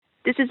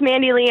This is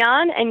Mandy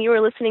Leon, and you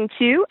are listening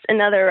to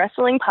Another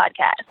Wrestling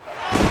Podcast.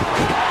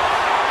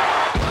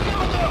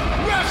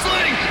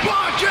 Wrestling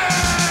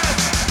Podcast!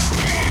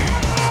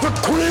 The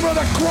cream of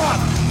the crop!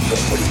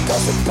 Nobody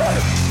does it better.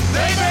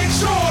 They make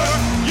sure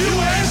you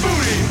and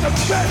Booty, the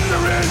best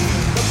there is,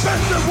 the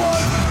best there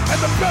was,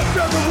 and the best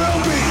there ever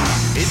will be.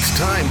 It's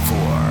time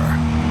for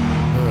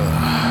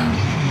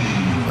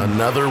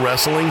Another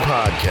Wrestling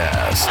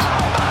Podcast.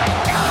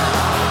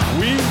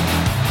 We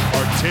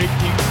are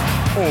taking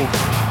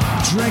over.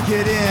 Drink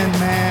it in,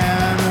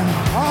 man.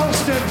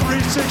 Austin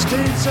 316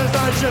 says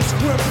I just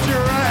whipped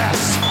your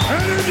ass.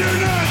 And if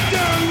you're not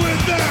down with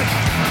that,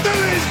 then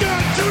he's got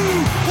 2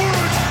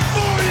 words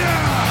for ya.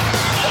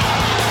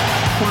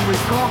 When we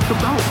talk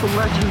about the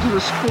legends of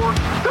the sport,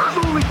 there's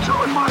only 2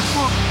 in my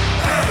book.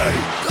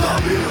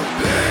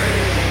 AWB,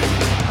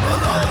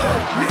 Another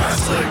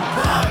Wrestling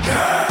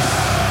Podcast.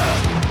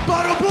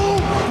 Bada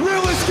boom,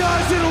 realest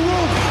guys in the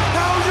room.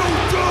 How you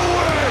doing?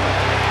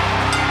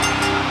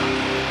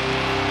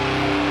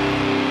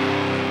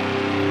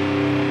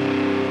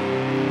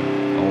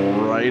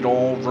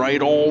 All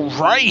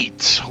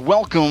right.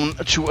 Welcome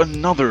to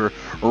another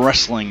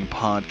wrestling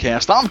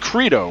podcast. I'm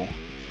Credo.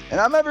 And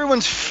I'm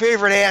everyone's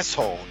favorite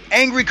asshole,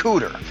 Angry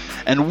Cooter.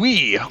 And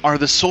we are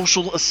the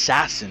Social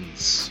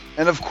Assassins.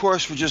 And of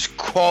course, we're just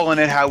calling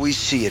it how we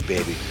see it,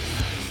 baby.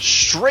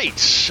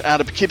 Straight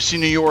out of Poughkeepsie,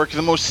 New York,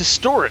 the most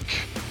historic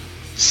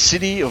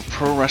city of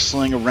pro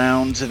wrestling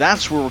around.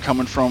 That's where we're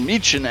coming from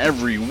each and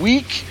every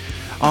week.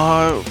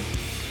 At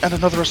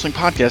Another Wrestling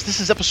Podcast. This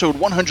is episode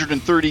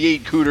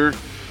 138, Cooter.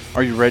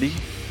 Are you ready?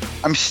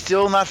 I'm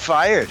still not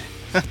fired.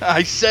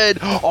 I said,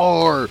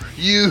 are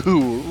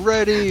you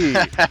ready?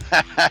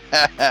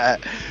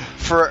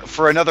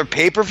 For another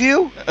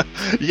pay-per-view?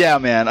 Yeah,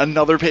 man,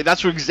 another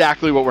That's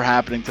exactly what we're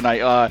happening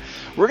tonight.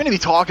 We're going to be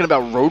talking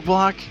about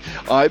Roadblock.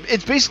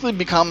 It's basically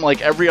become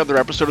like every other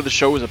episode of the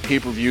show is a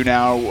pay-per-view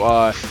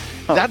now.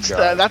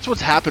 That's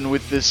what's happened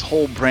with this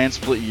whole brand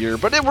split year.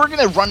 But we're going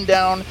to run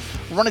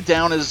it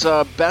down as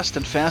best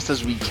and fast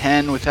as we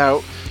can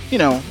without... You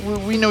know,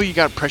 we know you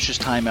got precious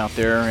time out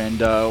there, and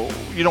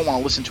you don't want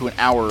to listen to an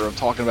hour of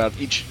talking about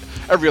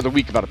every other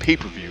week about a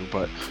pay-per-view.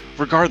 But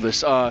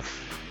regardless,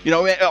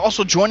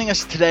 also joining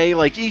us today,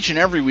 like each and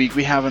every week,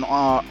 we have an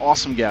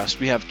awesome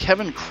guest. We have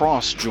Kevin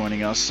Kross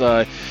joining us.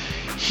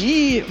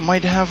 He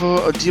might have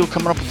a deal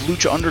coming up with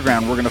Lucha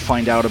Underground we're going to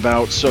find out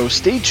about, so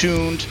stay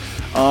tuned.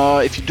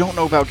 If you don't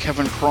know about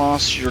Kevin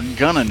Kross, you're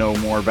going to know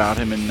more about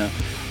him in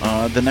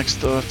the next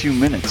few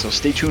minutes, so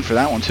stay tuned for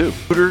that one too.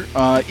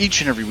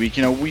 Each and every week,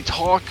 we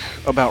talk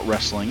about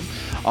wrestling.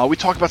 We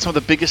talk about some of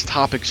the biggest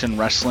topics in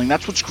wrestling.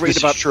 That's what's great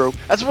about true.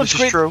 That's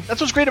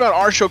what's great about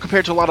our show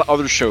compared to a lot of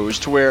other shows,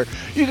 to where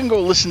you can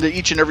go listen to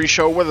each and every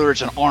show, whether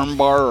it's an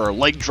armbar or a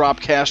leg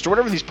drop cast or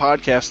whatever these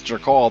podcasts are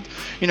called.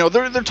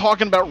 They're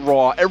talking about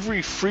Raw,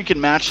 every freaking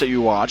match that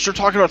you watch. They're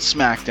talking about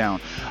SmackDown,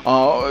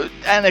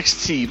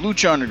 NXT,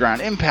 Lucha Underground,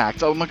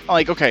 Impact. I'm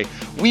like, okay,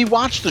 we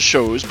watch the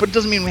shows, but it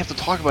doesn't mean we have to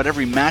talk about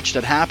every match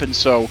that happens.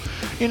 So,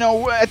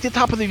 at the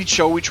top of each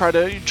show, we try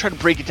to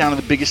break it down to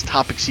the biggest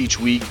topics each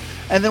week.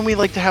 And then we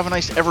like to have a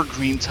nice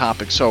evergreen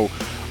topic. So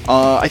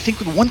I think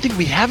the one thing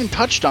we haven't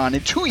touched on in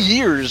 2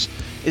 years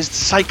is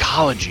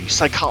psychology.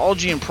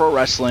 Psychology in pro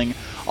wrestling.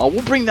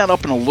 We'll bring that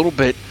up in a little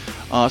bit.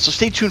 So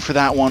stay tuned for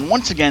that one.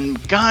 Once again,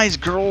 guys,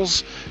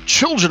 girls,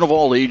 children of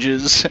all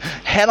ages,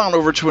 head on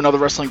over to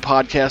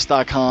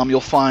anotherwrestlingpodcast.com.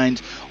 You'll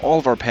find all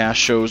of our past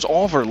shows,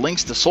 all of our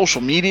links to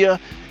social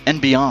media,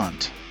 and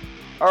beyond.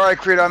 All right,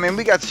 Credo,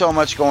 we got so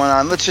much going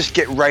on. Let's just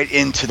get right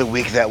into the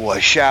week that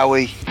was, shall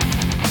we?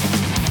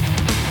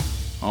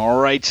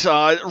 All right,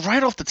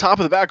 right off the top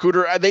of the bat,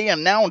 Cooter, they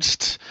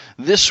announced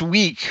this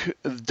week,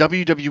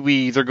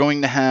 WWE, they're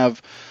going to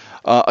have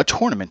a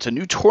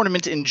new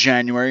tournament in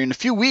January. In a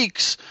few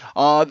weeks,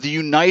 for the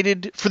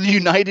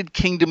United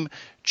Kingdom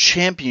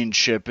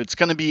Championship. It's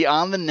going to be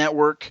on the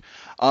network.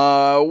 What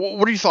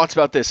are your thoughts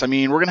about this?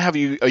 We're going to have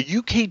a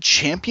UK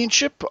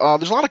Championship.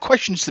 There's a lot of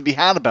questions to be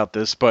had about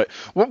this, but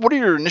what are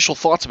your initial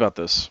thoughts about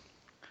this?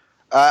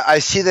 I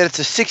see that it's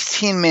a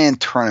 16-man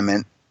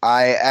tournament.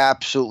 I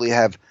absolutely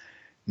have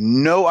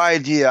no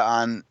idea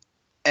on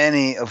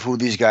any of who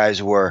these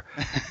guys were.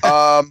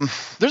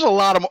 There's a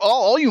lot of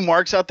all you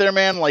marks out there,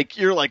 man. Like,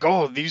 you're like,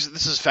 oh, this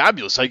is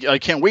fabulous. I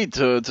can't wait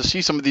to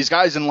see some of these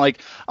guys. And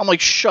I'm like,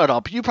 shut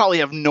up. You probably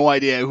have no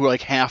idea who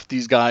half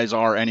these guys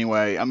are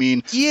anyway.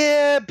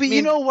 Yeah, but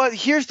you know what?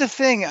 Here's the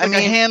thing. A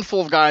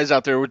handful of guys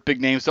out there with big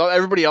names. So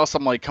everybody else,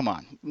 I'm like, come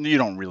on, you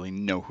don't really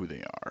know who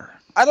they are.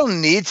 I don't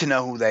need to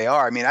know who they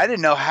are. I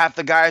didn't know half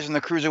the guys in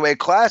the Cruiserweight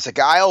Classic.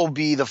 I'll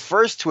be the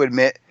first to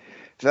admit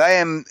that I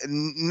am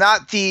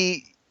not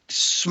the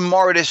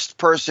smartest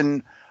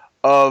person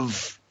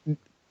of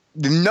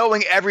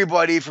knowing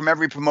everybody from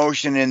every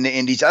promotion in the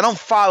indies. I don't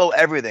follow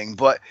everything,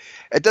 but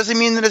it doesn't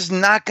mean that it's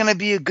not going to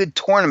be a good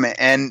tournament.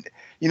 And,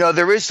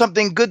 there is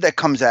something good that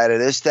comes out of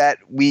this, that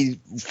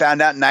we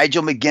found out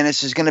Nigel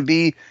McGuinness is going to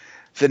be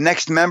the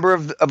next member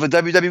of a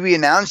WWE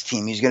announce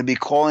team. He's going to be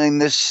calling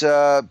this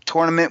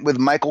tournament with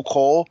Michael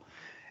Cole.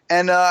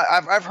 And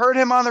I've heard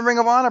him on the Ring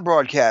of Honor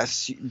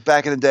broadcasts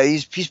back in the day.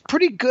 He's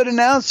pretty good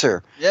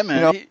announcer. Yeah,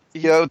 man.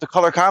 The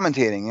color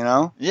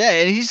commentating, Yeah,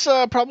 and he's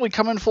probably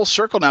coming full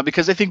circle now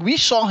because I think we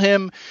saw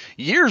him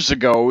years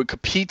ago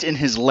compete in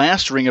his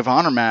last Ring of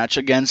Honor match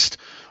against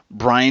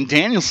Bryan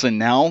Danielson,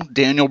 now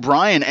Daniel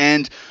Bryan.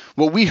 And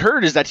what we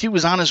heard is that he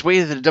was on his way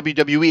to the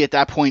WWE at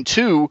that point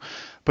too,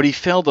 but he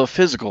failed a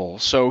physical.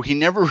 So he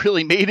never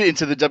really made it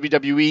into the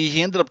WWE.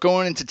 He ended up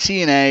going into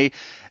TNA.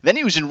 Then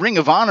he was in Ring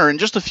of Honor, and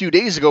just a few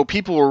days ago,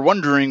 people were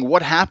wondering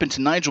what happened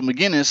to Nigel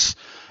McGuinness.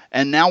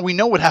 And now we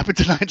know what happened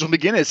to Nigel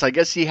McGuinness. I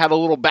guess he had a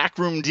little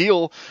backroom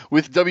deal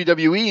with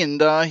WWE,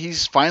 and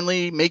he's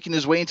finally making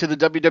his way into the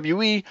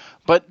WWE,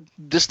 but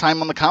this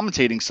time on the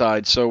commentating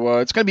side. So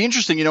it's going to be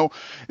interesting.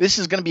 This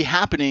is going to be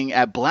happening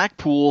at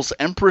Blackpool's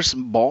Empress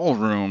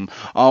Ballroom.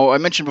 I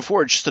mentioned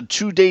before, it's just a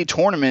 2-day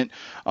tournament.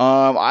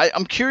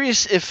 I'm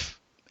curious if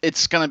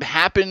it's going to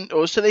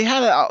happen. So they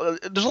had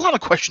there's a lot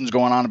of questions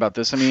going on about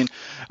this. I mean,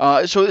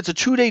 so it's a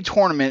 2-day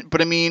tournament, but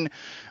I mean,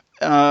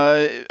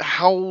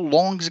 how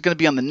long is it going to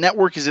be on the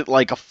network? Is it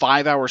like a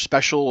 5-hour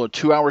special, a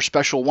 2-hour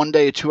special, 1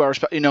 day, a 2-hour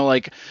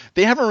special?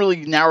 They haven't really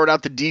narrowed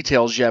out the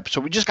details yet. So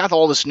we just got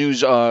all this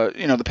news,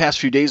 the past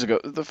few days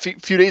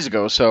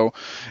ago. So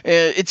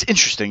it's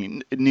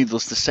interesting,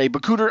 needless to say.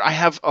 But Cooter, I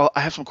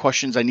have some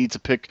questions I need to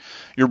pick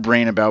your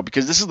brain about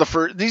because this is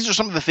these are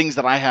some of the things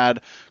that I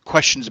had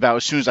questions about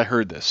as soon as I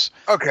heard this.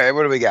 Okay,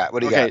 what do we got?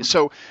 Okay,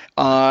 so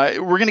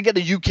we're going to get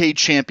a UK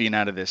champion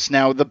out of this.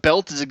 Now, the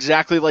belt is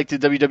exactly like the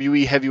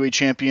WWE Heavyweight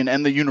Champion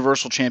and the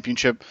Universal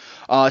Championship.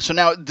 So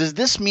now, does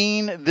this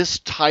mean this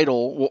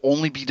title will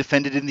only be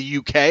defended in the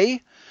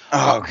UK?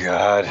 Oh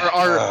God!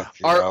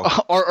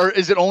 Or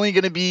is it only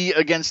going to be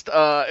against?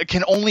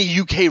 Can only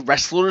UK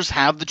wrestlers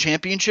have the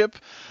championship?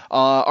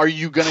 Are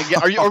you going to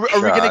get? Are we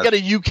going to get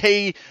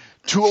a UK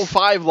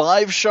 205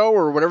 live show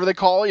or whatever they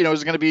call it?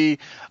 Is it going to be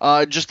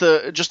just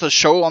a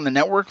show on the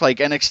network like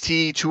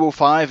NXT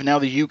 205 and now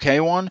the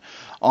UK one?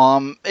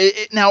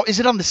 Now, is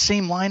it on the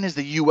same line as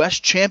the U.S.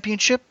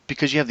 Championship?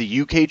 Because you have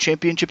the UK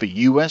Championship, a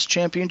U.S.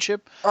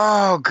 Championship?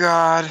 Oh,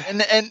 God.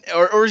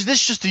 Or is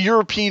this just the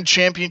European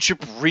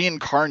Championship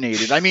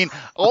reincarnated? I mean,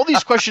 all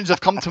these questions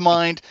have come to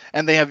mind,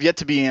 and they have yet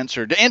to be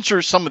answered.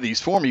 Answer some of these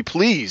for me,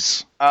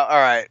 please. All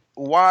right.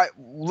 Why?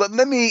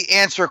 Let me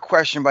answer a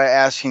question by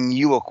asking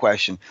you a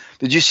question.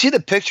 Did you see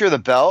the picture of the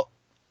belt?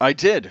 I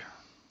did.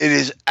 It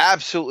is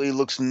absolutely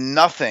looks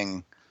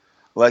nothing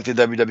like the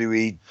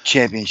WWE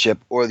Championship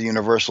or the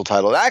Universal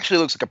title. It actually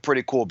looks like a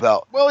pretty cool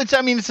belt. Well, it's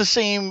the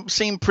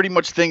same pretty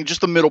much thing. Just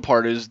the middle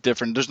part is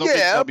different. There's no big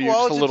W,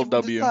 just a little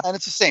W. And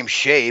it's the same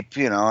shape,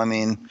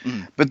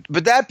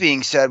 But that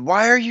being said,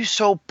 why are you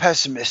so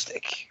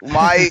pessimistic?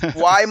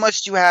 Why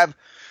must you have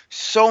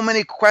so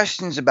many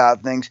questions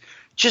about things?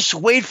 Just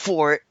wait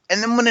for it,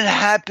 and then when it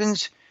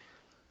happens,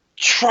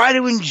 try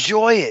to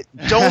enjoy it.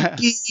 Don't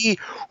be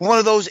one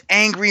of those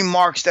angry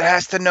marks that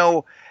has to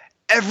know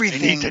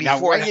everything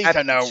before it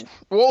happens.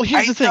 Well,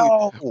 here's the thing.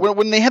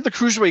 When they had the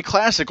Cruiserweight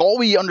Classic, all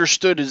we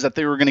understood is that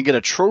they were going to get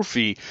a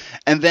trophy.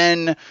 And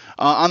then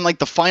on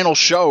the final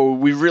show,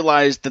 we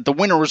realized that the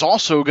winner was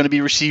also going to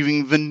be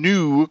receiving the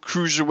new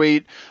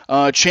Cruiserweight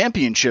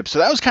Championship. So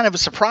that was kind of a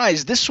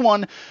surprise. This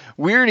one,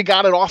 we already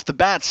got it off the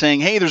bat saying,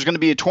 hey, there's going to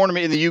be a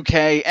tournament in the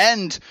UK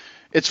and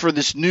it's for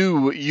this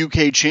new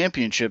UK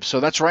championship. So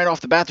that's right off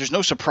the bat. There's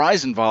no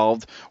surprise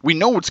involved. We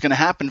know what's going to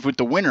happen with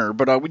the winner,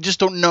 but we just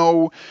don't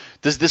know.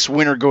 Does this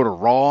winner go to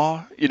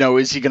Raw?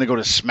 Is he going to go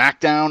to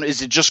SmackDown?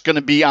 Is it just going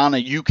to be on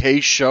a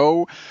UK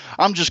show?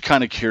 I'm just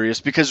kind of curious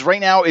because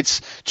right now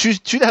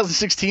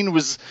 2016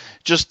 was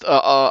just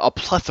a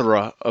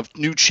plethora of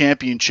new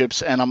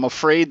championships, and I'm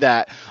afraid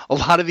that a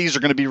lot of these are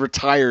going to be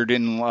retired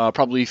in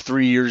probably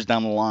 3 years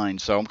down the line.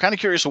 So I'm kind of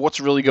curious of what's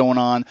really going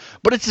on,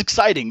 but it's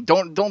exciting.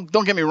 Don't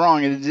get me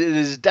wrong. It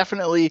is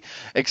definitely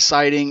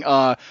exciting.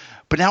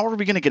 But now are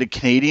we going to get a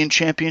Canadian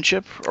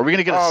championship? Are we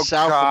going to get a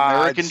South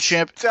American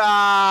championship?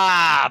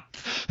 Stop!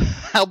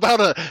 How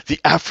about the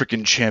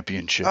African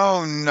championship?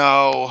 Oh,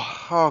 no.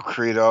 Oh,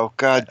 Credo.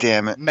 God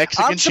damn it.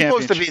 Mexican championship.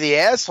 I'm supposed to be the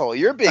asshole.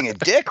 You're being a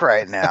dick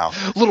right now.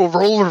 Little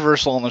role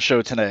reversal on the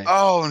show today.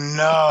 Oh,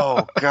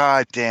 no.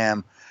 God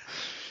damn.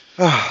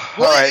 All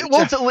right.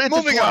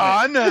 Moving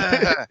on.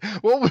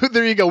 Well,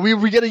 there you go.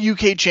 We get a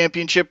UK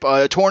championship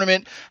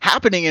tournament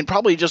happening in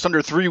probably just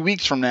under 3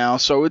 weeks from now.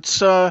 So it's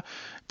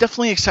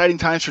definitely exciting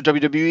times for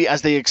WWE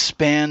as they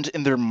expand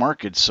in their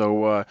market.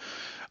 So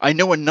I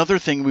know another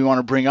thing we want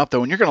to bring up,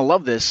 though, and you're going to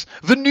love this.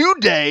 The New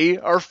Day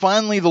are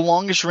finally the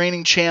longest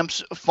reigning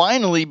champs,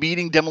 finally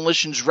beating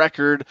Demolition's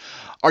record.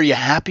 Are you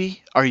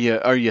happy? Are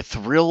you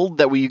thrilled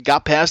that we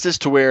got past this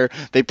to where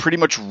they pretty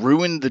much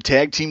ruined the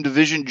tag team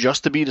division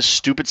just to beat a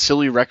stupid,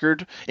 silly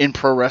record in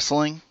pro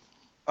wrestling?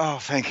 Oh,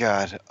 thank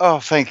God. Oh,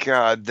 thank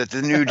God that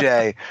the New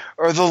Day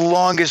are the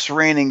longest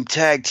reigning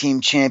tag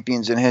team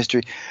champions in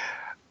history.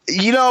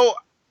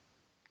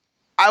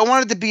 I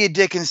wanted to be a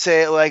dick and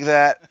say it like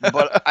that,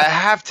 but I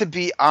have to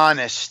be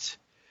honest.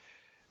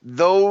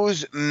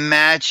 Those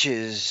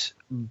matches,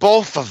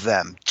 both of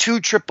them, 2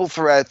 triple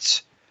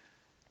threats,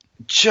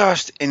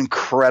 just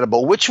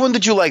incredible. Which one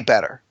did you like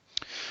better?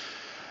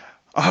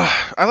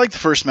 I liked the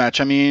first match.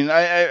 I mean,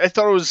 I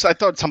thought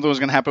something was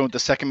going to happen with the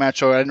second match,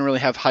 so I didn't really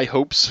have high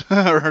hopes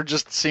or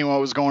just seeing what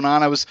was going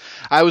on.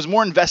 I was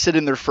more invested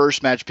in their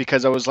first match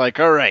because I was like,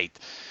 all right,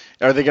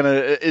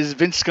 is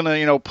Vince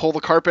gonna, pull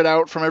the carpet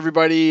out from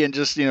everybody and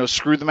just,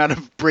 screw them out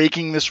of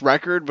breaking this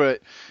record?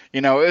 But,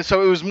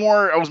 so I was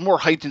more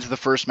hyped into the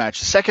first match.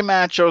 The second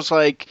match, I was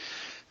like,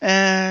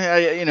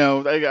 I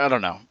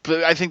don't know.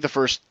 But I think the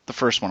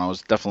first one I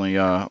was definitely,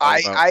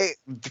 I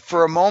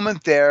for a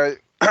moment there,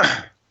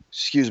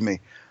 excuse me,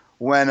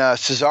 when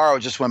Cesaro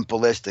just went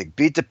ballistic,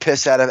 beat the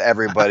piss out of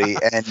everybody,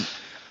 and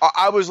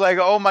I was like,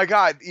 oh my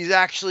God, he's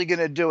actually going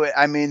to do it.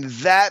 I mean,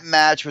 that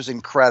match was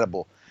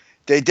incredible.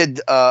 They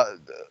did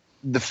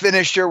the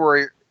finisher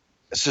where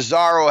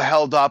Cesaro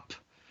held up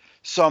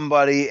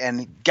somebody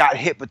and got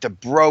hit with the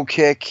bro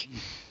kick.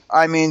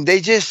 I mean,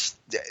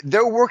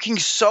 they're working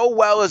so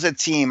well as a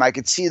team. I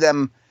could see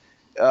them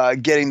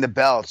getting the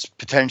belts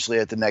potentially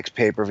at the next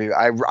pay-per-view.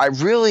 I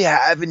really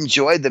have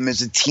enjoyed them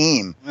as a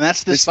team. And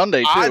that's this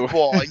Sunday too.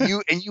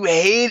 Oddball. you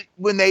hate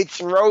when they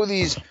throw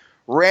these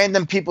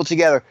random people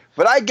together,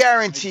 but I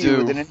guarantee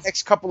you that in the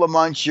next couple of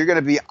months you're going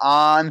to be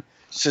on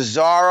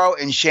Cesaro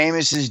and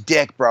Sheamus's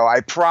dick, bro.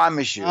 I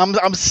promise you.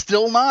 I'm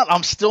still not.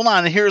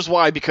 And here's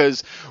why.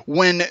 Because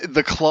when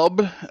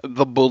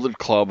the Bullet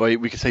Club,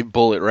 we could say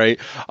Bullet,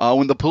 right?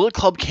 When the Bullet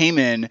Club came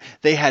in,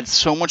 they had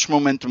so much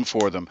momentum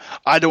for them.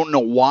 I don't know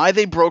why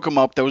they broke them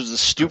up. That was the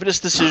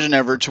stupidest decision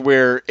ever, to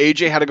where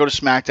AJ had to go to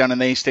SmackDown and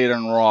they stayed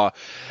on Raw.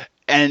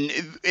 And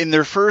in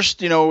their first,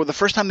 the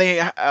first time they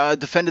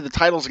defended the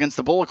titles against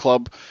the Bullet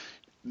Club,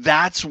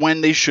 that's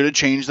when they should have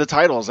changed the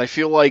titles. I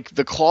feel like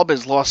the club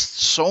has lost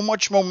so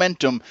much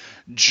momentum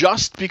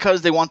just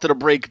because they wanted to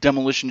break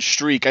Demolition's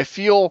streak. I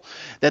feel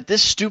that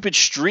this stupid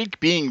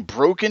streak being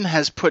broken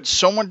has put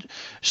so much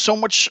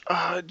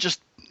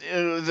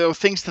the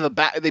things to the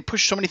back. They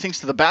pushed so many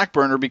things to the back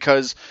burner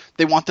because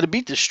they wanted to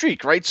beat the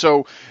streak, right?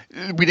 So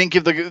we didn't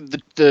give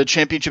the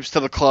championships to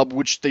the club,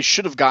 which they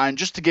should have gotten,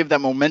 just to give that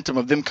momentum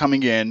of them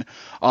coming in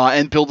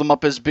and build them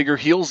up as bigger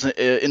heels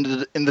in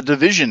the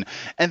division.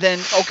 And then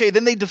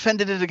they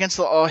defended it against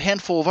a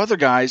handful of other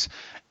guys.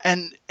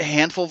 And a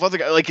handful of other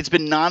guys. Like, it's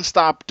been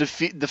nonstop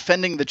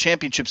defending the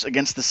championships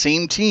against the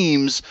same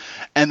teams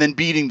and then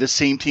beating the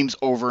same teams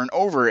over and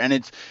over.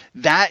 And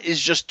that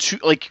is just too,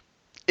 like,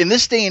 in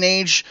this day and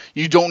age,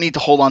 you don't need to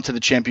hold on to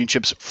the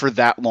championships for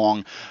that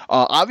long.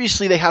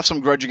 Obviously, they have some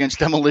grudge against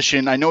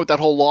Demolition. I know with that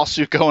whole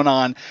lawsuit going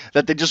on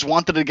that they just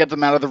wanted to get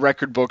them out of the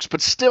record books.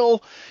 But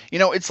still,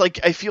 it's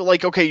like, I feel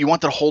like, okay, you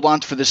wanted to hold on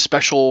for this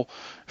special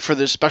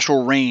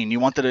reign. You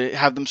wanted to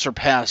have them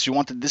surpass. You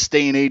wanted this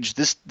day and age,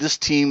 this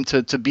team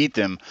to beat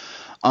them.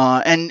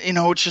 And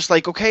it's just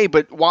like, okay,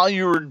 but while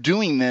you were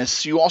doing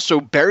this, you also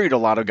buried a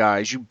lot of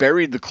guys. You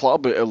buried the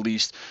club, at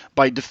least,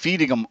 by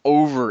defeating them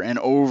over and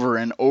over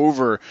and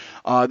over.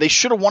 They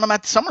should have won them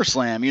at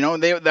SummerSlam,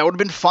 that would have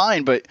been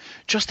fine. But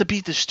just to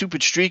beat this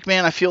stupid streak,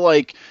 man, I feel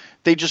like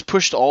they just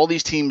pushed all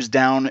these teams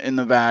down in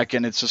the back,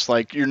 and it's just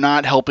like, you're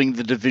not helping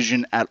the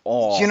division at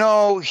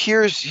all.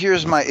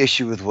 Here's my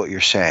issue with what you're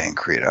saying,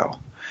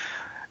 Credo.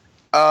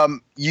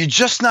 You're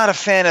just not a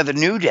fan of the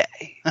New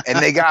Day, and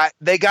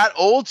they got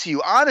old to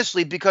you,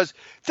 honestly, because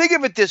think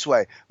of it this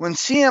way: when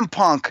CM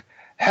Punk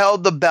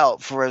held the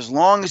belt for as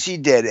long as he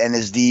did, and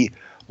is the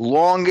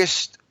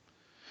longest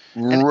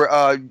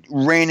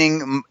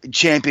reigning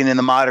champion in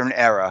the modern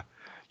era,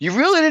 you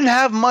really didn't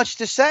have much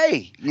to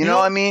say.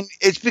 I mean,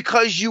 it's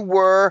because you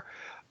were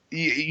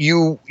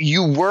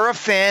a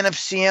fan of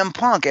CM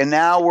Punk, and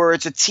now where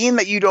it's a team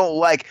that you don't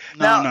like.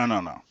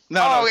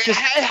 No, it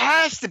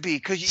has to be,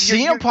 because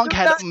CM Punk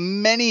had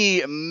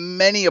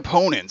many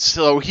opponents,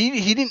 so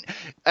he didn't.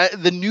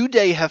 The New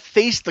Day have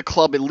faced the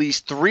club at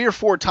least 3 or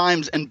 4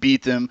 times and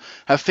beat them.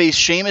 Have faced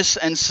Sheamus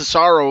and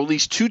Cesaro at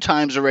least 2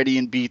 times already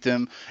and beat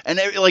them. And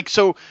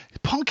so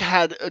Punk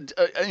had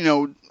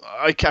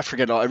I can't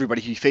forget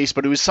everybody he faced,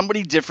 but it was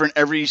somebody different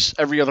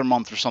every other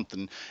month or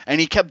something, and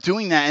he kept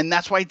doing that, and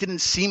that's why it didn't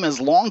seem as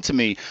long to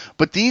me.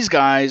 But these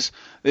guys,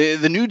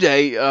 the New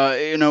Day,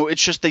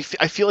 it's just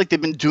I feel like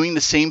they've been doing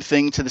the same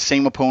thing to the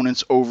same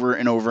opponents over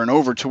and over and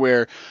over, to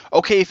where,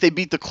 okay, if they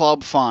beat the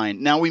club,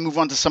 fine. Now we move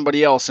on to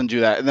somebody else and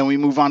do that, and then we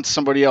move on to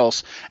somebody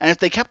else. And if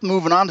they kept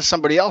moving on to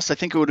somebody else, I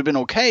think it would have been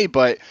okay.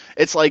 But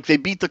it's like they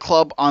beat the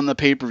club on the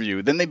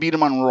pay-per-view, then they beat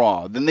them on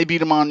Raw, then they beat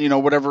them on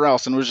whatever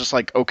else, and it was just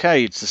like,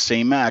 okay, it's the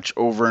same match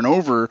over and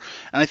over.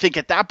 And I think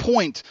at that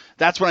point,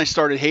 that's when I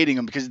started hating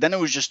them, because then it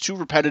was just too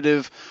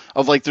repetitive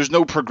of, like, there's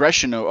no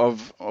progression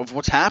of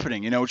what's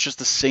happening. It's just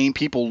the same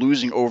people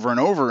losing over and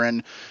over,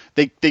 and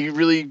they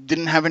really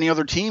didn't have any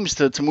other teams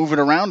to move it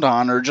around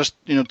on, or just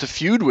to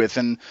feud with.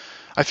 And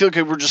I feel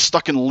like we're just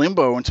stuck in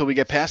limbo until we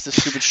get past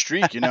this stupid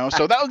streak,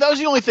 So that was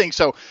the only thing.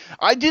 So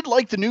I did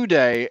like the New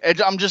Day.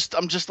 I'm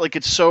just like,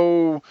 it's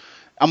so.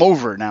 I'm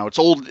over it now. It's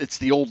old. It's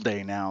the old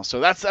day now.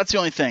 So that's the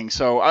only thing.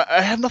 So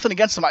I have nothing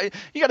against them.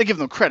 You got to give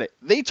them credit.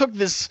 They took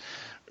this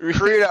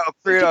took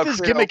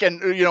this gimmick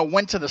and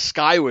went to the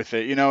sky with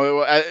it.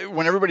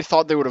 When everybody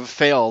thought they would have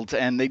failed,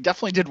 and they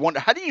definitely did. Wonder,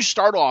 how do you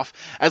start off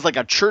as like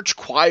a church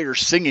choir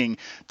singing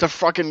to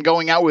fucking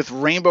going out with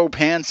rainbow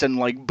pants and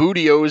like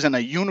bootios and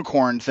a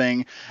unicorn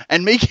thing,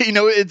 and make it?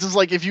 It's just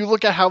like if you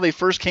look at how they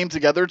first came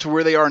together to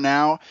where they are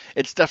now,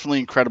 it's definitely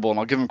incredible, and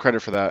I'll give them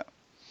credit for that.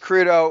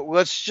 Credo,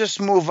 let's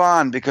just move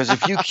on, because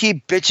if you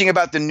keep bitching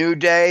about the New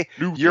Day,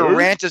 your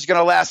rant is going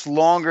to last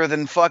longer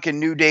than fucking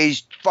New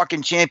Day's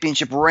fucking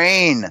championship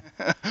reign.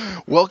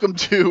 Welcome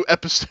to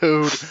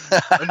episode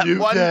A New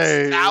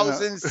Day.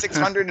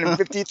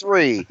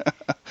 1653.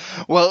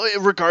 Well,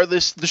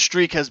 regardless, the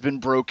streak has been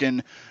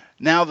broken.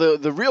 Now,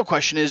 the real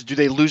question is, do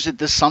they lose it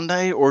this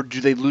Sunday, or do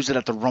they lose it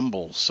at the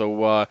Rumble?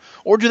 So,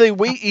 or do they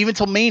wait even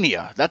till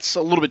Mania? That's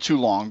a little bit too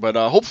long, but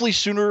hopefully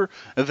sooner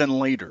than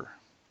later.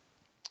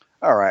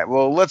 All right,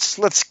 well, let's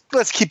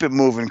keep it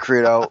moving,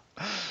 Credo.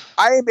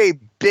 I am a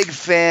big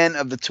fan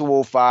of the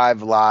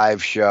 205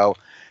 Live show.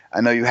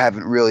 I know you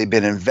haven't really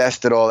been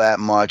invested all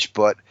that much,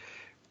 but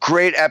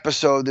great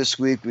episode this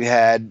week. We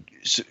had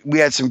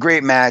some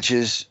great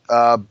matches,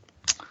 but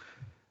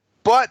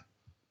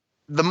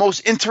the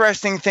most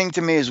interesting thing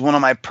to me is one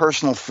of my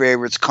personal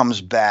favorites comes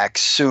back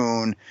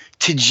soon.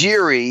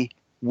 Tajiri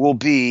will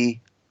be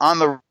on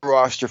the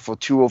roster for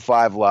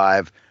 205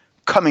 Live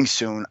coming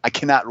soon. I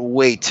cannot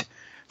wait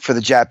for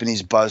the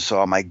Japanese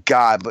buzzsaw. My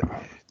God. But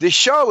this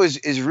show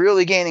is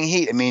really gaining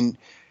heat. I mean,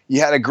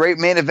 you had a great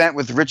main event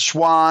with Rich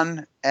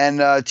Swann and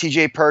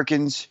TJ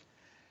Perkins.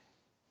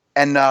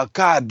 And,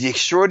 God, the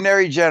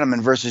Extraordinary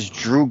Gentleman versus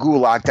Drew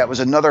Gulak. That was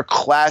another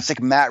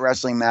classic mat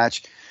wrestling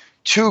match.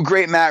 Two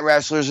great mat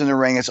wrestlers in the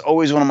ring. It's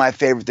always one of my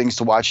favorite things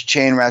to watch,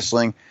 chain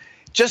wrestling.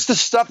 Just the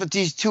stuff that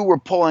these two were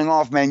pulling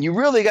off, man. You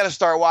really got to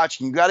start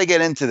watching. You got to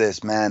get into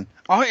this, man.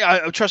 Oh,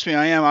 yeah, trust me,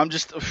 I am. I'm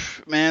just,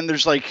 man,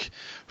 there's like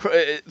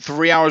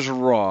 3 hours of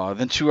Raw,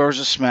 then 2 hours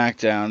of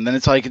SmackDown. Then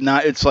it's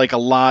like a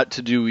lot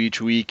to do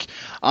each week.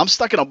 I'm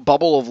stuck in a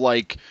bubble of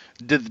like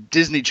the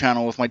Disney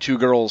Channel with my two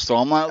girls, so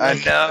I'm not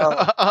like, I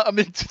know. I'm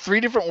in three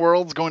different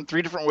worlds going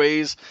three different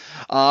ways.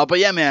 But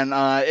yeah, man,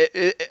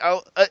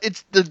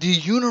 it's the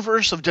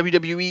universe of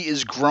WWE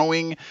is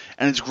growing,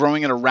 and it's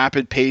growing at a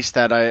rapid pace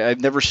that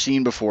I've never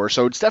seen before.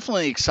 So it's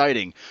definitely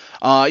exciting.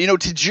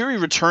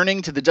 Tajiri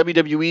returning to the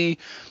WWE,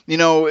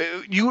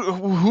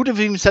 who'd have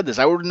even said this?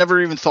 I would have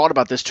never even thought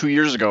about this 2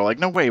 years ago. Like,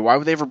 no way. Why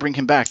would they ever bring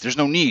him back? There's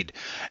no need.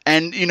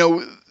 And,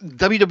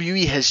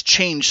 WWE has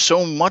changed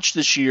so much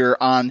this year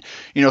on,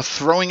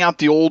 throwing out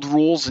the old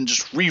rules and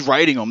just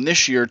rewriting them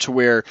this year to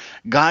where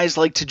guys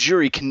like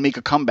Tajiri can make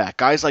a comeback.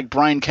 Guys like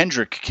Brian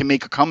Kendrick can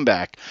make a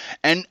comeback.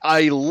 And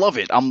I love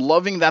it. I'm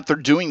loving that they're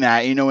doing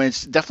that. And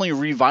it's definitely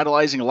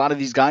revitalizing a lot of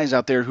these guys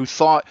out there who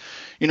thought,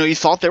 you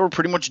thought they were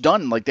pretty much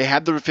done. Like they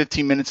had their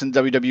 15 minutes in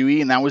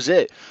WWE and that was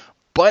it.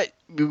 But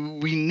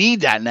we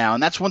need that now,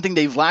 and that's one thing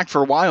they've lacked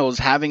for a while is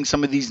having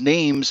some of these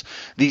names,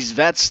 these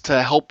vets,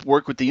 to help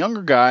work with the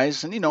younger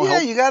guys, and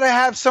help. You got to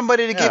have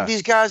somebody to give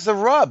these guys the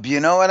rub. You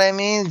know what I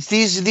mean?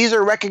 These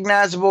are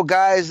recognizable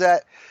guys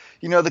that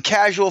the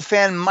casual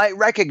fan might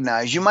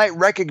recognize. You might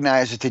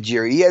recognize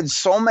Tajiri. He had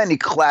so many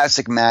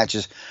classic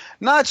matches,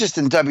 not just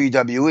in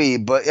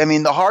WWE, but I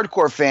mean the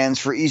hardcore fans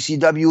for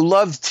ECW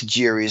loved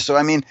Tajiri. So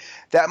I mean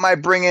that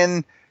might bring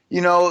in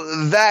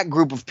that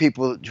group of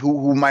people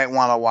who might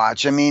want to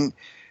watch. I mean,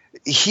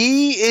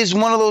 he is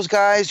one of those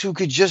guys who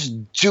could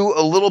just do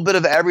a little bit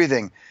of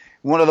everything.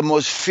 One of the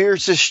most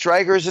fiercest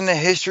strikers in the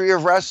history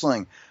of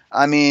wrestling.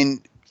 I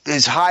mean,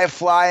 his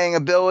high-flying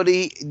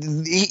ability.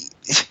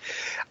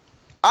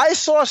 I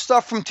saw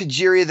stuff from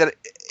Tajiri that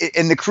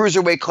in the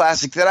Cruiserweight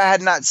Classic that I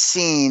had not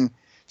seen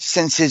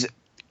since his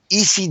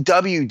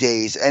ECW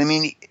days. I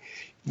mean,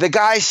 the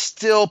guy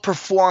still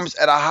performs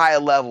at a high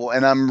level,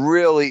 and I'm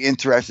really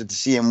interested to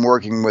see him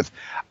working with.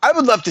 I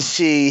would love to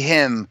see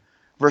him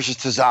versus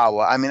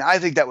Tozawa. I mean, I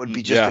think that would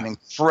be just an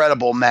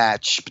incredible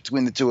match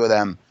between the two of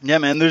them. Yeah,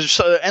 man,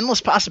 there's endless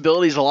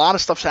possibilities. A lot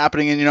of stuff's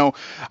happening, and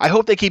I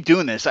hope they keep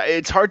doing this.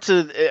 It's hard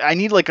to. I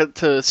need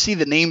to see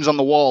the names on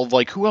the wall of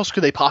like who else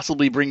could they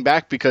possibly bring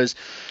back, because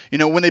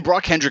when they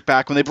brought Kendrick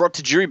back, when they brought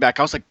Tajiri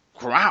back, I was like,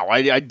 wow,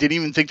 I didn't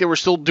even think they were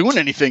still doing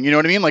anything. You know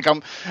what I mean? Like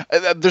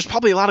there's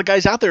probably a lot of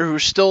guys out there who are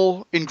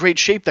still in great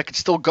shape that could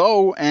still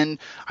go, and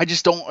I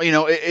just don't.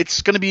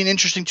 It's going to be an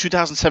interesting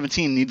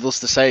 2017,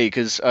 needless to say,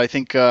 because I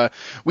think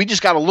we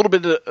just got a little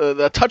bit of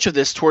a touch of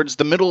this towards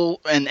the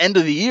middle and end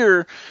of the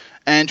year,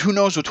 and who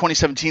knows what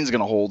 2017 is going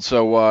to hold.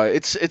 So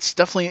it's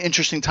definitely an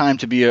interesting time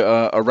to be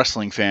a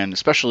wrestling fan,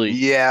 especially.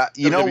 Yeah,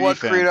 you know what,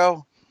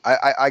 Credo?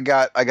 I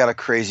got a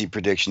crazy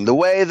prediction. The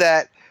way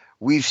that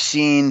we've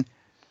seen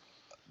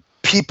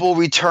people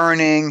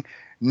returning,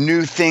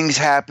 new things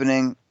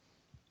happening,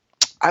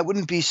 I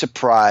wouldn't be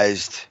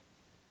surprised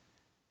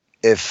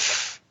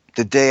if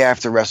the day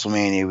after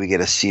WrestleMania we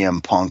get a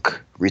CM Punk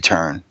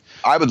return.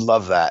 I would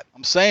love that.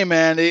 I'm saying,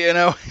 man,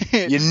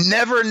 you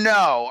never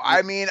know.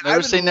 I mean,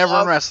 never say never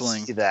in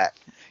wrestling. See that.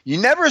 You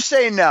never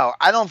say no.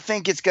 I don't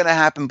think it's going to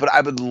happen, but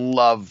I would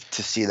love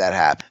to see that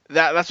happen.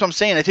 That's what I'm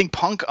saying. I think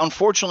Punk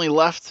unfortunately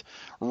left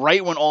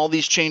right when all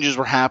these changes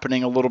were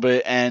happening a little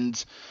bit,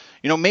 and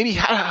maybe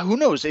who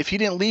knows if he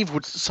didn't leave,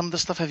 would some of the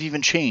stuff have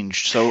even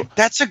changed? So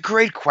that's a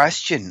great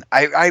question.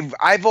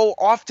 I've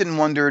often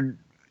wondered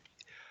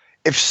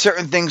if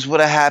certain things would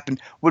have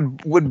happened.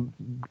 Would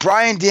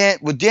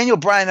Daniel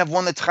Bryan have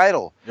won the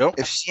title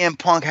if CM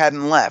Punk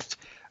hadn't left?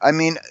 I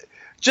mean,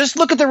 just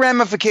look at the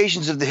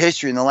ramifications of the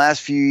history in the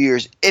last few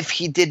years if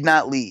he did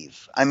not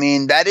leave. I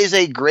mean, that is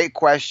a great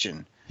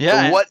question.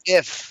 Yeah. The what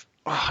if?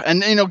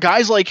 And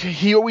guys like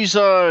he always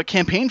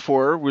campaigned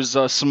for was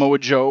Samoa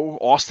Joe,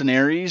 Austin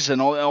Aries,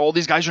 and all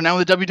these guys are now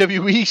in the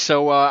WWE.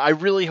 So I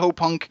really hope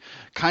Punk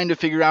kind of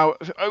figure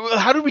out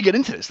how did we get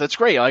into this. That's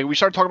great. Like, we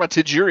started talking about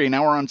Tajiri,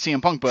 now we're on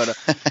CM Punk. But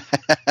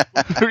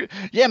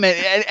yeah,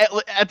 man.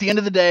 At the end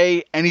of the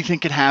day, anything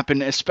can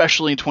happen,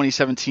 especially in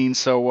 2017.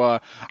 So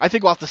I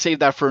think we'll have to save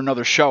that for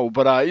another show.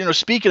 But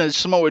speaking of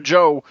Samoa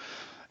Joe.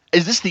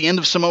 Is this the end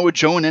of Samoa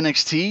Joe in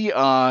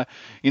NXT?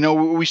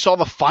 We saw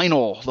the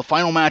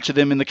final match of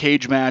them in the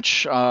cage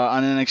match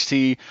on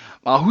NXT.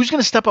 Who's going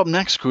to step up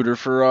next,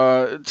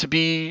 Cooter, to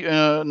be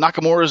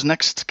Nakamura's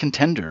next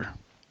contender?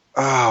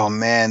 Oh,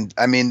 man.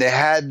 I mean, they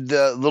had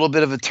a little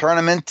bit of a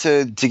tournament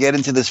to get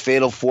into this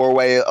fatal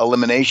four-way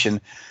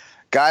elimination.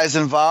 Guys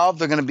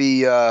involved are going to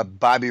be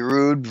Bobby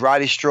Roode,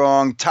 Roddy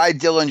Strong, Ty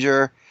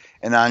Dillinger,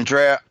 and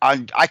Andrea. I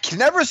can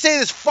never say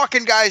this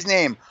fucking guy's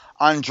name.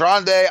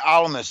 Andrade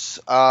Almas.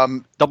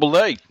 Double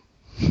A.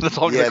 That's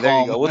all. Yeah, there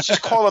you go. Let's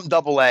just call him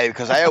Double A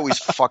because I always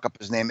fuck up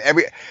his name.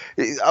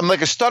 I'm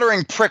like a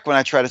stuttering prick when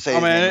I try to say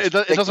his name.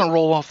 It doesn't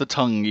roll off the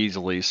tongue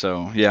easily.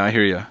 So yeah, I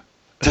hear you.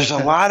 There's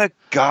a lot of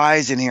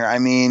guys in here. I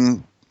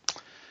mean,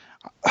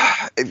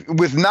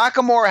 with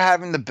Nakamura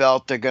having the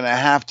belt, they're gonna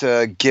have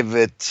to give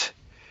it.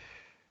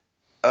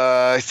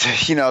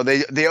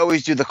 They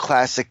always do the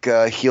classic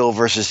heel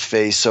versus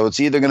face. So it's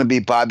either gonna be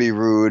Bobby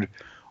Roode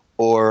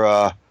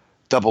or.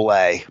 Double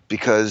A,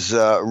 because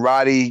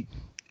Roddy's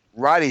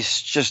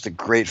just a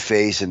great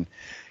face, and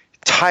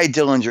Ty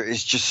Dillinger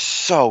is just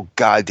so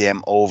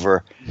goddamn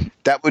over.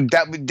 That would,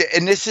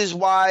 and this is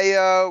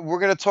why we're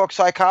gonna talk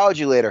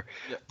psychology later.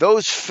 Yeah.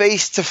 Those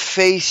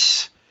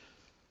face-to-face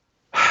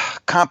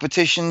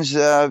competitions,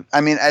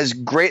 I mean, as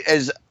great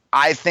as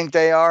I think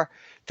they are,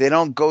 they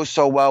don't go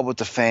so well with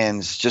the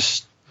fans.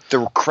 Just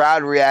the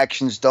crowd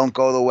reactions don't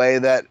go the way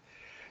that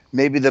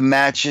maybe the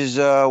matches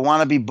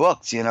want to be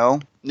booked.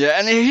 Yeah,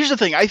 and here's the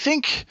thing. I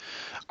think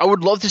I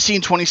would love to see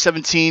in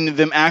 2017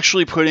 them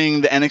actually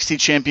putting the NXT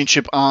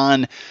Championship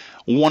on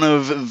one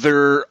of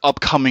their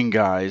upcoming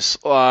guys.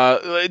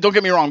 Don't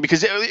get me wrong,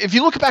 because if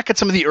you look back at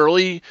some of the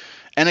early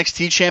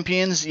NXT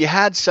champions, you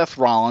had Seth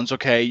Rollins,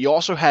 okay? You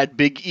also had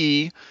Big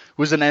E,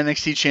 who was an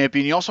NXT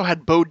champion. You also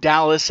had Bo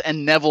Dallas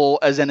and Neville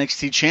as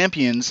NXT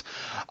champions.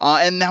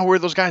 And now where are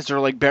those guys? They're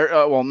like,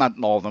 well, not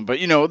all of them, but,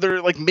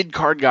 they're like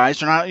mid-card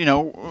guys. They're not,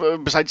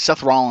 besides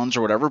Seth Rollins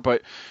or whatever,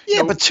 but...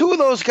 Yeah, but two of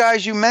those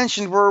guys you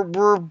mentioned were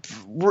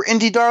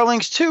indie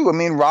darlings, too. I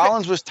mean,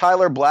 Rollins was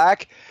Tyler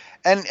Black,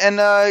 and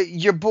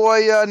your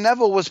boy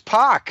Neville was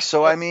Pac.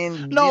 So, I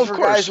mean, these were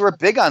guys who were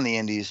big on the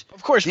indies.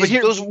 Of course, but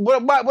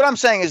what I'm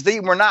saying is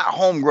they were not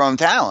homegrown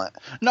talent.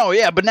 No,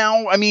 yeah, but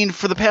now, I mean,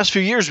 for the past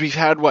few years, we've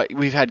had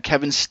We've had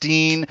Kevin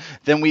Steen,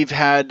 then we've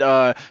had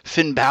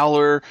Finn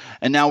Balor,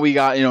 and now we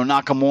got,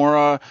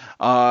 Nakamura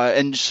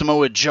and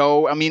Samoa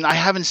Joe. I mean, I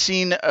haven't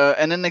seen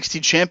an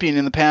NXT champion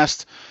in the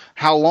past,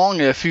 how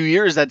long, a few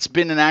years, that's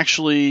been an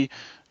actually,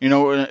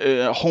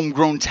 a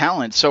homegrown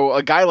talent. So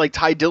a guy like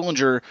Ty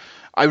Dillinger,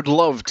 I would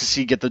love to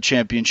see get the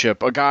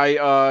championship. A guy,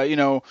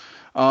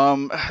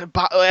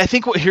 I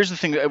think here's the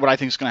thing. What I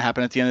think is going to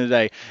happen at the end of the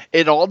day,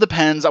 it all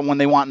depends on when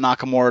they want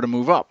Nakamura to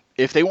move up.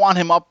 If they want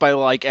him up by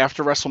like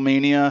after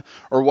WrestleMania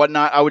or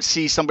whatnot, I would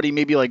see somebody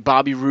maybe like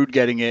Bobby Roode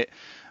getting it,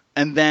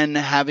 and then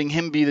having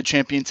him be the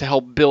champion to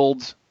help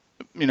build,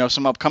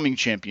 some upcoming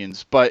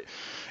champions. But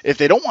if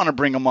they don't want to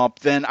bring him up,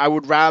 then I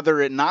would rather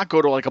it not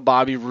go to like a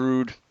Bobby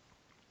Roode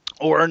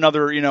or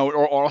another,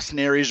 or Austin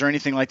Aries or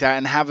anything like that,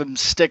 and have him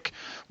stick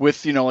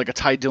with, like a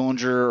Ty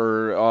Dillinger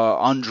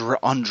or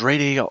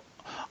Andrade.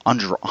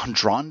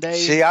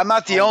 See, I'm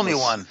not the only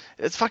one.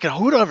 It's fucking,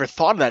 who'd have ever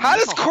thought of that? How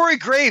does Corey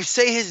Graves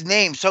say his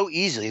name so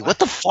easily? What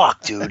the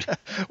fuck, dude?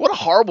 What a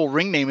horrible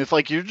ring name. If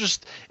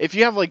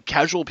you have like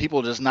casual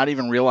people just not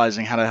even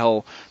realizing how the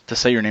hell to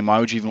say your name, why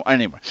would you even,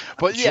 anyway.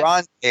 But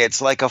yeah.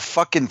 It's like a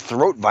fucking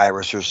throat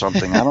virus or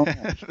something. I don't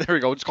know. There we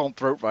go. It's called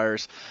throat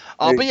virus.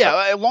 But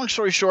yeah, long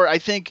story short, I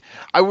think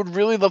I would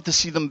really love to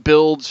see them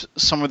build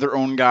some of their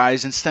own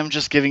guys instead of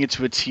just giving it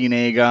to a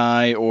TNA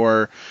guy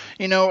or,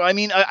 I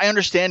mean, I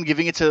understand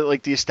giving it to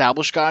like the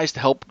established guys to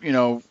help,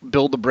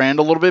 build the brand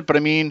a little bit, but I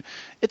mean,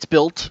 it's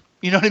built.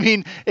 You know what I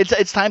mean?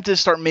 It's time to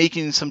start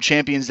making some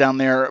champions down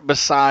there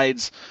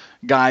besides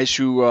guys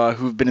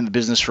who've been in the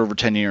business for over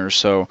 10 years.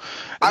 So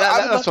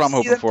that's what I'm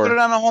hoping for. Put it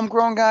on a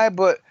homegrown guy,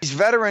 but these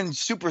veteran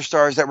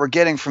superstars that we're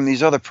getting from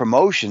these other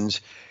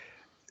promotions,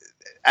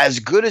 as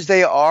good as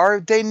they are,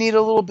 they need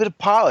a little bit of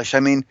polish. I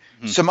mean,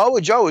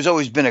 Samoa Joe has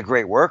always been a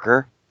great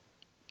worker,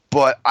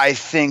 but I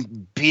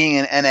think being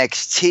in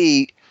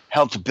NXT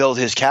helped build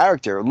his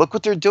character. Look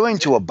what they're doing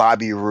to a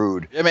Bobby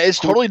Roode. I mean, it's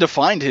totally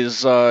defined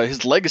his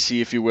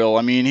legacy, if you will.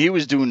 I mean, he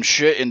was doing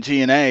shit in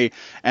TNA,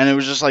 and it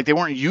was just like they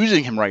weren't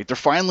using him right. They're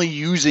finally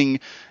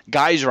using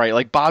guys right,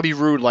 like Bobby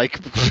Roode.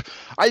 Like,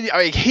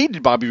 I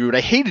hated Bobby Roode.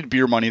 I hated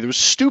Beer Money. It was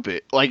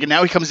stupid. Like, and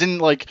now he comes in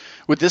like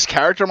with this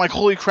character. I'm like,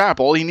 holy crap!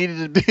 All he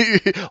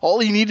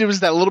needed was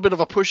that little bit of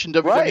a push in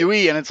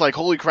WWE, and it's like,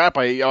 holy crap!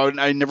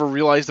 I never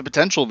realized the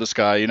potential of this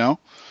guy. You know.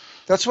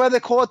 That's why they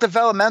call it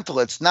developmental.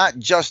 It's not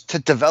just to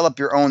develop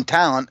your own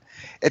talent.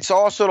 It's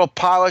also to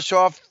polish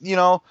off,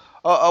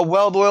 a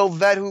well-oiled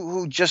vet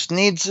who just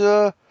needs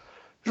to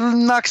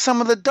knock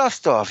some of the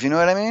dust off. You know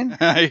what I mean?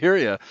 I hear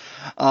you.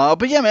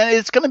 But yeah, man,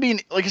 it's going to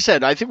be, like I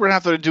said, I think we're going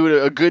to have to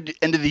do a good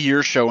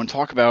end-of-the-year show and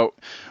talk about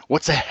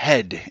what's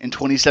ahead in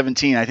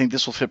 2017. I think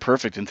this will fit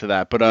perfect into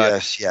that. But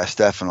yes,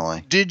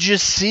 definitely. Did you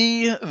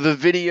see the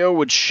video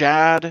with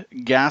Shad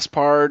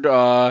Gaspard,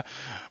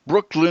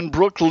 Brooklyn.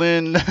 Did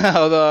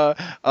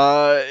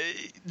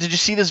you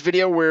see this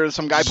video where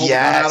some guy pulled a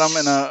gun at him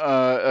in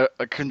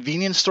a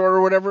convenience store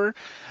or whatever?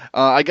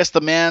 I guess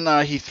the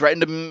man, he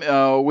threatened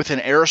him with an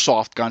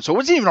airsoft gun, so it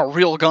wasn't even a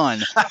real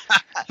gun.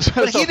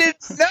 But he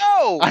didn't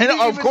know. I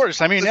know, of course.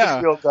 I mean, yeah.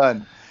 A real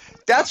gun.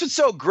 That's what's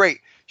so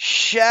great.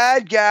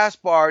 Shad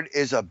Gaspard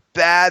is a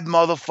bad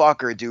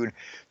motherfucker, dude.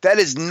 That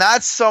is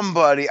not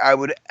somebody I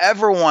would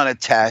ever want to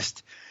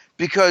test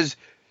because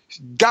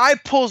guy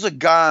pulls a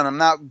gun. I'm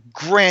not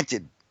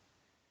granted.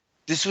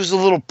 This was a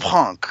little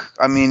punk.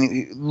 I mean,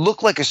 he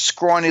looked like a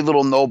scrawny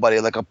little nobody,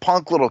 like a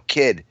punk little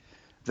kid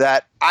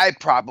that I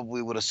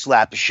probably would have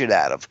slapped the shit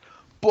out of.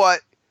 But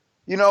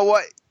you know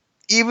what?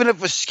 Even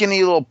if a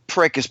skinny little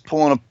prick is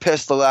pulling a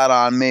pistol out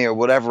on me or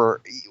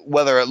whatever,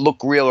 whether it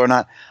looked real or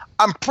not,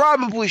 I'm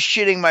probably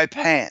shitting my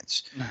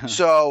pants.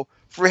 So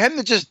for him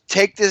to just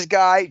take this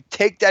guy,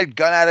 take that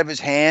gun out of his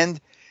hand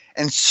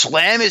and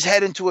slam his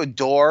head into a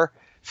door,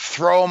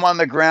 throw him on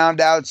the ground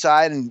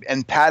outside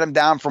and pat him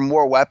down for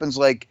more weapons.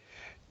 Like,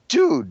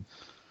 dude,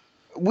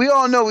 we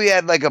all know he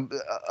had like a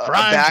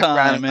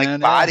background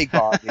in like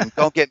bodyguarding.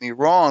 Don't get me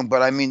wrong,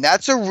 but I mean,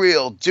 that's a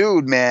real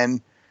dude,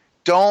 man.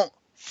 Don't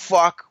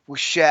fuck with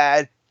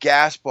Shad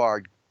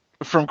Gaspard.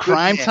 From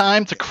crime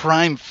time to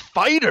crime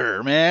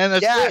fighter, man.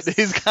 That's it.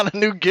 He's got a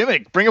new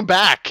gimmick. Bring him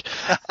back.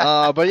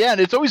 But yeah,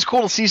 it's always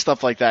cool to see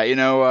stuff like that.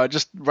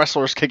 Just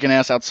wrestlers kicking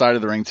ass outside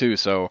of the ring too.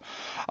 So,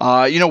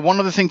 one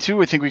other thing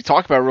too, I think we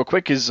talked about real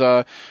quick is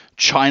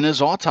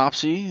China's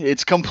autopsy.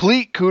 It's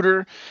complete,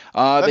 Cooter.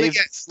 Let me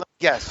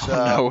guess.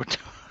 No.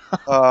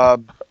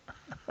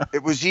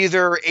 It was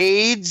either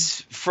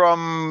AIDS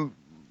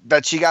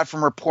that she got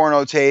from her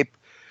porno tape,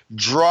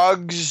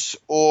 drugs,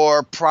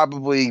 or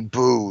probably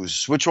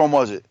booze. Which one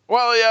was it?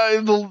 Well, yeah,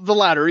 the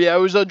latter. Yeah, it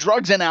was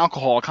drugs and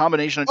alcohol, a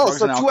combination of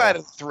drugs and alcohol. Oh, so 2 out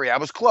of 3. I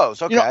was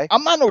close. Okay.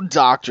 I'm not no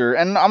doctor,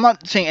 and I'm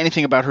not saying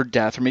anything about her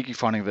death or making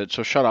fun of it,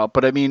 so shut up.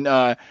 But I mean,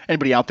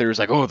 anybody out there is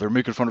like, oh, they're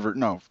making fun of her.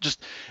 No,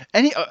 just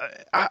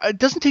it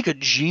doesn't take a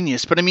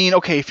genius. But I mean,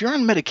 okay, if you're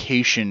on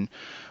medication,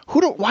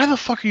 why the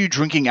fuck are you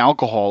drinking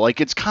alcohol?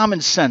 Like, it's common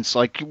sense.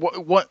 Like,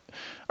 what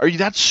are you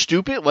that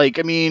stupid? Like,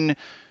 I mean.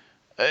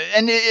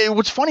 And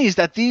what's funny is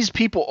that these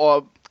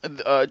people,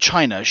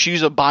 China,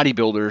 she's a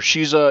bodybuilder.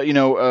 She's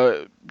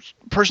a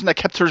person that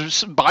kept her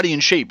body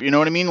in shape. You know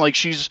what I mean? Like,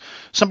 she's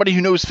somebody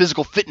who knows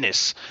physical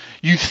fitness.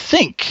 You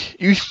think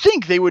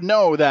they would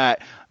know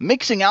that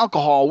mixing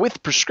alcohol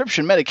with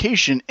prescription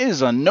medication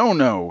is a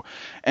no-no.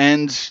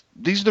 And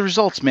these are the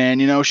results, man.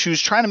 She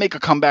was trying to make a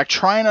comeback,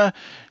 trying to,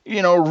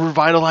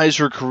 revitalize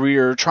her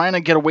career, trying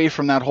to get away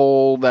from that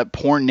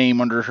porn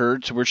name under her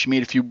to where she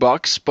made a few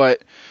bucks,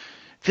 but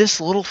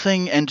this little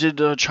thing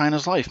ended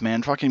China's life,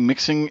 man. Fucking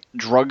mixing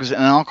drugs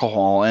and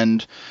alcohol.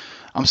 And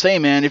I'm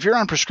saying, man, if you're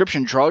on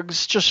prescription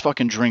drugs, just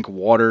fucking drink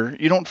water.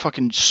 You don't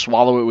fucking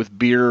swallow it with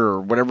beer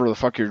or whatever the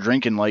fuck you're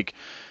drinking. Like,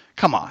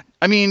 come on.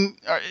 I mean,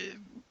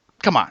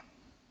 come on.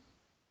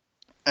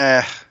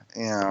 I've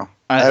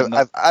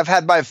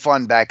had my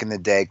fun back in the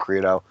day,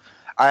 Credo.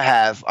 I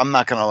have. I'm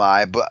not gonna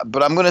lie,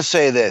 but I'm gonna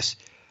say this.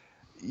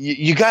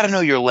 You got to know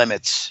your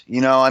limits.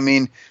 I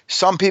mean,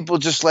 some people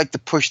just like to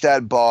push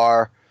that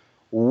bar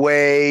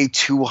way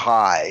too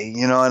high,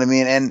 you know what I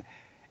mean?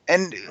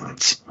 And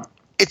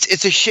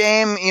it's a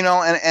shame,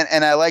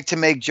 and I like to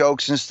make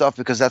jokes and stuff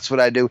because that's what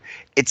I do.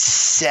 It's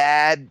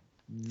sad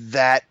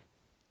that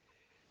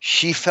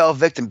she fell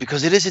victim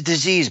because it is a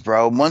disease,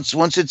 bro.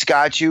 Once it's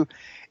got you,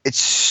 it's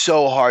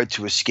so hard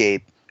to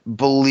escape.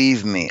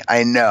 Believe me,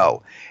 I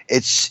know.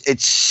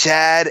 It's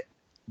sad,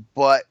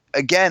 but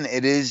again,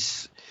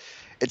 it's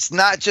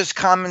not just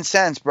common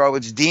sense, bro.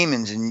 It's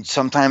demons, and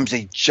sometimes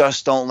they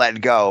just don't let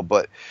go.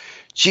 But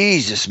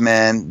Jesus,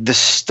 man, the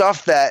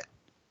stuff that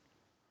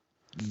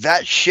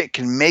shit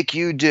can make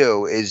you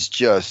do is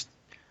just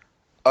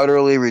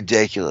utterly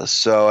ridiculous.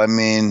 So, I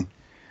mean,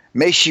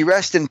 may she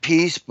rest in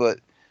peace, but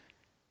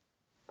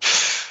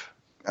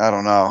I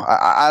don't know.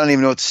 I don't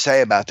even know what to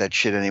say about that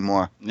shit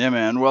anymore. Yeah,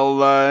 man.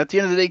 Well, at the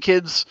end of the day,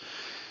 kids,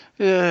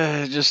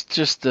 just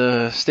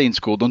stay in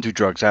school. Don't do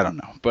drugs. I don't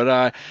know.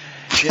 But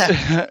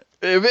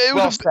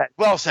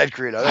Well said,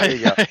 Credo. There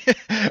you go.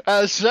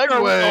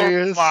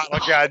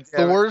 Segue.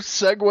 The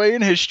worst segue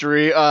in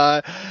history.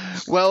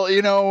 Well,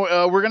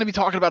 we're going to be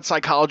talking about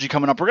psychology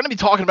coming up. We're going to be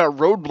talking about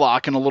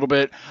Roadblock in a little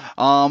bit.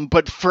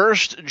 But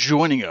first,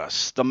 joining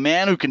us, the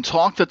man who can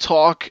talk the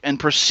talk and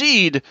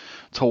proceed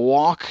to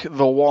walk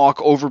the walk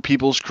over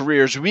people's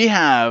careers. We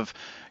have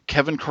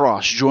Kevin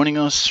Kross joining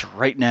us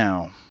right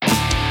now.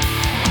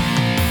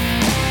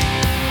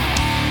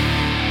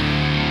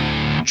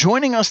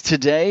 Joining us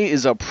today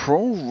is a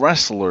pro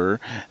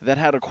wrestler that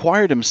had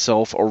acquired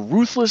himself a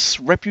ruthless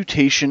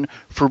reputation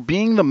for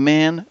being the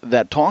man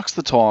that talks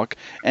the talk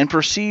and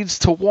proceeds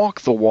to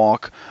walk the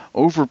walk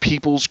over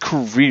people's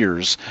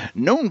careers.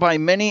 Known by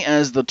many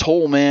as the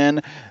Toll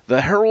Man, the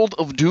Herald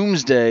of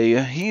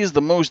Doomsday, he is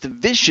the most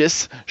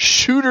vicious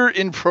shooter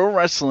in pro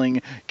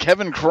wrestling,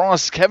 Kevin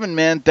Kross. Kevin,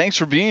 man, thanks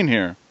for being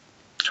here.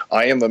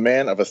 I am the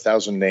man of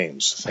 1,000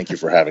 names. Thank you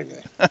for having me.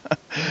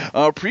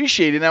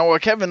 Appreciate it. Now,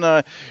 Kevin,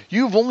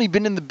 you've only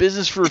been in the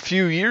business for a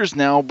few years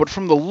now, but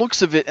from the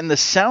looks of it and the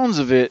sounds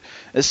of it,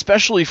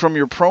 especially from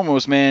your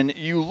promos, man,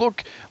 you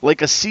look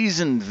like a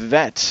seasoned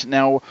vet.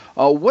 Now,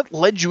 what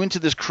led you into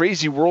this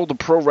crazy world of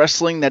pro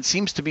wrestling that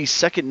seems to be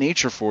second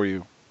nature for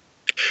you?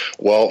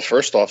 Well,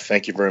 first off,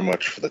 thank you very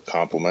much for the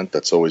compliment.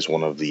 That's always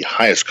one of the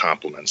highest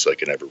compliments I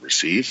can ever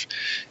receive.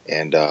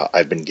 And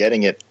I've been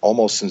getting it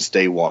almost since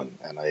day one,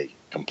 and I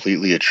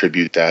completely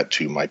attribute that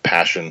to my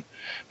passion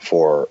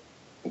for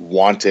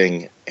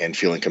wanting and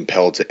feeling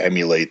compelled to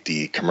emulate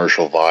the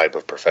commercial vibe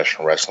of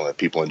professional wrestling that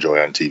people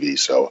enjoy on TV.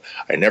 So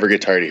I never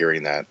get tired of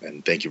hearing that,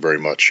 and thank you very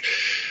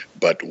much.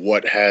 But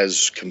what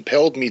has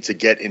compelled me to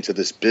get into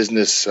this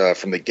business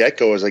from the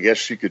get-go is, I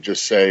guess you could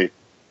just say,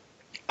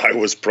 I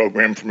was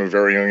programmed from a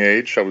very young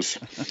age. I was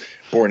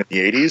born in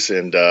the 80s,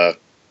 and,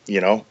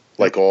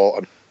 like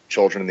all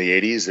children in the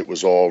 80s, it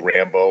was all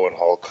Rambo and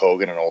Hulk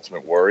Hogan and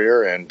Ultimate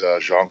Warrior and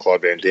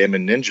Jean-Claude Van Damme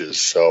and ninjas.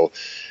 So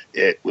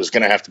it was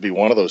going to have to be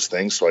one of those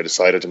things, so I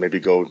decided to maybe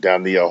go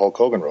down the Hulk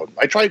Hogan road.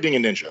 I tried being a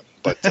ninja,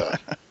 but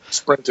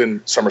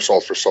sprinting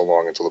somersaults for so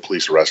long until the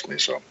police arrested me.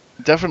 So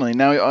definitely.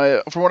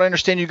 Now, from what I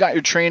understand, you got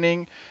your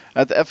training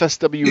at the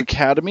FSW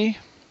Academy.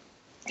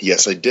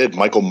 Yes, I did.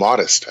 Michael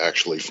Modest,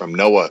 actually, from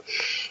Noah,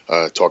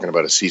 talking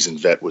about a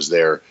seasoned vet, was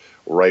there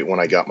right when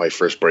I got my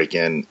first break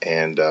in,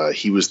 and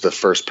he was the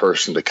first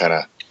person to kind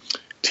of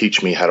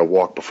teach me how to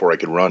walk before I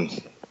could run.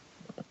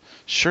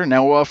 Sure.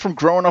 Now, from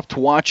growing up to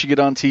watching it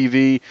on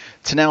TV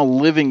to now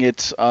living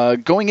it,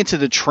 going into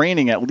the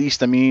training at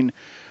least, I mean,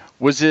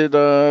 was it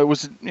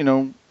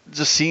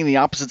just seeing the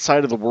opposite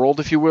side of the world,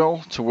 if you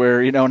will, to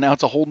where, now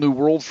it's a whole new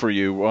world for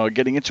you.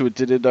 Getting into it,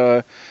 did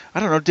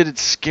it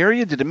scare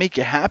you? Did it make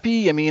you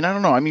happy? I mean, I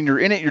don't know. I mean, you're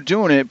in it, you're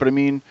doing it, but I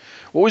mean,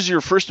 what was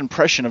your first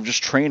impression of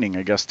just training,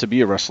 I guess, to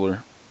be a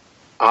wrestler?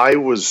 I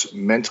was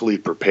mentally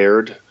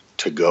prepared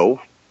to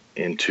go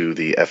into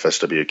the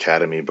FSW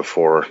Academy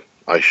before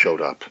I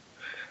showed up.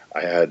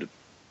 I had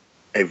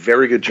a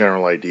very good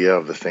general idea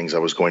of the things I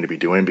was going to be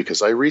doing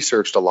because I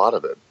researched a lot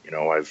of it.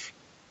 I've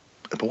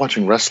been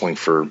watching wrestling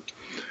for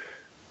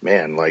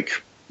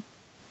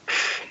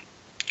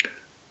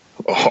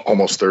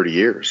almost 30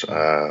 years.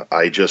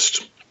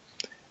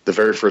 The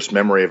very first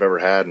memory I've ever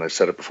had, and I've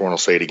said it before and I'll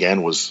say it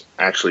again, was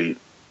actually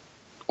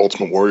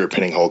Ultimate Warrior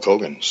pinning Hulk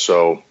Hogan.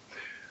 So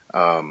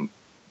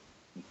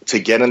to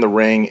get in the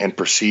ring and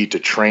proceed to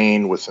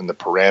train within the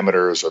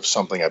parameters of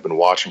something I've been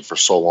watching for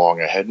so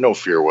long, I had no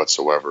fear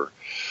whatsoever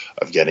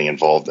of getting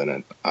involved in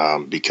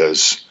it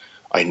because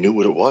I knew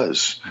what it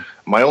was.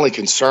 My only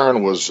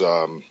concern was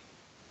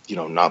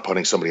not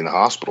putting somebody in the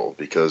hospital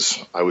because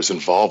I was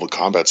involved with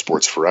combat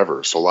sports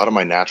forever. So a lot of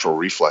my natural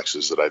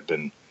reflexes that I've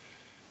been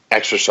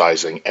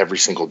exercising every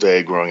single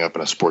day growing up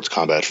in a sports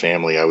combat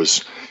family, I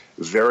was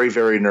very,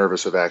 very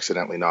nervous of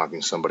accidentally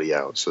knocking somebody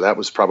out. So that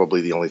was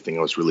probably the only thing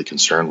I was really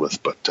concerned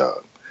with. But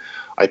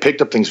I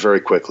picked up things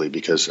very quickly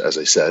because, as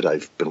I said,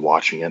 I've been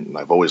watching it and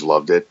I've always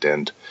loved it.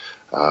 And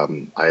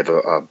I have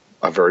a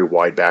very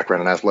wide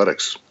background in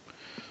athletics.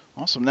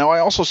 Awesome. Now, I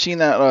also seen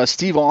that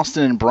Steve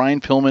Austin and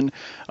Brian Pillman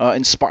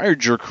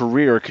inspired your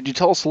career. Could you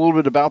tell us a little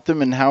bit about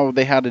them and how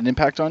they had an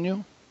impact on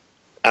you?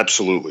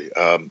 Absolutely.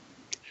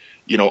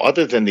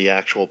 Other than the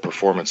actual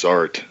performance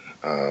art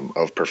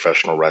of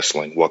professional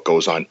wrestling, what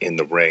goes on in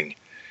the ring,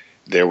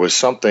 there was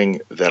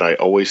something that I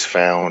always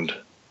found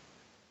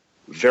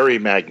very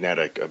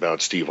magnetic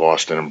about Steve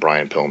Austin and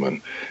Brian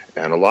Pillman.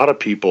 And a lot of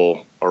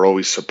people are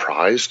always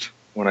surprised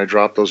when I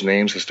drop those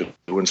names as to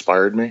who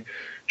inspired me.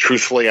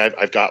 Truthfully,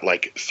 I've got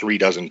like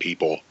 36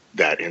 people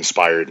that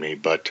inspired me,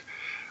 but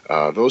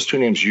those two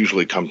names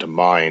usually come to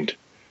mind.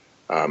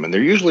 And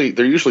they're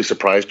usually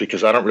surprised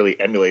because I don't really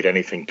emulate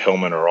anything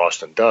Pillman or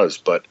Austin does,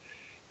 but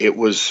it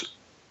was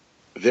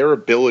their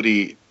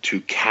ability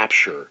to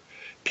capture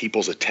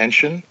people's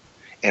attention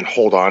and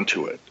hold on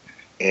to it.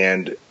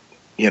 And,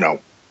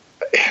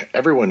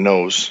 everyone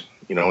knows,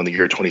 in the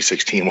year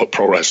 2016 what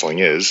pro wrestling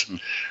is.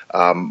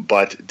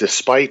 But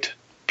despite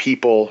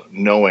people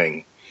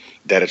knowing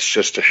that it's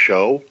just a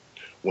show,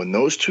 when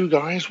those two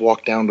guys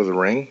walked down to the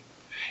ring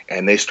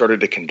and they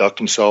started to conduct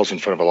themselves in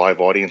front of a live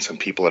audience and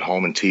people at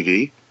home and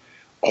TV,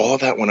 all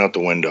of that went out the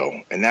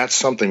window. And that's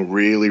something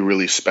really,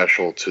 really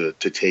special to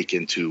take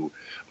into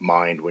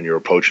mind when you're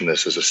approaching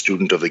this as a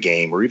student of the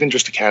game or even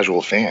just a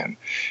casual fan.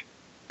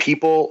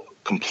 People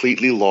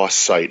completely lost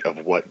sight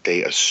of what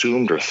they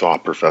assumed or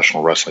thought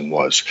professional wrestling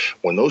was.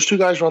 When those two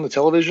guys were on the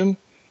television,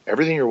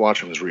 everything you're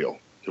watching was real.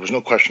 There was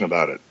no question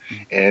about it.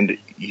 And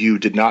you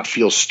did not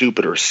feel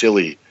stupid or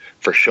silly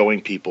for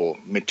showing people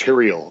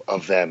material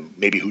of them,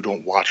 maybe who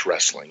don't watch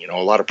wrestling. A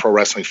lot of pro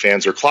wrestling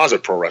fans are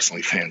closet pro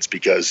wrestling fans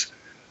because,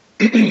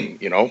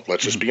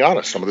 let's just be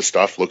honest, some of the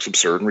stuff looks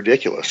absurd and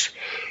ridiculous.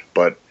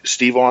 But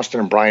Steve Austin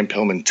and Brian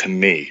Pillman, to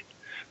me,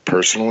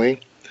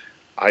 personally,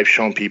 I've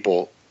shown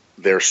people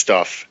their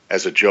stuff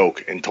as a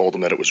joke and told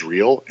them that it was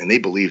real, and they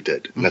believed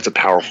it. And that's a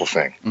powerful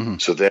thing.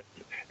 So that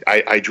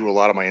I drew a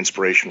lot of my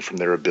inspiration from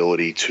their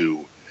ability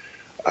to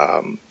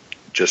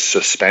just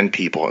suspend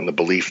people in the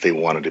belief they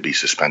wanted to be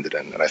suspended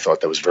in. And I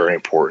thought that was very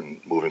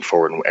important moving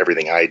forward and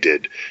everything I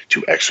did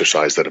to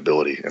exercise that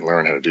ability and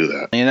learn how to do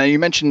that. And you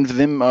mentioned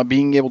them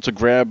being able to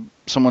grab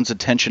someone's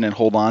attention and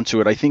hold on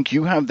to it. I think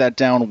you have that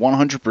down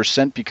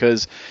 100%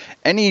 because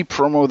any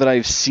promo that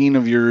I've seen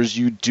of yours,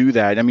 you do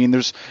that. I mean,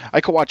 I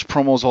could watch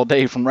promos all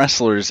day from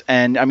wrestlers,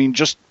 and I mean,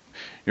 just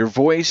your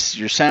voice,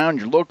 your sound,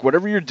 your look,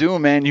 whatever you're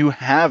doing, man, you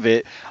have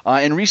it.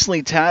 And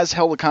recently, Taz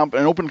held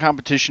an open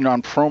competition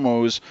on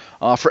promos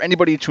for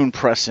anybody to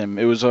impress him.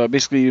 It was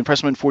basically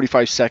impress him in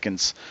 45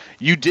 seconds.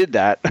 You did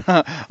that.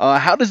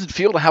 How does it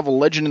feel to have a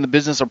legend in the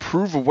business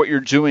approve of what you're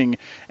doing?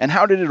 And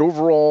how did it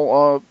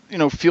overall,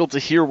 feel to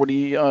hear what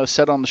he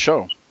said on the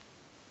show?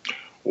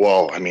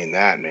 Well, I mean,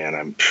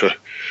 I'm sure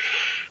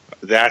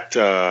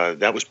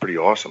that was pretty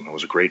awesome. It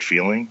was a great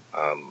feeling.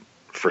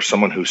 For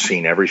someone who's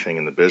seen everything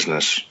in the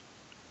business,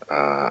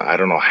 I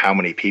don't know how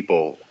many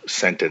people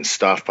sent in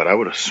stuff, but I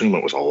would assume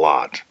it was a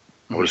lot.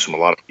 I would assume a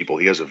lot of people.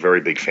 He has a very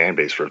big fan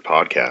base for his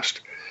podcast.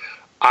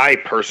 I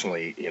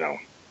personally,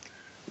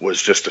 was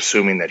just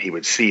assuming that he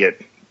would see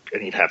it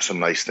and he'd have some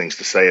nice things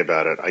to say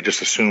about it. I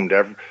just assumed,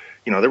 there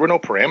were no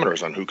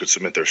parameters on who could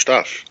submit their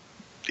stuff,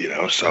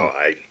 So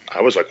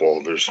I was like,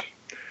 well,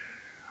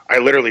 I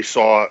literally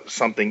saw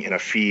something in a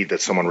feed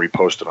that someone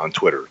reposted on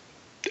Twitter.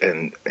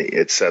 And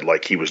it said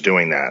like he was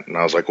doing that. And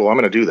I was like, well, I'm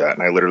going to do that.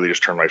 And I literally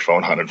just turned my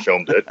phone on and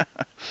filmed it.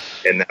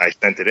 And then I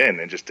sent it in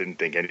and just didn't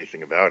think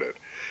anything about it.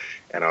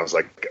 And I was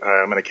like,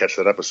 I'm going to catch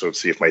that episode,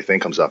 see if my thing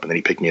comes up. And then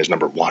he picked me as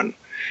number 1.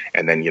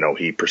 And then,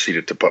 he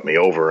proceeded to put me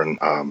over.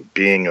 And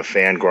being a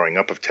fan growing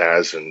up of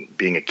Taz and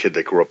being a kid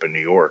that grew up in New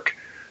York,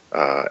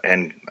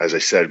 and as I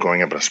said,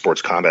 growing up in a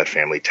sports combat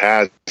family,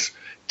 Taz,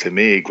 to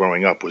me,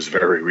 growing up was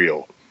very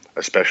real,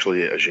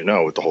 especially, as you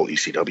know, with the whole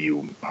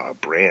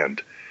ECW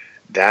brand.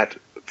 That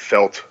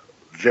felt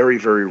very,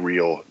 very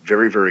real,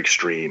 very, very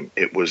extreme.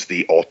 It was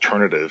the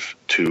alternative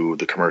to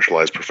the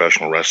commercialized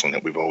professional wrestling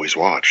that we've always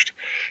watched.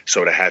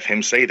 So to have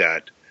him say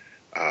that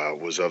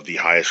was of the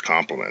highest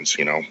compliments.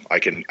 I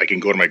can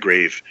go to my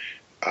grave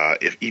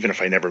even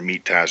if I never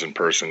meet Taz in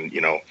person,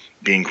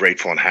 being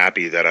grateful and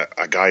happy that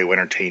a guy who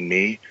entertained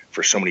me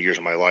for so many years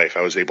of my life,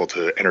 I was able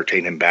to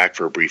entertain him back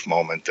for a brief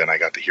moment, and I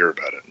got to hear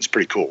about it. It's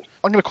pretty cool.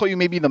 I'm going to call you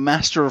maybe the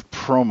master of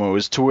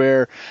promos, to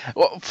where,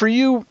 well, for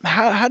you,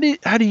 how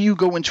do you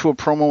go into a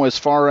promo as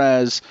far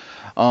as,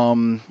 I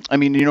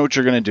mean, you know what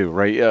you're going to do,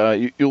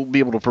 right? You'll be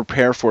able to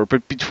prepare for it,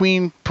 but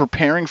between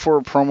preparing for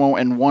a promo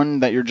and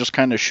one that you're just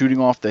kind of shooting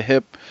off the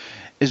hip,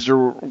 is there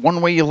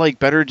one way you like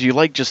better? Do you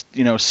like just,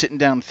 sitting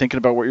down thinking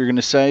about what you're going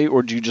to say,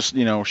 or do you just,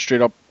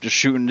 straight up just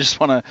shoot and just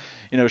want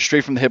to,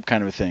 straight from the hip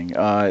kind of a thing?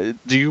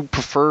 Do you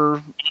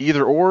prefer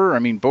either or? I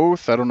mean,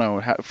 both? I don't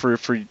know. For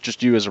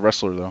just you as a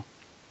wrestler, though.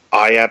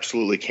 I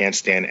absolutely can't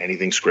stand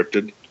anything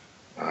scripted.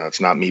 It's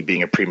not me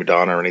being a prima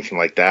donna or anything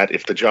like that.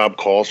 If the job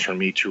calls for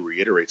me to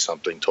reiterate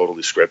something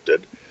totally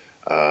scripted,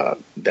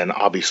 then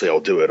obviously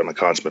I'll do it. I'm a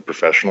consummate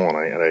professional,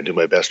 and I do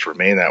my best to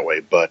remain that way.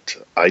 But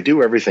I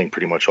do everything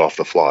pretty much off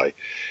the fly,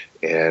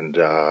 and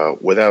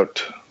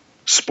without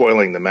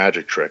spoiling the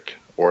magic trick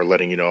or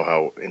letting you know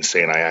how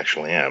insane I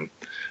actually am,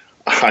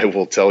 I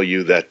will tell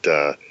you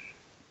that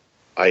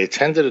I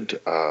attended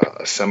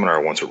a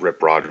seminar once with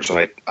Rip Rogers,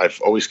 and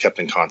I've always kept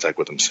in contact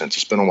with him since.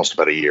 It's been almost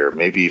about a year,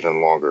 maybe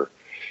even longer.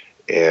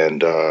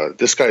 And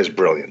this guy is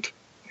brilliant.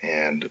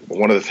 And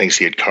one of the things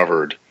he had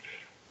covered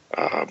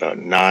about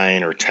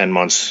 9 or 10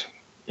 months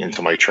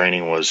into my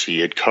training was he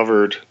had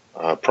covered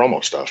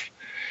promo stuff.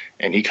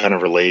 And he kind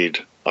of relayed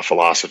a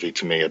philosophy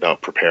to me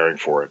about preparing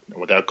for it.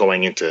 And without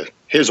going into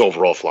his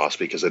overall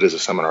philosophy, because it is a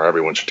seminar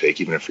everyone should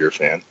take, even if you're a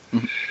fan,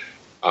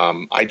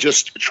 I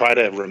just try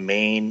to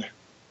remain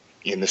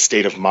in the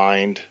state of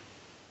mind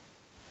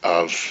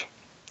of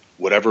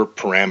whatever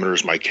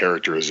parameters my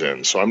character is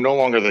in. So I'm no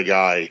longer the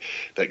guy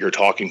that you're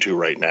talking to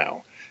right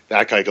now.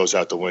 That guy goes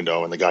out the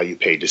window, and the guy you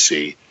paid to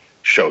see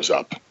shows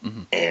up.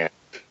 And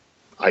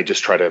I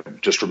just try to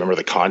just remember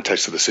the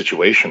context of the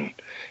situation.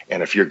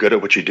 And if you're good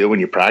at what you do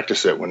and you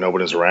practice it when no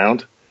one is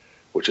around,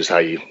 which is how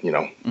you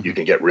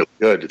can get really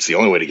good. It's the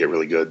only way to get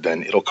really good.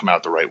 Then it'll come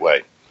out the right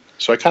way.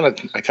 So I kind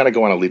of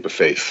go on a leap of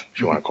faith, if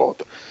you want to call it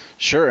that.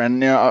 Sure.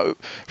 And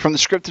from the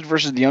scripted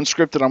versus the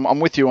unscripted, I'm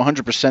with you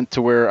 100%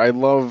 to where I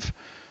love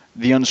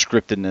the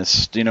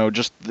unscriptedness,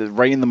 just the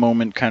right in the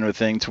moment kind of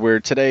thing, to where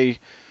today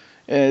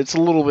it's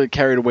a little bit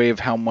carried away of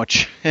how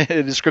much it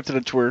is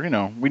scripted to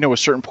where, we know a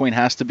certain point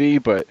has to be,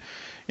 but,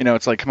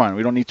 it's like, come on,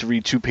 we don't need to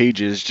read 2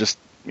 pages, just,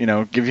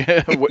 give you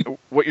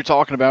what you're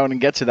talking about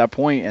and get to that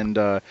point. And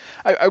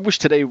I wish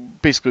today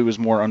basically was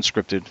more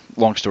unscripted,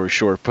 long story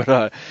short.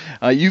 But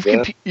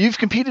you've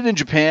competed in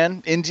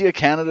Japan, India,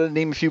 Canada, to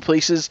name a few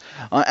places.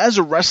 As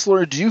a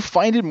wrestler, do you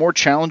find it more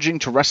challenging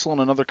to wrestle in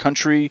another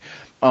country,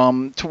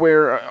 to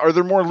where are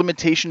there more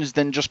limitations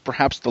than just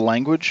perhaps the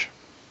language?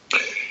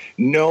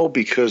 No,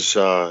 because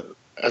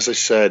as I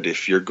said,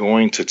 if you're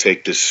going to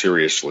take this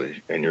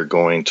seriously and you're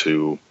going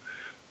to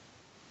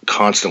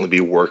constantly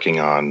be working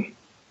on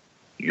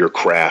your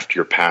craft,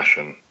 your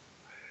passion,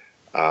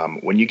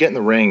 when you get in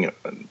the ring,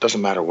 it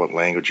doesn't matter what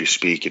language you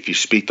speak. If you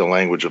speak the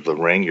language of the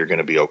ring, you're going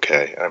to be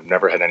okay. I've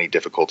never had any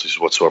difficulties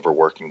whatsoever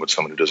working with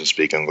someone who doesn't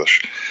speak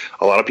English.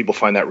 A lot of people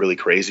find that really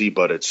crazy,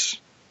 but it's,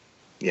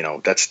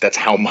 that's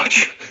how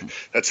much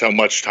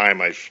time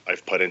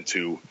I've put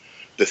into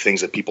the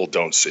things that people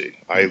don't see.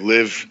 I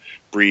live,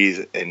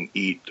 breathe, and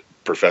eat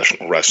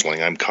professional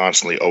wrestling. I'm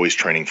constantly always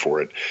training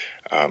for it.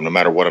 No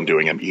matter what I'm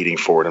doing, I'm eating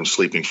for it. I'm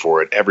sleeping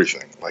for it.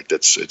 Everything. Like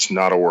it's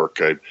not a work.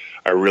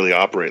 I really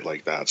operate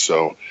like that.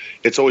 So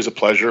it's always a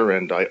pleasure,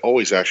 and I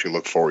always actually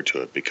look forward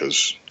to it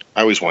because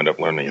I always wind up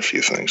learning a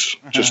few things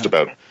just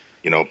about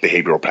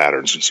behavioral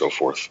patterns and so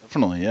forth.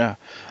 Definitely, yeah.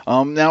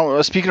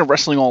 Now, speaking of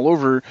wrestling all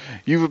over,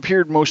 you've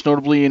appeared most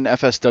notably in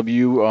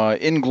FSW,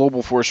 in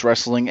Global Force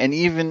Wrestling, and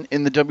even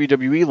in the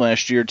WWE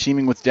last year,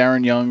 teaming with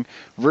Darren Young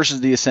versus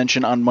The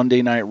Ascension on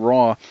Monday Night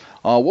Raw.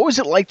 What was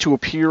it like to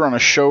appear on a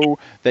show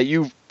that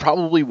you've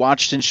probably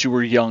watched since you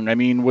were young? I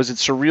mean, was it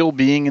surreal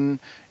being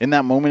in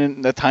that moment,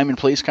 in that time and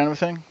place kind of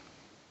thing?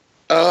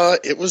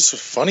 It was a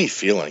funny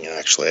feeling,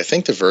 actually. I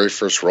think the very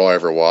first Raw I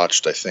ever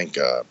watched,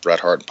 Bret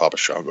Hart and Papa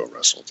Shango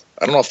wrestled.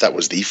 I don't know if that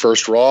was the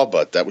first Raw,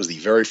 but that was the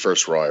very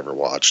first Raw I ever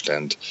watched.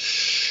 And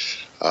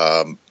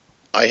I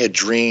had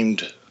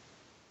dreamed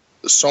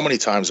so many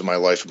times in my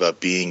life about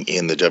being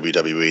in the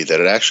WWE that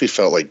it actually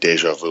felt like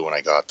deja vu when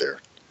I got there.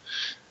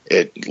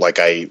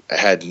 I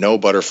had no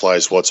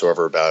butterflies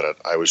whatsoever about it.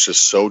 I was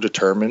just so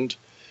determined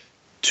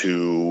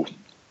to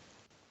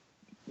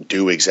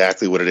do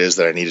exactly what it is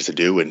that I needed to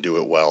do and do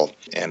it well.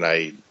 And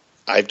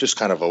I've just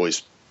kind of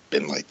always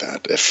been like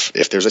that.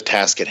 If there's a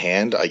task at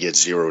hand, I get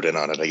zeroed in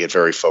on it. I get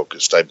very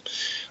focused.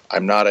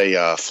 I'm not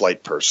a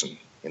flight person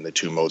in the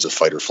 2 modes of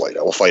fight or flight.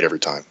 I will fight every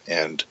time.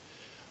 And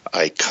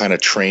I kind of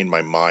train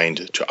my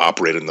mind to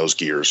operate in those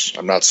gears.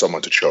 I'm not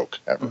someone to choke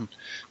ever. Mm-hmm.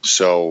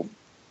 So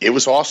it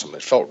was awesome.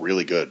 It felt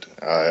really good.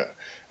 It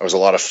was a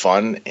lot of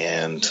fun,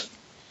 and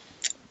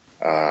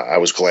I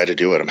was glad to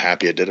do it. I'm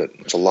happy I did it.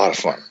 It was a lot of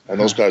fun. And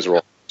those guys are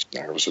all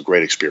there. It was a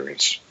great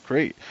experience.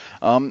 Great.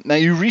 Now,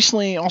 you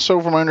recently also,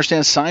 from what I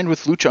understand, signed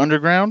with Lucha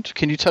Underground.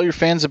 Can you tell your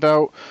fans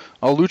about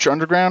Lucha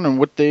Underground and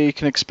what they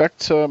can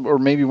expect, or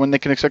maybe when they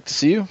can expect to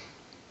see you?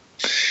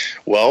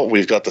 Well,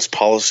 we've got this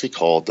policy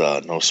called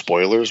no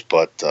spoilers,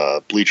 but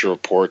Bleacher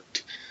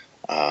Report,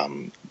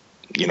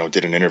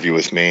 did an interview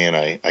with me, and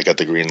I got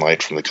the green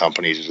light from the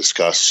company to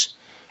discuss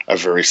a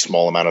very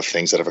small amount of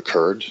things that have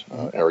occurred.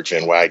 Eric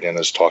Van Wagenen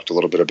has talked a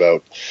little bit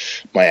about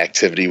my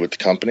activity with the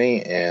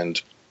company,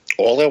 and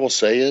all I will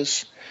say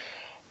is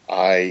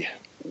I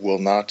will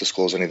not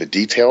disclose any of the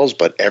details,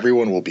 but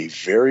everyone will be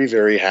very,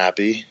 very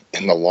happy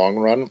in the long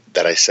run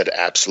that I said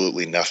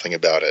absolutely nothing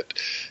about it.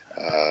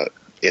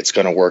 It's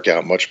going to work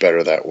out much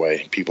better that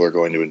way. People are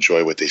going to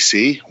enjoy what they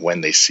see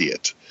when they see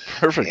it.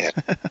 Perfect.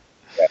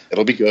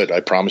 It'll be good. I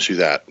promise you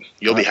that.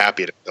 You'll be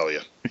happy to tell you.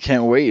 I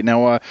can't wait.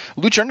 Now,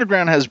 Lucha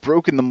Underground has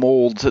broken the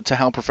mold to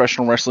how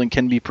professional wrestling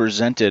can be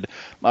presented,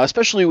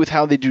 especially with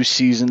how they do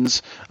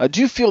seasons.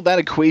 Do you feel that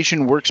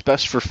equation works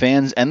best for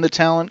fans and the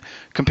talent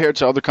compared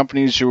to other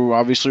companies who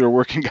obviously are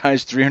working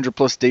guys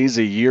 300-plus days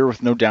a year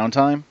with no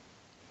downtime?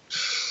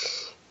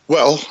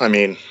 Well, I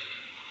mean,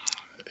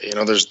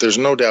 there's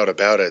no doubt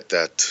about it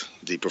that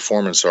the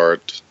performance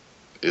art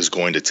is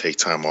going to take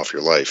time off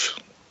your life.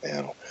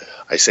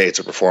 I say it's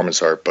a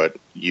performance art, but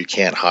you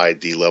can't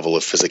hide the level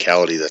of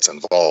physicality that's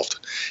involved.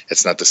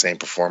 It's not the same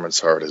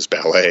performance art as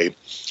ballet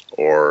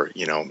or,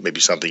 maybe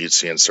something you'd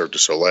see in Cirque du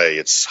Soleil.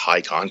 It's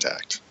high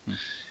contact.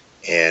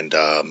 And,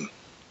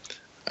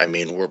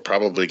 we're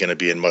probably going to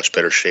be in much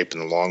better shape in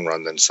the long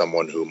run than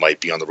someone who might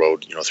be on the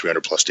road,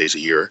 300-plus days a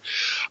year.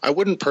 I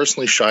wouldn't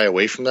personally shy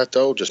away from that,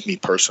 though, just me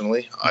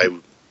personally. I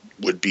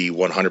would be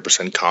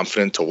 100%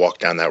 confident to walk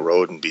down that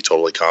road and be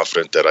totally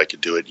confident that I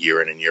could do it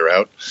year in and year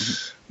out.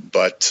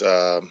 But,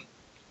 I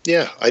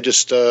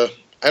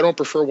don't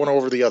prefer one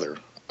over the other.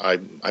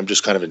 I'm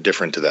just kind of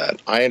indifferent to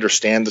that. I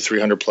understand the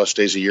 300-plus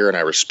days a year, and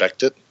I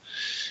respect it.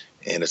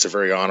 And it's a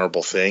very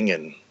honorable thing,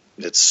 and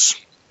it's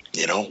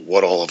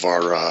what all of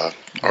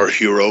our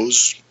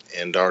heroes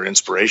and our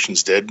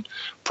inspirations did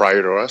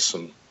prior to us,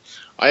 and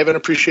I have an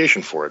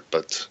appreciation for it.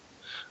 But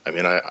I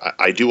mean,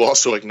 I do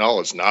also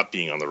acknowledge not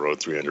being on the road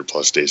 300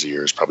 plus days a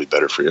year is probably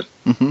better for you.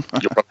 You'll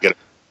probably get a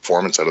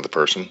performance out of the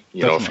person,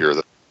 if you're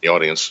the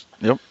audience.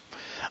 Yep.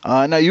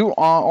 Now, you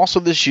also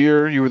this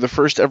year, you were the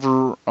first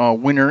ever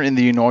winner in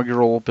the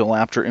inaugural Bill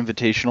Apter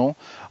Invitational.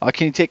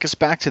 Can you take us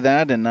back to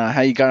that and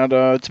how you got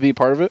to be a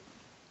part of it?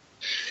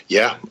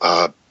 Yeah,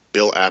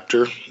 Bill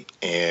Apter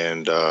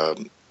and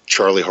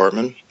Charlie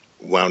Hartman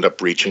wound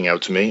up reaching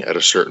out to me at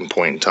a certain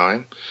point in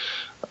time.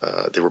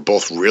 They were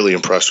both really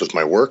impressed with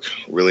my work,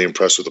 really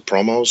impressed with the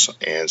promos,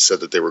 and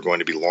said that they were going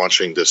to be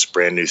launching this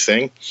brand new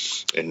thing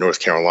in North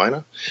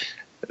Carolina.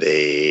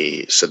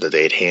 They said that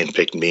they had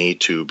handpicked me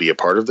to be a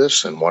part of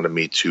this and wanted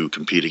me to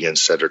compete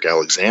against Cedric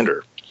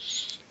Alexander.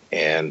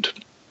 And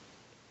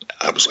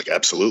I was like,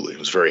 absolutely. I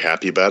was very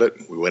happy about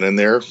it. We went in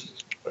there.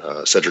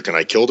 Cedric and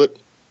I killed it.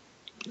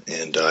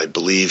 And I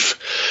believe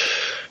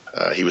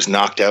he was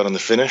knocked out in the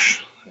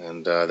finish.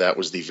 And that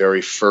was the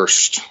very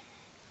first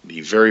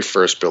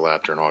Bill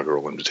Apter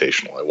inaugural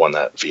invitational. I won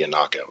that via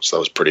knockout, so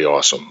that was pretty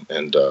awesome.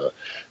 And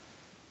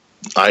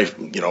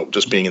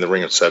just being in the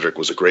ring with Cedric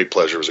was a great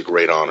pleasure. It was a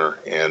great honor.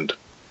 And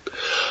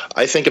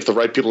I think if the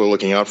right people are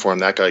looking out for him,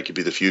 that guy could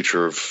be the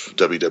future of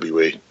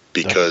WWE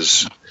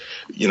because,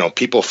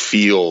 people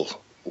feel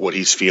what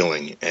he's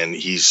feeling. And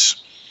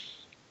he's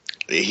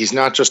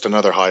not just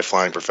another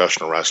high-flying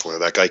professional wrestler.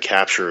 That guy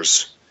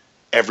captures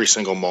every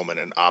single moment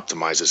and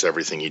optimizes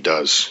everything he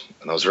does.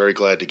 And I was very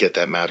glad to get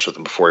that match with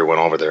him before he went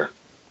over there.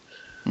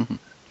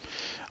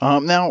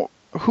 Mm-hmm. Now,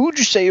 who would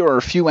you say are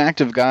a few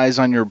active guys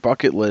on your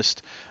bucket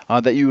list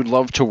that you would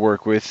love to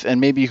work with? And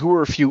maybe who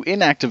are a few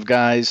inactive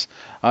guys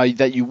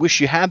that you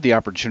wish you had the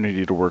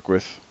opportunity to work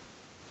with?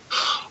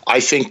 I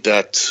think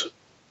that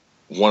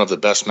one of the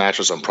best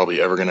matches I'm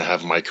probably ever going to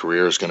have in my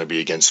career is going to be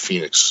against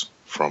Phoenix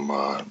from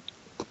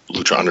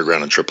Lucha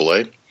Underground and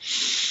AAA.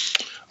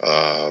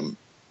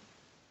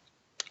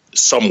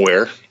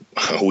 Somewhere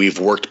we've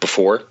worked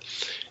before,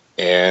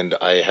 and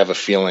I have a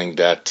feeling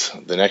that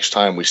the next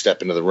time we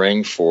step into the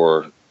ring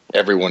for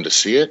everyone to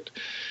see it,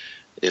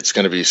 it's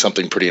going to be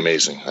something pretty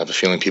amazing. I have a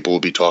feeling people will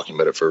be talking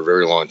about it for a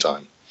very long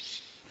time.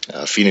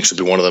 Phoenix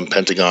will be one of them.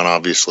 Pentagon,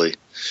 obviously.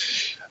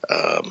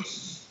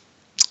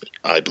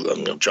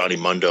 Johnny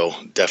Mundo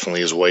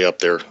definitely is way up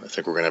there. I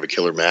think we're going to have a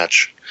killer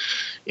match.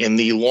 In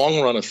the long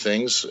run of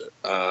things,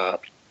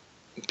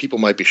 people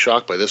might be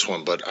shocked by this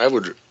one, but I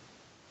would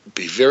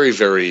be very,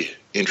 very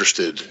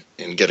interested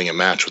in getting a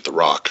match with The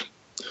Rock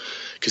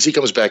because he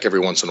comes back every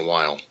once in a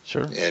while.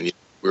 Sure. And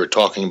we were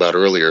talking about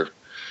earlier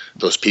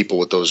those people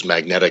with those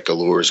magnetic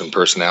allures and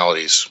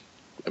personalities.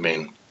 I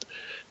mean,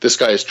 this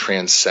guy has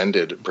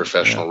transcended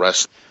professional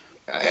wrestling,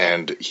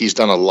 and he's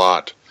done a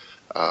lot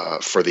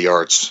for the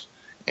arts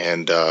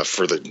and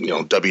for the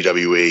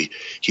WWE.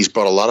 He's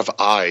brought a lot of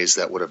eyes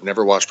that would have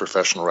never watched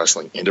professional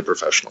wrestling into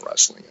professional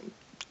wrestling. And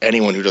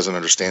anyone who doesn't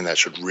understand that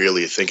should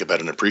really think about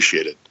it and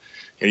appreciate it.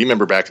 You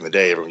remember back in the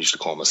day, everyone used to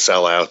call him a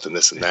sellout and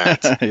this and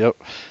that. Yep.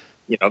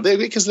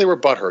 Because they were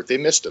butthurt. They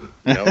missed him.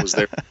 It was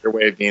their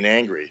way of being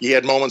angry. He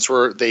had moments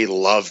where they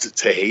loved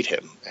to hate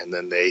him, and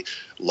then they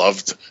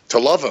loved to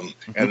love him,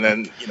 and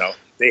then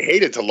they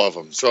hated to love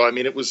him. So I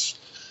mean, it was,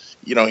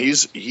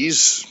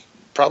 he's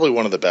probably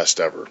one of the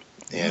best ever.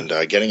 And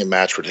getting a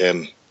match with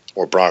him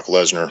or Brock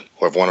Lesnar,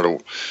 who I've wanted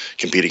to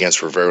compete against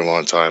for a very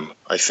long time,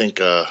 I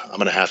think I'm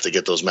going to have to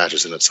get those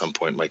matches in at some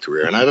point in my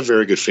career, and I have a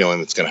very good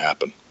feeling it's going to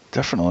happen.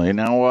 Definitely.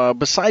 Now,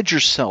 besides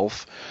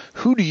yourself,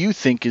 who do you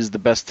think is the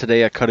best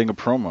today at cutting a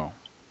promo?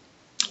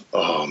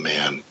 Oh,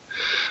 man.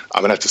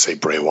 I'm going to have to say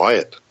Bray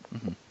Wyatt.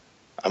 Mm-hmm.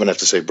 I'm going to have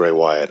to say Bray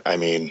Wyatt. I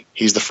mean,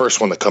 he's the first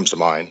one that comes to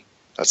mind.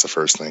 That's the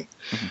first thing.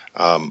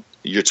 Mm-hmm.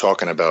 You're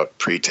talking about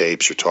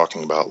pre-tapes. You're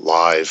talking about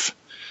live.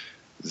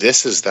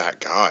 This is that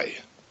guy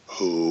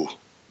who,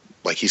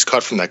 he's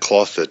cut from that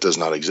cloth that does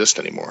not exist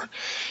anymore.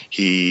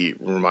 He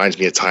reminds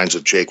me at times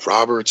of Jake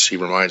Roberts. He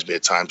reminds me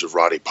at times of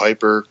Roddy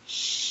Piper.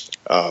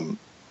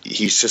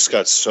 He's just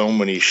got so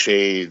many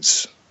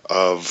shades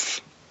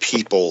of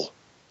people,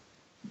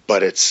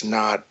 but it's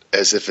not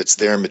as if it's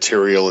their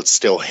material. It's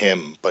still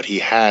him, but he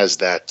has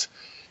that,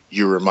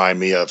 you remind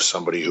me of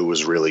somebody who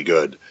was really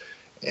good.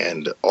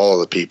 And all of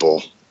the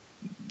people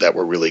that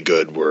were really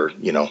good were,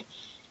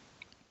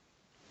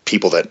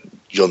 people that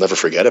you'll never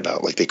forget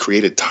about. They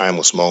created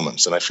timeless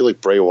moments. And I feel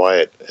like Bray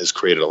Wyatt has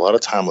created a lot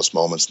of timeless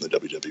moments in the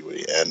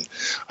WWE. And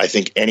I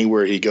think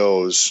anywhere he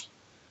goes,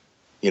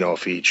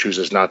 if he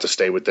chooses not to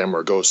stay with them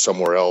or goes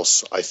somewhere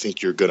else, I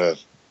think you're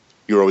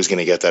always going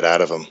to get that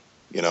out of him.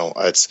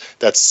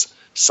 That's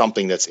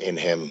something that's in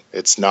him.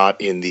 It's not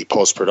in the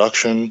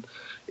post-production.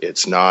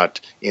 It's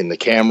not in the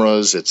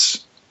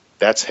cameras.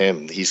 That's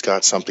him. He's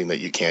got something that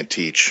you can't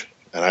teach.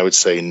 And I would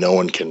say no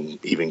one can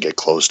even get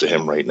close to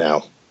him right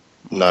now.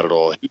 Not at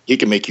all. He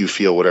can make you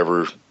feel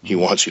whatever he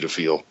wants you to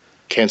feel.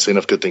 Can't say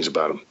enough good things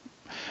about him.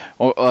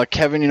 Well,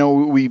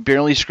 Kevin, we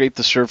barely scraped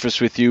the surface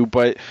with you,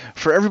 but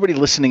for everybody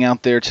listening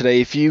out there today,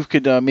 if you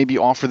could maybe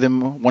offer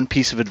them one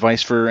piece of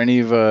advice for any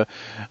of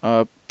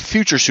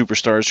future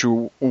superstars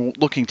who are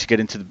looking to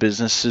get into the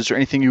business, is there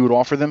anything you would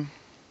offer them?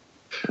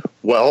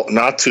 Well,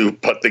 not to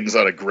put things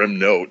on a grim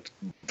note,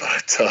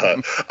 but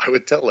I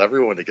would tell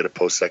everyone to get a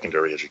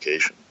post-secondary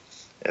education.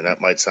 And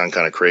that might sound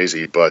kind of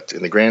crazy, but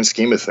in the grand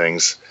scheme of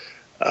things,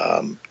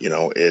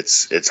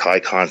 it's high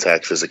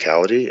contact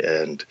physicality,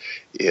 and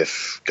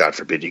if, God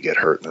forbid, you get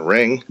hurt in the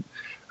ring,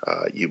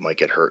 you might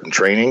get hurt in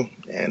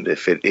training, and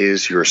if it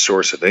is your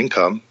source of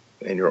income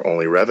and your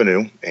only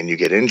revenue and you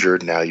get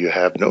injured, now you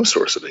have no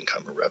source of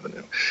income or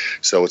revenue.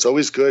 So it's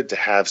always good to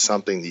have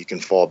something that you can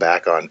fall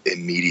back on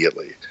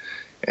immediately,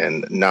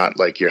 and not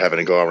like you're having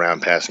to go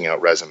around passing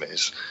out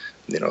resumes.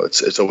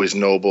 It's always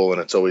noble,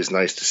 and it's always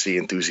nice to see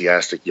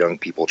enthusiastic young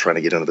people trying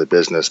to get into the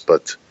business,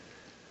 but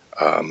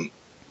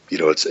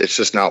it's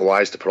just not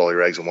wise to put all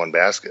your eggs in one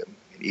basket.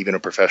 Even a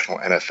professional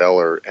NFL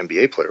or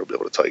NBA player will be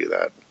able to tell you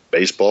that.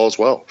 Baseball as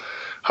well.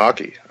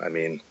 Hockey. I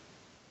mean,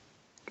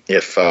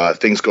 if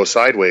things go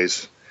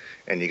sideways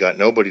and you got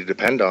nobody to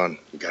depend on,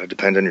 you got to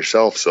depend on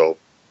yourself. So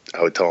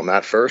I would tell them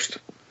that first.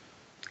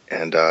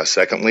 And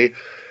secondly,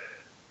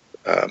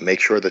 make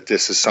sure that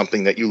this is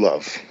something that you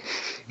love.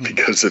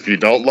 Because if you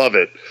don't love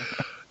it,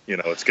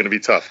 it's going to be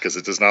tough because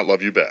it does not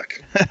love you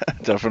back.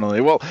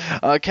 Definitely. Well,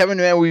 Kevin,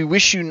 man, we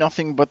wish you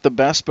nothing but the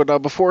best. But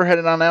before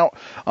heading on out,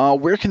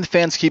 where can the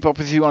fans keep up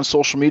with you on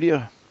social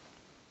media?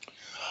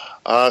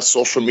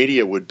 Social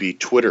media would be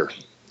Twitter.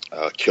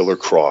 Killer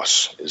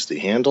Kross is the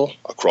handle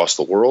across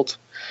the world.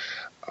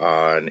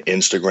 On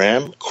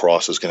Instagram,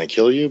 Kross is going to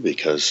kill you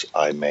because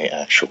I may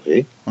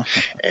actually.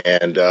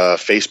 And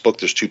Facebook,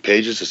 there's 2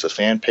 pages. It's a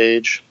fan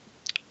page,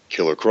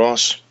 Killer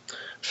Kross.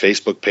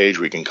 Facebook page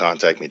where you can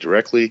contact me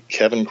directly,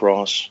 Kevin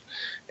Kross.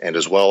 And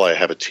as well, I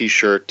have a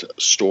T-shirt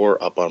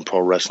store up on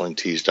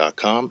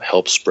ProWrestlingTees.com.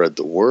 Help spread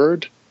the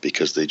word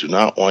because they do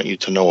not want you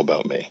to know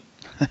about me.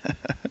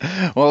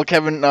 Well,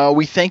 Kevin,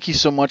 we thank you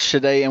so much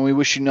today, and we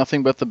wish you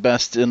nothing but the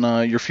best in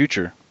your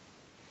future.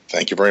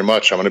 Thank you very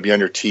much. I'm going to be on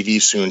your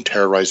TV soon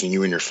terrorizing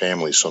you and your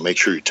family, so make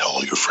sure you tell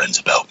all your friends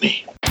about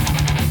me.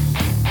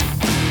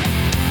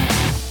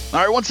 All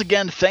right, once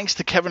again, thanks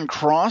to Kevin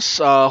Kross.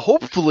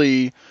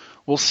 Hopefully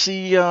we'll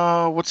see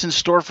what's in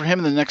store for him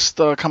in the next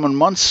coming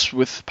months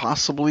with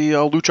possibly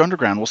Lucha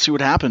Underground. We'll see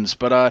what happens.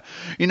 But,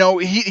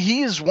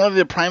 he is one of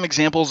the prime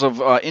examples of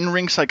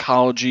in-ring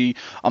psychology,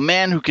 a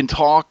man who can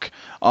talk,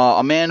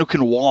 a man who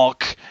can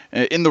walk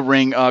in the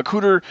ring.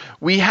 Cooter,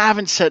 we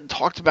haven't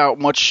talked about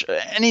much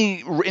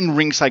any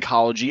in-ring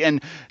psychology.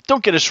 And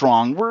don't get us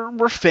wrong,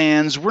 we're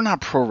fans. We're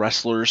not pro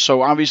wrestlers.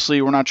 So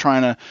obviously we're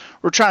trying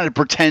to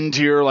pretend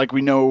here like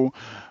we know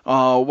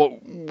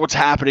what's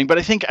happening, but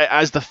I think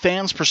as the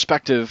fans'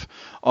 perspective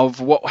of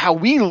how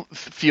we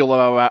feel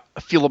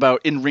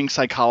about in-ring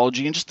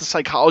psychology and just the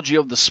psychology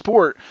of the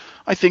sport,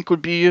 I think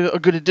would be a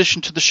good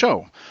addition to the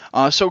show.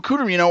 So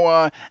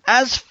Cooter,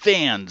 as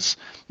fans,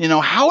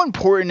 how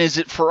important is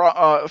it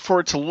for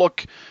it to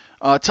look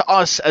to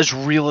us as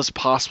real as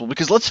possible?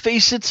 Because let's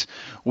face it,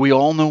 we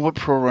all know what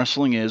pro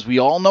wrestling is. We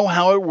all know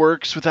how it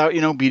works without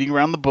beating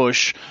around the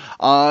bush.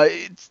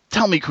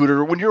 Tell me,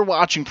 Cooter, when you're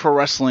watching pro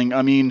wrestling,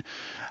 I mean,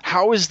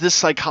 how is this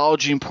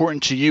psychology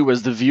important to you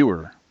as the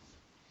viewer?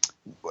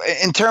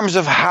 In terms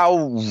of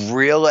how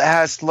real it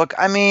has to look,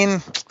 I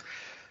mean,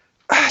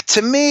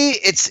 to me,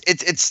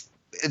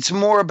 it's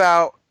more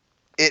about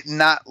it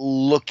not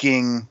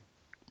looking.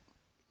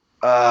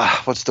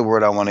 What's the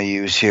word I want to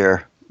use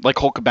here? Like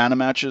Hulk Cabana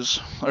matches,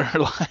 or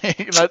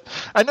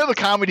I know the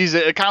comedy's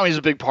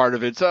a big part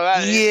of it. So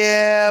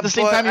yeah, at the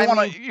same time,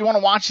 you want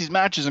to watch these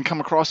matches and come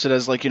across it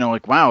as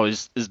wow,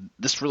 is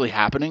this really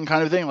happening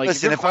kind of thing? Like,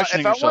 listen, if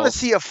I want to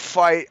see a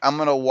fight, I'm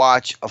gonna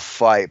watch a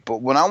fight.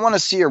 But when I want to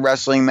see a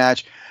wrestling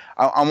match,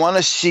 I want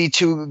to see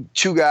two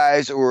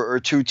guys or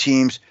two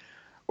teams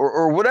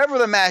or whatever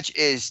the match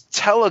is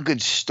tell a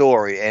good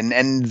story,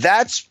 and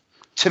that's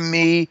to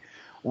me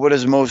what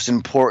is most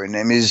important.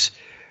 I mean, is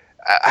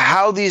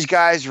how these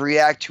guys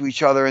react to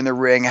each other in the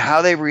ring,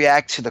 how they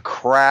react to the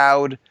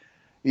crowd.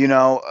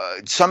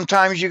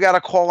 Sometimes you got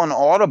to call an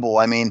audible.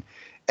 I mean,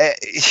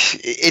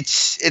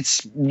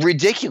 it's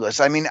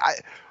ridiculous. I mean,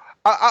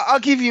 I'll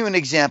give you an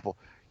example.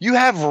 You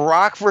have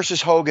Rock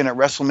versus Hogan at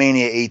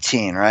WrestleMania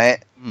 18,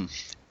 right?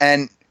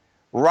 And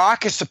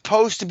Rock is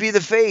supposed to be the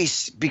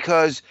face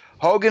because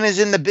Hogan is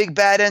in the big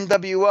bad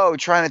NWO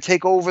trying to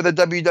take over the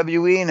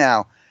WWE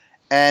now.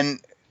 And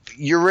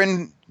you're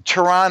in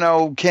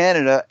Toronto,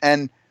 Canada,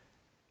 and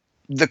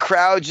the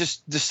crowd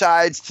just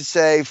decides to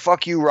say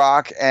fuck you,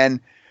 Rock,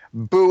 and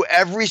boo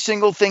every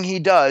single thing he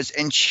does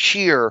and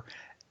cheer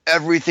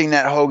everything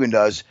that Hogan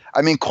does.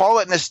 I mean, call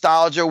it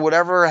nostalgia,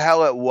 whatever the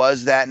hell it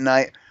was that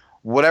night,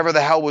 whatever the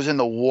hell was in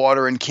the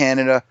water in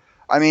Canada.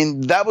 I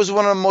mean, that was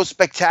one of the most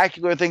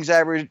spectacular things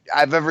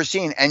I've ever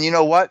seen. And you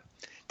know what?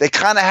 They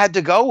kind of had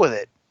to go with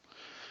it.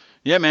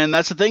 Yeah, man,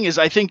 that's the thing is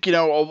I think,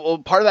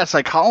 part of that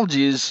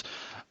psychology is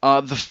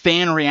the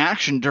fan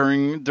reaction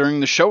during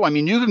the show. I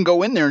mean, you can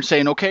go in there and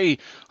saying, okay,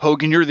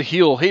 Hogan, you're the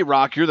heel. Hey,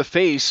 Rock, you're the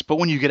face. But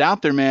when you get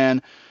out there,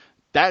 man,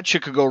 that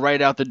shit could go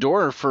right out the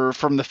door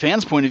from the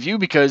fans' point of view,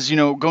 because,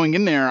 going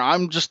in there,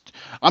 I'm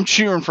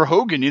cheering for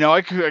Hogan.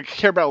 I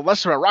care about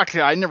less about Rock.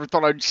 I never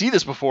thought I'd see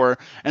this before,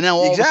 and now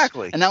all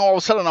of a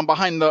sudden I'm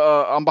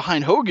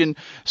behind Hogan.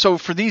 So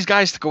for these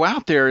guys to go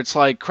out there, it's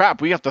like, crap,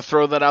 we have to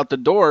throw that out the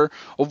door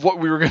of what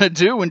we were gonna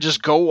do and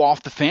just go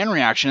off the fan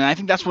reaction. And I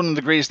think that's one of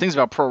the greatest things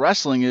about pro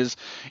wrestling is,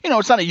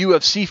 it's not a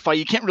UFC fight.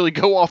 You can't really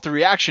go off the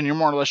reaction. You're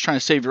more or less trying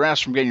to save your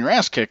ass from getting your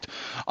ass kicked.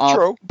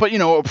 True. But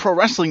a pro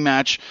wrestling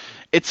match,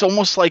 it's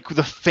almost like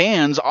the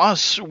fans,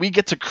 we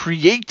get to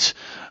create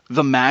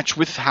the match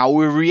with how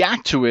we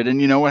react to it.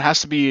 And, it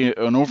has to be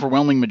an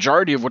overwhelming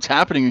majority of what's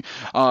happening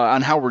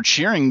on how we're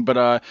cheering.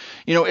 But,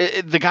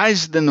 the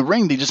guys in the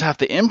ring, they just have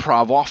to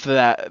improv off of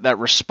that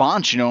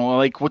response,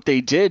 like what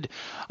they did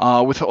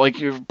with,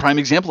 like, prime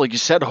example, like you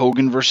said,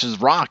 Hogan versus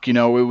Rock. It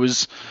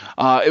was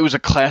a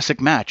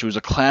classic match. It was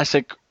a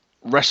classic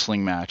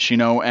wrestling match,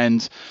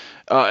 and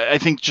I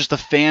think just the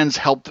fans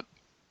helped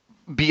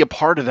be a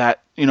part of that,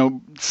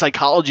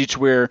 psychology to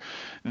where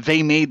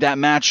they made that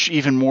match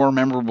even more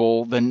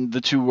memorable than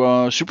the two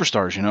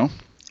superstars,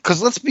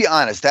 Because let's be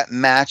honest, that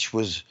match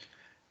was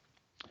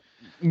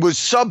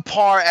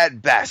subpar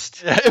at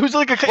best. It was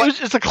like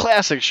it's a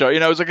classic show, it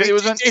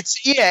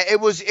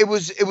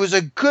was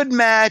a good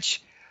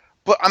match,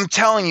 but I'm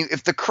telling you,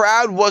 if the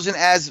crowd wasn't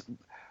as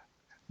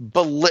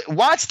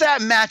watch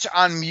that match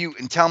on mute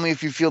and tell me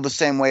if you feel the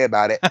same way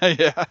about it.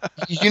 Yeah.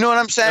 You know what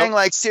I'm saying? Yep.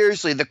 Like,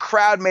 seriously, the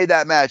crowd made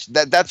that match.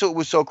 That's what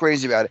was so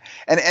crazy about it.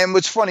 And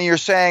what's funny, you're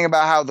saying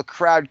about how the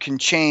crowd can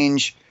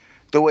change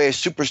the way a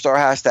superstar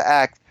has to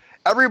act.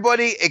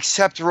 Everybody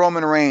except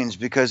Roman Reigns,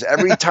 because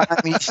every time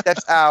he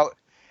steps out,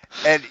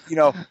 and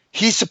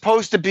he's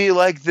supposed to be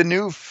like the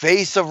new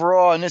face of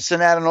Raw and this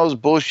and that and all this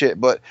bullshit,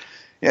 but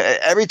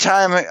every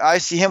time I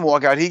see him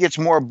walk out, he gets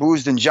more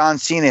booze than John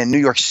Cena in New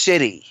York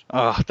City.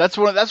 That's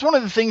one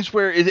of the things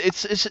where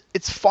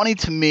it's funny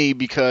to me,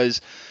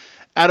 because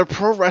out of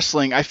pro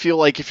wrestling, I feel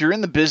like if you're in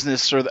the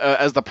business or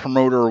as the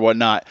promoter or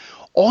whatnot,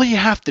 all you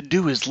have to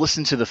do is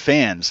listen to the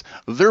fans.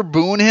 They're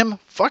booing him,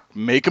 fuck,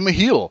 make him a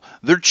heel.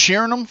 They're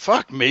cheering him,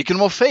 fuck, making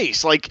him a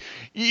face. Like,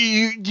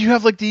 you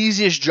have like the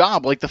easiest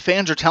job. Like, the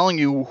fans are telling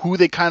you who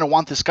they kind of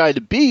want this guy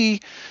to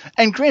be.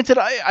 And granted,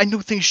 I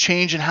know things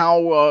change and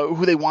how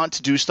who they want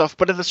to do stuff,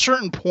 but at a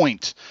certain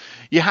point,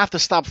 you have to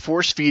stop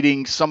force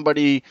feeding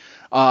somebody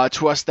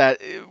to us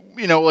that,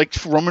 like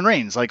Roman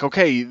Reigns. Like,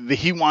 okay,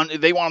 they want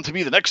him to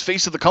be the next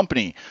face of the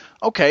company.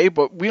 Okay,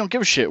 but we don't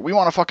give a shit. We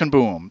want to fucking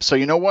boo him. So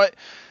you know what?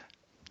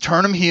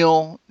 Turn him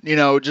heel,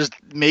 just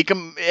make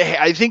him.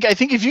 I think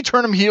if you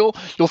turn him heel,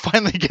 you'll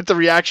finally get the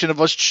reaction of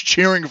us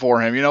cheering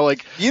for him.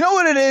 Like, you know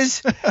what it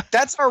is?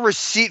 That's our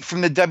receipt from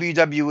the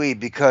WWE,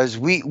 because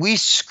we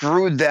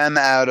screwed them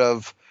out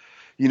of,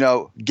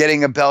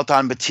 getting a belt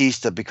on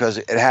Batista, because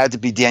it had to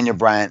be Daniel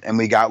Bryan, and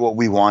we got what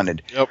we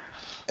wanted. Yep.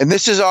 And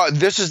this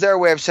is their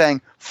way of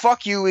saying,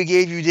 fuck you, we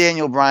gave you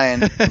Daniel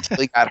Bryan until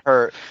he got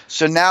hurt.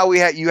 So now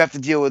you have to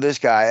deal with this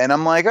guy. And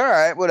I'm like, all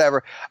right,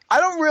 whatever.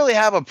 I don't really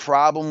have a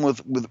problem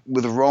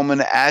with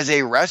Roman as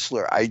a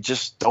wrestler. I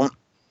just don't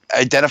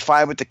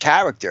identify with the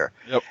character.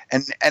 Yep.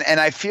 And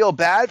I feel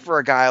bad for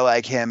a guy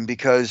like him,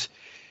 because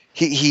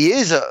he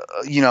is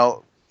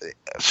a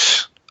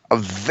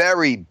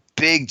very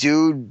big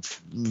dude,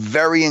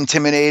 very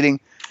intimidating.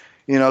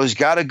 He's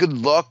got a good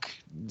look.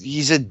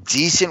 He's a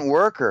decent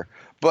worker.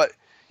 But,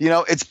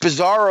 it's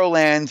Bizarro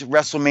Land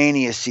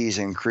WrestleMania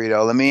season,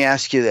 Credo. Let me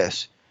ask you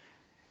this.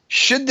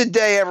 Should the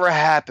day ever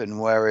happen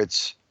where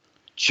it's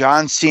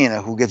John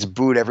Cena, who gets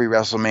booed every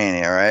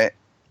WrestleMania, right,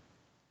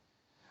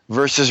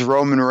 versus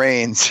Roman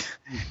Reigns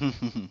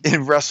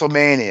in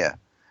WrestleMania,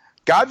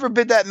 God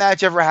forbid that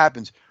match ever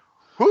happens,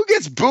 who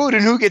gets booed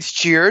and who gets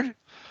cheered?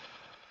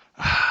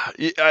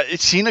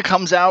 Cena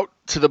comes out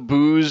to the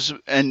boos,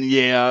 and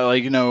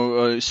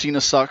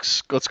Cena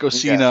sucks. Let's go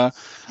Cena.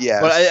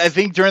 Yeah. But I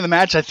think during the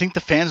match, I think the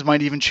fans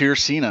might even cheer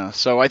Cena.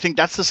 So I think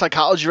that's the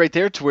psychology right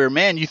there, to where,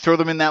 man, you throw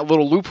them in that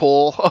little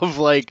loophole of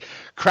like,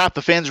 crap,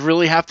 the fans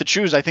really have to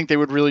choose. I think they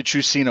would really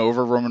choose Cena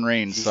over Roman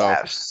Reigns. So.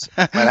 Yes,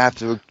 I'd have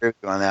to agree with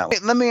you on that one.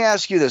 Let me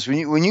ask you this: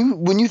 when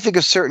you think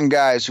of certain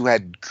guys who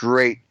had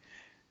great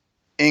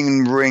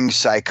in-ring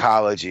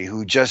psychology,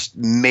 who just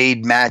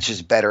made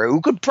matches better,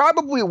 who could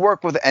probably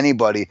work with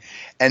anybody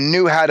and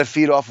knew how to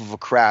feed off of a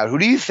crowd, who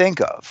do you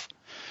think of?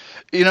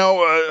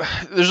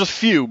 There's a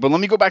few, but let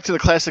me go back to the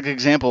classic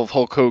example of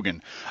Hulk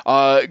Hogan.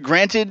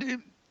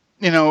 Granted,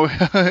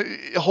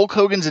 Hulk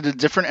Hogan's in a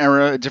different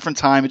era, a different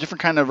time, a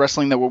different kind of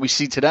wrestling than what we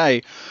see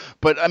today.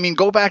 But, I mean,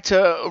 go back to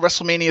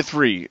WrestleMania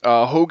 3,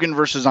 Hogan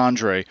versus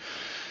Andre.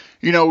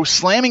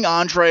 Slamming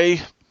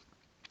Andre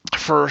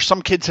for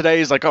some kid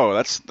today is like, oh,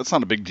 that's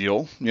not a big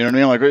deal. You know what I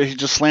mean? Like, he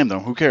just slammed him.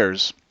 Who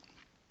cares?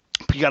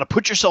 But you got to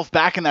put yourself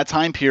back in that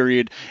time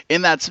period,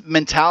 in that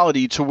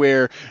mentality to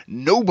where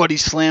nobody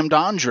slammed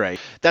Andre.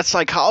 That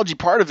psychology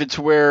part of it,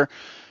 to where,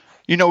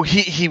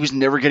 he was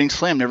never getting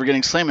slammed.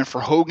 And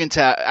for Hogan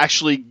to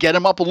actually get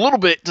him up a little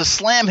bit to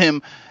slam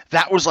him,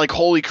 that was like,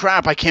 holy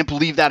crap, I can't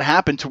believe that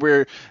happened, to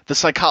where the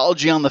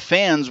psychology on the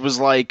fans was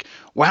like,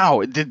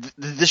 wow, did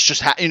this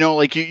just happen?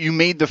 Like you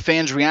made the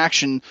fans'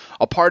 reaction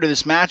a part of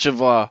this match of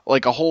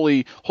like a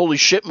holy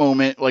shit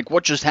moment, like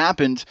what just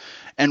happened.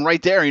 And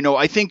right there,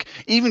 I think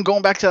even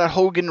going back to that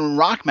Hogan and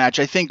Rock match,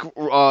 I think,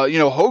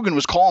 Hogan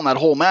was calling that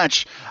whole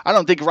match. I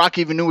don't think Rock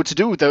even knew what to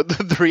do with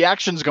the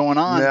reactions going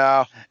on.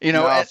 No,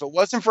 if it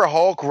wasn't for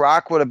Hulk,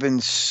 Rock would have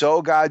been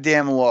so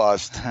goddamn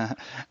lost.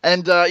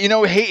 And,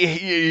 you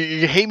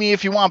hate me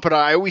if you want, but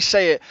I always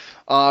say it.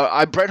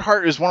 Bret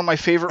Hart is one of my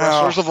favorite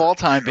wrestlers of all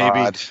time, baby.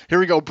 God. Here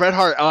we go, Bret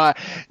Hart.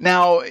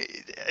 Now,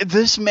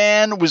 this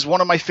man was one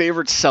of my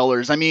favorite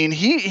sellers. I mean,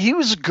 he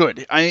was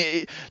good.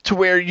 To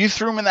where you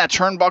threw him in that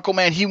turnbuckle,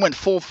 man, he went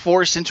full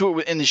force into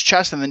it in his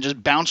chest and then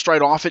just bounced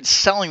right off it,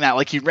 selling that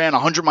like he ran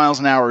 100 miles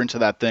an hour into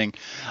that thing.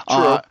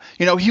 True.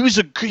 He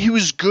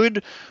was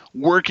good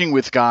working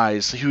with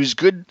guys. He was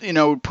good,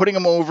 putting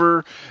them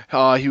over.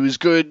 He was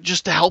good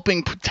just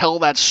helping tell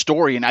that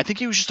story. And I think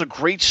he was just a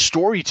great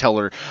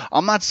storyteller.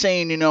 I'm not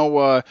saying,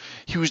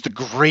 he was the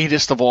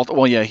greatest of all.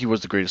 Well, yeah, he was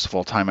the greatest of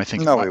all time, I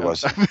think. No, he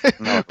wasn't.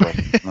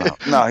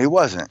 No, he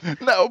wasn't.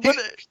 No, but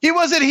he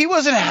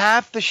wasn't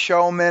half the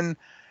showman.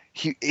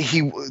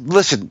 He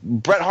listen,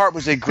 Bret Hart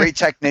was a great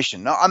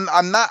technician. No,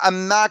 I'm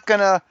not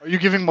gonna. Are you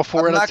giving him a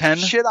 4 out of 10?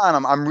 Shit on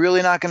him. I'm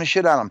really not gonna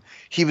shit on him.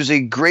 He was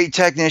a great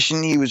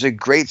technician. He was a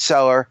great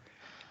seller.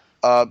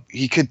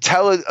 He could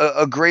tell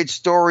a great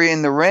story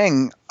in the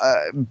ring.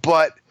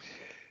 But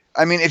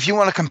I mean, if you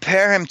want to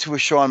compare him to a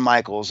Shawn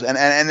Michaels,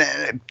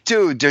 and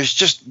dude,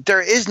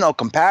 there is no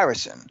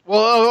comparison.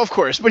 Well, of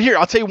course. But here,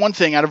 I'll tell you one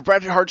thing. Out of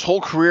Bret Hart's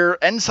whole career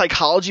and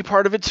psychology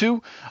part of it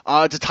too,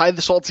 to tie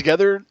this all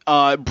together,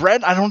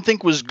 Bret, I don't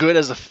think was good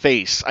as a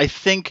face. I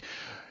think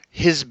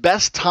his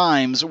best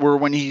times were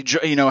when he,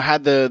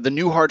 had the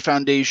New Hart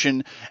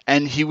Foundation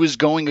and he was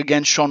going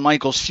against Shawn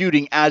Michaels,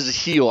 feuding as a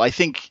heel. I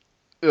think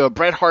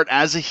Bret Hart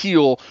as a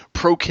heel,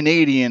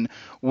 pro-Canadian,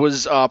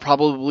 was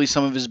probably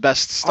some of his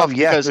best stuff. Oh,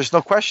 yeah, because, there's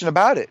no question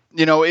about it.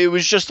 It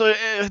was just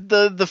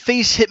the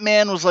face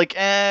Hitman was like,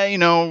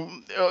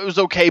 it was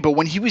okay. But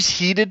when he was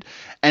heated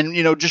and,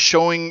 just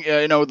showing,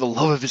 the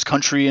love of his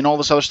country and all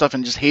this other stuff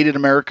and just hated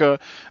America,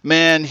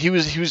 man, he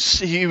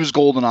was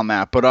golden on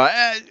that. But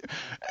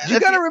you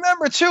got to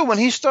remember, too, when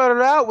he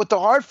started out with the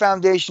Hart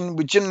Foundation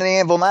with Jim and the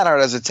Anvil Neidhart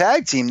as a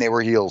tag team, they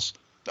were heels.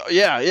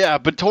 Yeah,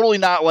 but totally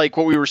not like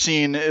what we were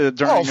seeing during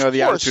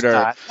the Attitude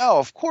Era. No,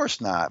 of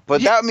course not.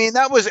 But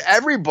that was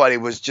everybody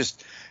was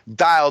just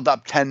dialed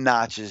up 10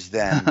 notches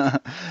then.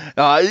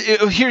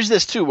 Here's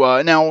this too.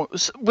 Now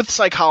with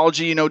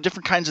psychology,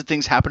 different kinds of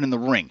things happen in the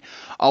ring.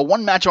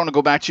 One match I want to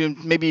go back to,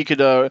 maybe you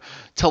could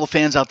tell the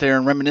fans out there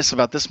and reminisce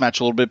about this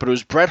match a little bit. But it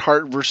was Bret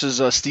Hart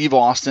versus Steve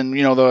Austin.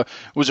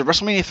 Was it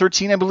WrestleMania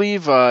 13, I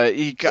believe?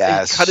 He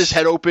cut his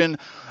head open.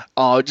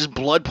 Just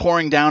blood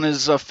pouring down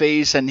his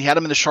face, and he had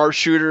him in the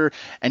sharpshooter,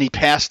 and he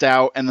passed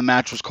out, and the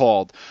match was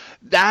called.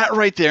 That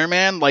right there,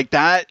 man, like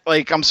that,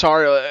 like, I'm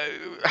sorry,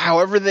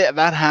 however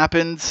that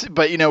happened,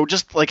 but,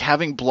 just, like,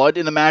 having blood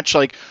in the match,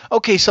 like,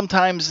 okay,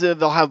 sometimes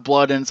they'll have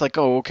blood, and it's like,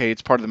 oh, okay,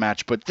 it's part of the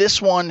match, but this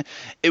one,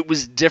 it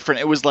was different.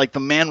 It was like the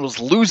man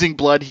was losing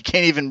blood, he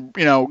can't even,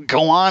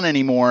 go on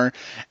anymore,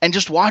 and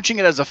just watching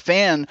it as a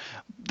fan,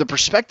 the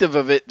perspective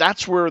of it,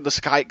 that's where the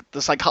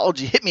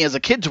psychology hit me as a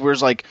kid, to where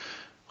it's like,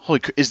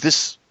 holy, is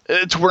this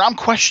to where I'm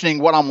questioning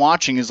what I'm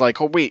watching is like,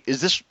 oh wait,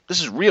 this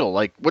is real?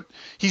 Like what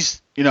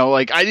he's,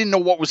 like I didn't know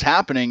what was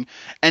happening.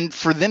 And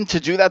for them to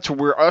do that to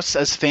where us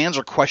as fans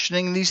are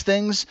questioning these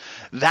things,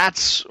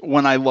 that's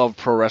when I love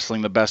pro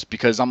wrestling the best,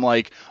 because I'm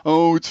like,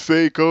 oh, it's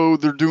fake. Oh,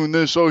 they're doing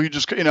this. Oh, he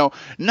just,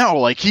 no,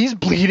 like he's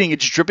bleeding.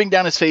 It's dripping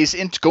down his face,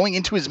 going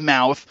into his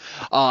mouth,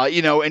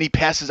 and he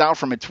passes out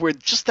from it, to where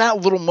just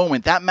that little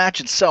moment, that match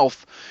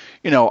itself,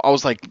 I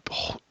was like,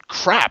 oh,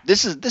 crap,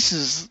 this is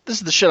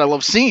the shit I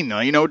love seeing.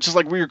 Just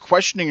like where you're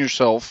questioning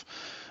yourself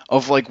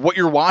of like what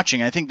you're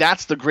watching. I think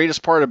that's the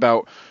greatest part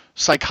about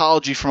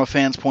psychology from a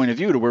fan's point of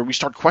view, to where we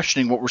start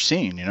questioning what we're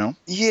seeing.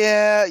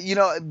 Yeah,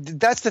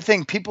 that's the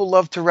thing. People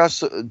love to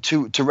wrestle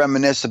to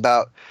reminisce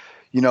about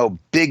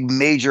big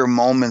major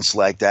moments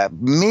like that.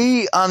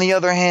 Me, on the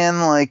other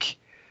hand, like,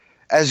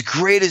 as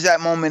great as that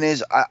moment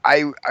is,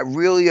 I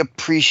really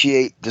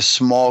appreciate the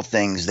small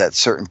things that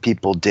certain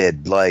people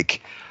did,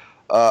 like.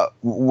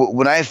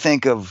 When I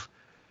think of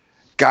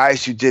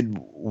guys who did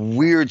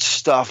weird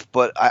stuff,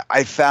 but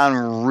I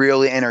found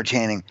really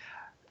entertaining,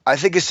 I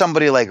think of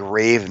somebody like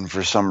Raven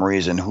for some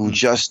reason, who would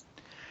just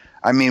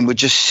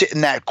sit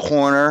in that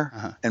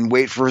corner and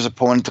wait for his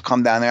opponent to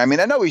come down there. I mean,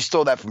 I know he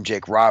stole that from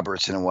Jake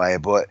Roberts in a way,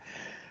 but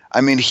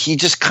I mean, he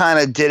just kind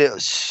of did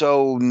it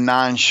so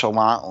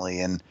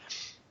nonchalantly. And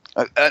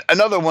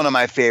another one of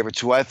my favorites,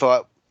 who I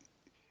thought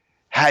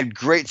had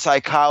great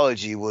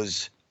psychology,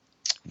 was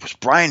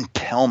Brian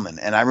Pillman.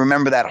 And I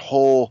remember that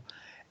whole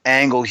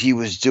angle he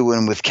was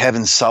doing with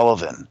Kevin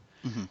Sullivan.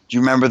 Mm-hmm. Do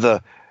you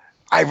remember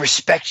I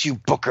respect you,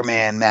 Booker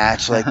Man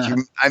match. Like,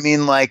 I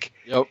mean, like,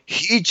 Yep.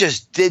 he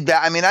just did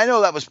that. I mean, I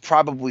know that was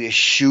probably a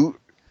shoot,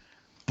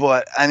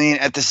 but I mean,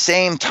 at the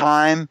same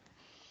time,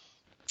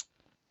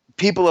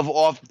 people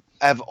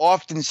have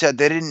often said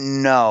they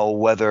didn't know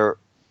whether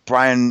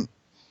Brian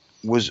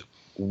was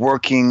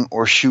working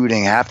or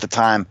shooting half the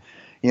time.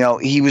 You know,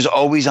 he was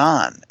always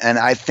on, and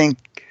I think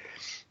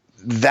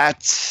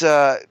that's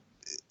and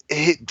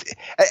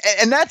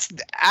that's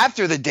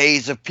after the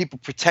days of people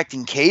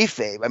protecting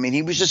kayfabe. I mean,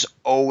 he was just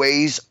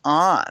always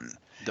on,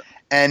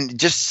 and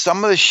just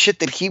some of the shit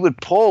that he would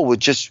pull would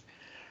just.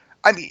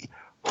 I mean,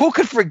 who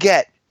could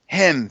forget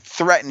him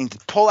threatening to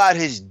pull out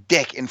his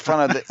dick in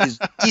front of his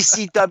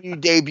ECW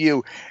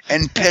debut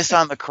and piss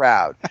on the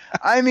crowd?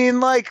 I mean,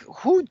 like,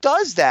 who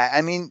does that?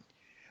 I mean,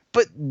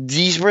 but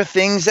these were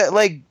things that,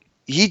 like,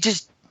 he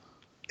just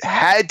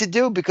had to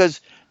do because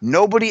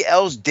nobody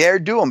else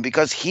dared do them,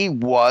 because he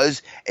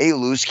was a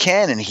loose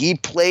cannon. He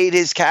played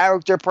his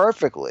character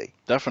perfectly.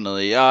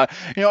 Definitely.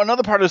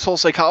 Another part of this whole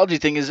psychology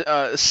thing is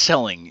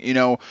selling.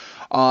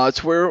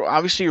 It's where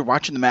obviously you're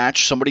watching the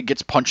match, somebody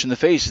gets punched in the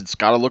face. It's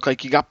got to look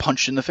like you got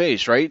punched in the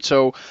face, right?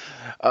 So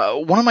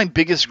one of my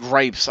biggest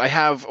gripes,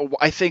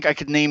 I think I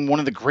could name one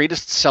of the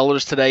greatest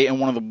sellers today and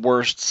one of the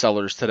worst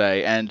sellers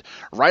today. And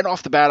right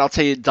off the bat, I'll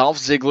tell you, Dolph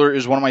Ziggler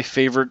is one of my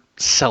favorite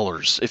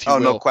sellers, if you will.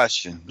 Oh, no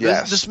question.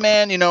 Yes. This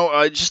man,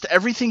 just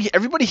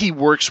everybody he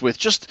works with,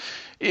 just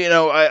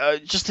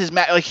his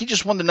match. Like, he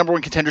just won the number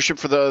one contendership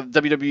for the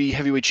WWE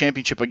Heavyweight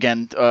Championship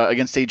again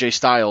against AJ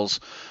Styles.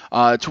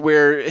 To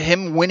where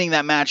him winning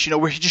that match,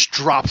 where he just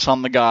drops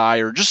on the guy,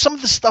 or just some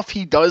of the stuff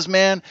he does,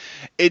 man,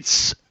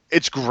 it's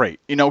great.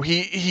 He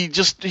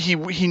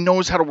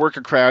knows how to work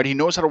a crowd. He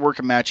knows how to work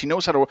a match. He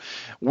knows how to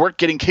work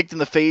getting kicked in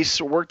the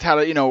face, worked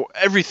how to,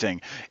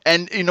 everything.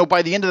 And,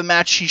 by the end of the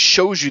match, he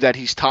shows you that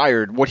he's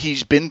tired, what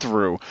he's been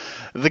through.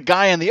 The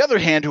guy, on the other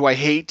hand, who I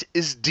hate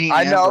is Dean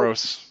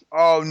Ambrose.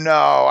 Oh,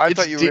 no. I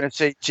thought you were going to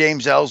say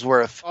James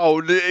Ellsworth.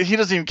 Oh, he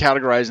doesn't even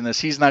categorize in this.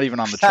 He's not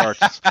even on the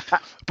charts.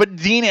 But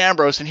Dean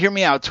Ambrose, and hear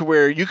me out, to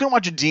where you can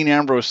watch a Dean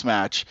Ambrose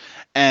match,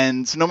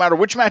 and no matter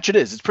which match it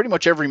is, it's pretty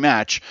much every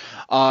match,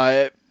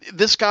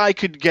 this guy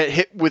could get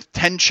hit with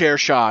 10 chair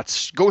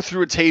shots, go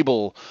through a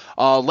table,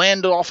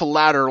 land off a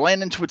ladder,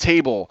 land into a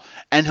table,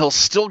 and he'll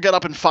still get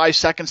up in 5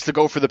 seconds to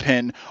go for the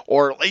pin.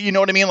 Or, you know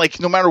what I mean?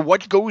 Like, no matter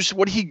what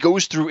he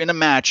goes through in a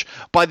match,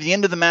 by the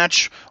end of the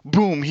match,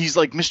 boom, he's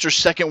like Mr.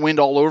 Second Wind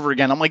all over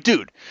again. I'm like,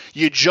 dude,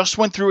 you just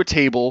went through a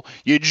table,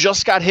 you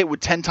just got hit with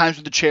 10 times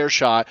with the chair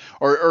shot,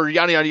 or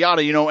yada, yada,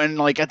 yada, and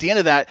like at the end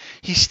of that,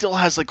 he still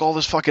has like all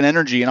this fucking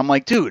energy. And I'm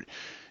like, dude,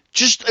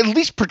 just at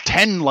least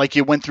pretend like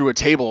you went through a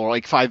table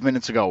like 5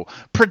 minutes ago.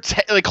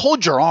 Pretend, like,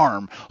 hold your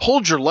arm,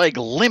 hold your leg,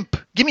 limp.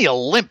 Give me a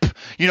limp.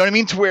 You know what I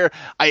mean? To where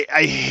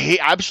I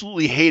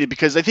absolutely hate it,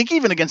 because I think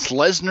even against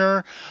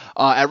Lesnar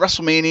at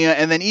WrestleMania,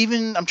 and then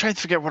even, I'm trying to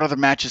forget what other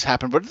matches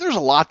happened, but there's a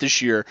lot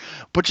this year.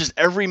 But just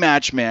every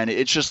match, man,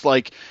 it's just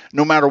like,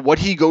 no matter what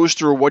he goes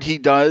through or what he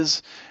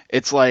does,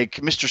 it's like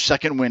Mr.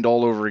 Second Wind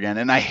all over again.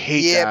 And I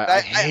hate that.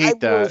 I hate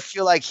that. I really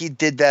feel like he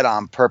did that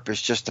on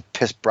purpose just to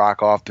piss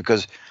Brock off,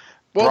 because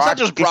well, it's not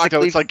just Brock,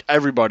 though. It's like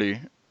everybody.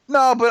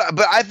 No, but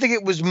I think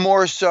it was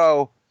more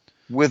so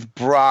with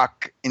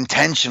Brock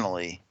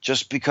intentionally,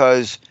 just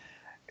because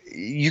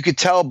you could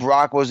tell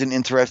Brock wasn't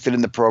interested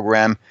in the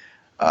program.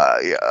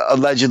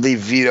 Allegedly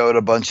vetoed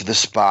a bunch of the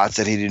spots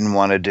that he didn't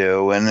want to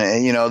do, and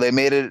they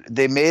made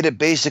it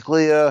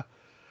basically a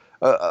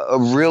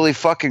really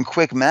fucking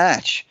quick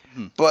match.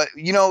 But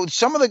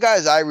some of the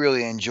guys I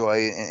really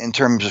enjoy in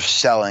terms of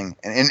selling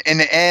and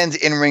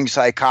in ring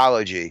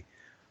psychology.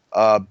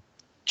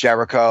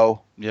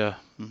 Jericho,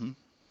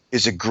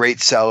 is a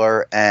great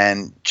seller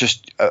and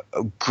just a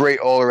great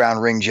all around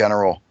ring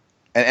general,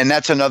 and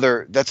that's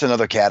another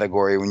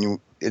category.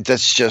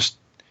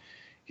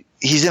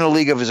 He's in a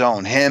league of his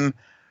own. Him,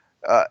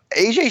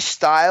 AJ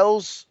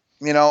Styles.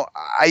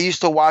 I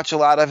used to watch a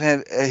lot of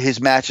his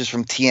matches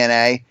from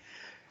TNA.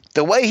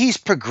 The way he's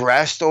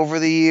progressed over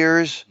the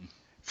years,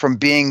 from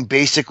being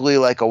basically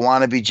like a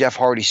wannabe Jeff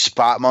Hardy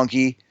spot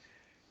monkey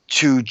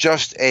to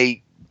just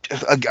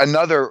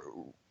another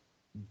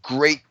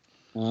great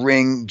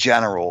ring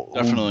general.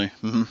 Definitely.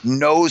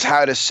 Knows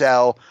how to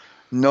sell,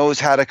 knows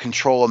how to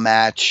control a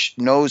match,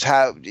 knows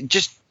how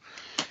just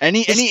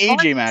any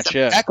AJ match.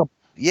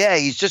 Yeah,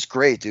 he's just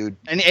great, dude.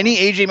 Any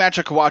AJ match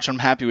I could watch, I'm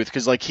happy with,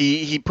 because like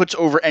he puts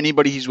over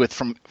anybody he's with,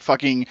 from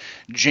fucking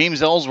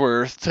James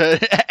Ellsworth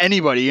to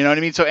anybody. You know what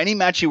I mean? So any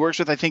match he works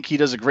with, I think he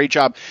does a great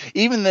job.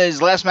 Even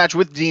his last match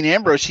with Dean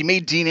Ambrose, he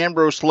made Dean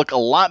Ambrose look a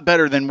lot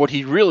better than what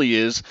he really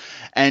is,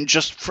 and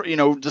just for,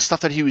 the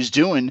stuff that he was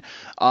doing.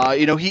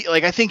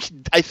 I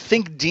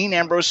think Dean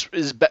Ambrose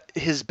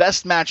his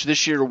best match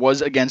this year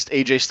was against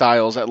AJ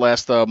Styles at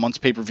last month's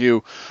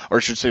pay-per-view, or I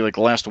should say like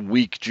last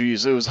week.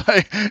 Jeez, it was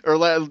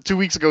like 2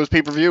 weeks weeks ago's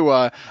pay-per-view,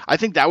 I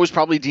think that was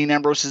probably Dean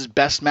Ambrose's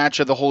best match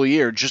of the whole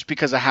year, just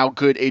because of how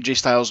good AJ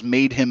Styles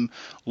made him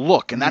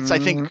look. And that's, I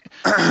think,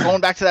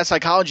 going back to that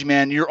psychology,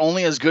 man, you're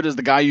only as good as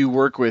the guy you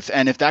work with.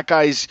 And if that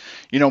guy's,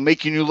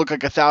 making you look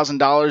like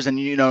 $1,000, and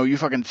you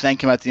fucking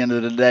thank him at the end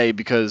of the day,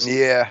 because he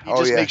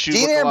just makes you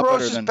Dean look a lot better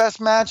Ambrose's than...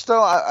 best match,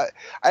 though, I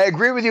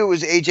agree with you, it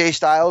was AJ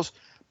Styles.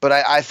 But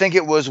I think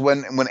it was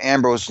when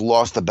Ambrose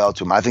lost the belt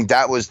to him. I think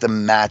that was the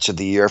match of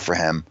the year for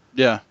him.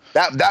 Yeah.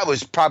 That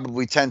was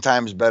probably 10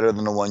 times better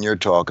than the one you're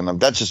talking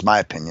of. That's just my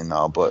opinion,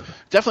 though. But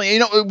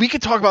definitely, we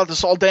could talk about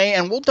this all day,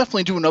 and we'll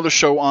definitely do another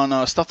show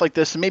on stuff like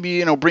this, and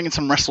maybe bring in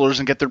some wrestlers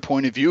and get their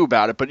point of view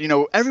about it. But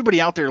everybody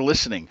out there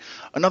listening,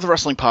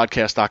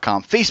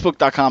 anotherwrestlingpodcast.com,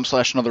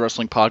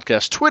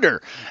 facebook.com/anotherwrestlingpodcast,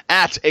 Twitter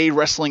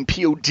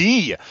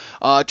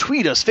 @awrestlingpod,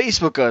 tweet us,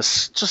 Facebook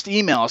us, just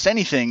email us,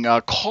 anything,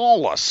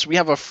 call us. We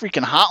have a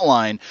freaking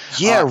hotline.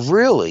 Yeah,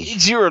 really.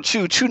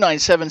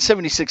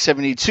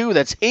 802-297-7672.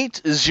 That's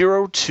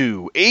 802.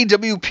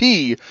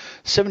 AWP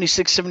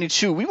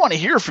 7672. We want to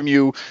hear from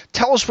you.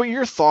 Tell us what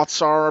your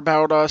thoughts are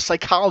about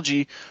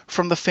psychology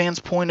from the fans'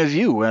 point of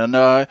view. And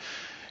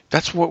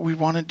that's what we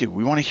want to do.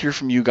 We want to hear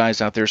from you guys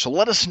out there. So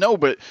let us know.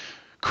 But,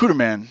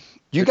 Cooterman,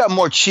 you got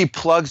more cheap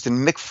plugs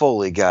than Mick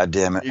Foley,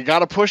 goddammit. You got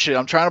to push it.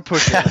 I'm trying to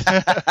push it.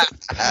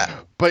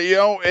 But,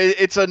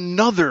 it's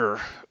another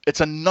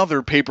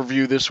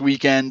pay-per-view this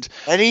weekend.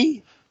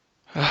 Eddie?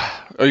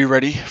 Are you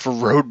ready for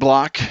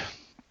Roadblock?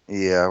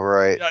 Yeah,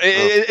 right.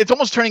 It's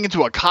almost turning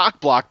into a cock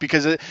block,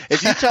 because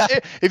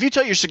if you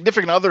tell your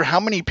significant other how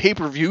many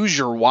pay-per-views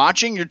you're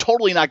watching, you're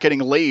totally not getting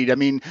laid. I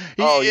mean,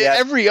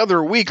 every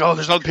other week,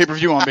 there's another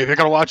pay-per-view on, baby. I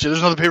gotta watch it. There's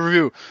another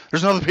pay-per-view.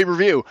 There's another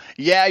pay-per-view.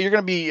 Yeah, you're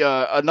gonna be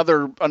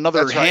another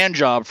hand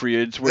job for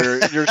you. It's where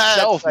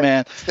yourself,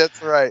 man.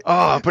 That's right.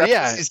 Oh, but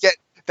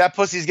that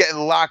pussy's getting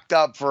locked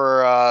up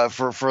for a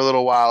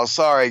little while.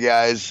 Sorry,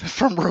 guys.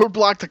 From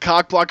Roadblock to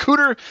Cockblock.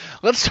 Cooter,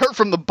 let's start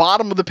from the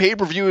bottom of the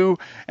pay-per-view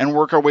and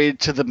work our way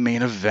to the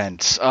main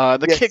event.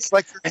 It's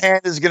like your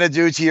hand is going to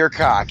do to your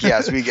cock.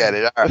 Yes, we get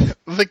it. All right.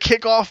 The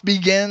kickoff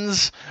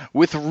begins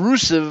with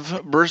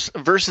Rusev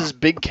versus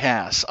Big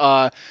Cass.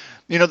 The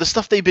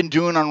stuff they've been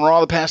doing on Raw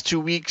the past 2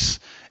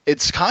 weeks,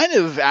 it's kind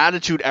of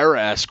Attitude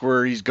Era-esque,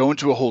 where he's going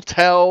to a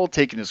hotel,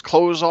 taking his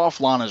clothes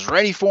off, Lana's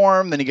ready for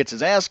him, then he gets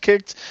his ass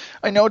kicked.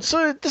 I know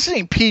this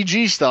ain't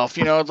PG stuff,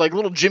 it's like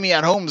little Jimmy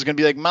at home is going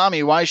to be like,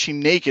 Mommy, why is she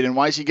naked, and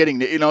why is he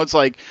getting, it's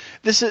like,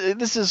 this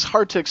is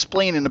hard to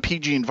explain in a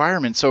PG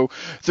environment, so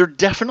they're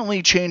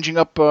definitely changing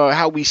up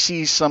how we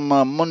see some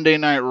Monday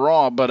Night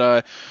Raw,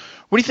 but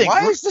what do you think?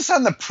 Why is this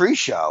on the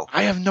pre-show?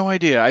 I have no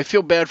idea. I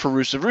feel bad for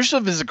Rusev.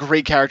 Rusev is a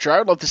great character. I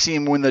would love to see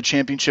him win the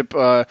championship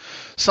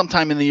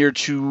sometime in the year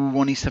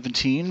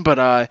 2017.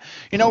 But,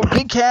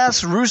 Big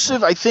Cass,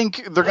 Rusev, I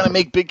think they're going to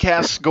make Big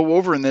Cass go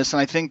over in this.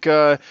 And I think,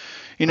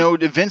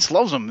 Vince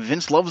loves him.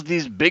 Vince loves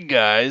these big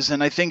guys.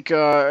 And I think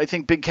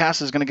Big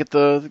Cass is going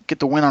to get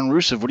the win on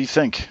Rusev. What do you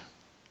think?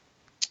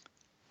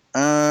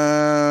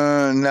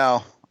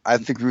 No. I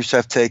think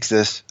Rusev takes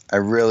this. I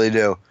really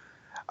do.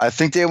 I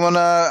think they want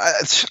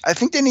to. I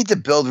think they need to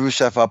build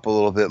Rusev up a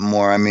little bit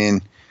more. I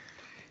mean,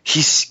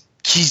 he's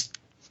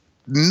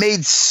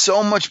made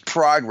so much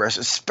progress,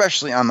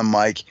 especially on the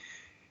mic.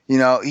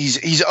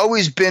 He's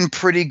always been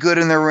pretty good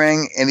in the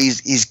ring, and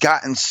he's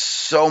gotten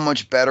so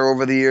much better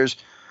over the years.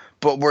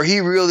 But where he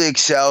really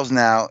excels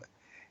now,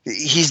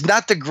 he's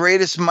not the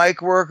greatest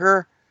mic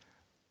worker,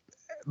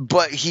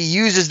 but he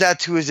uses that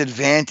to his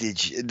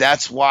advantage.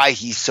 That's why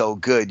he's so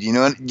good.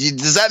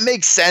 Does that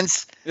make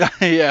sense?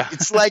 Yeah.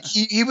 It's like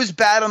he was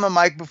bad on the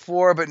mic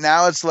before, but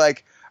now it's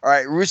like, all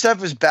right,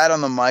 Rusev is bad on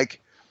the mic,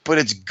 but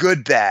it's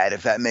good bad,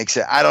 if that makes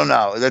sense. I don't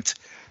know.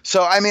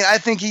 I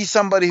think he's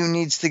somebody who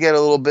needs to get a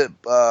little bit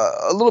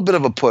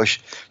of a push.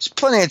 There's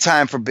plenty of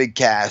time for Big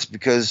Cass,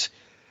 because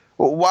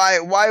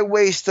why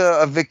waste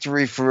a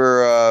victory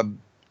for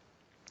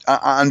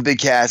on Big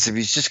Cass if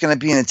he's just going to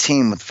be in a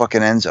team with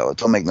fucking Enzo? It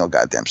don't make no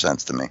goddamn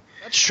sense to me.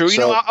 That's true.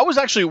 I was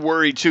actually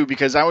worried too,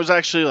 because I was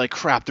actually like,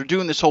 crap, they're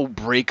doing this whole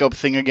breakup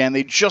thing again.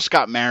 They just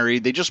got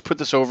married. They just put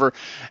this over.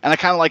 And I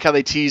kind of like how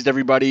they teased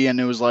everybody, and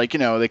it was like,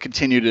 they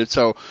continued it.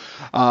 So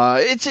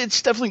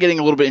it's definitely getting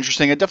a little bit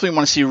interesting. I definitely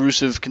want to see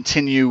Rusev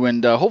continue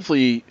and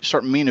hopefully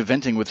start main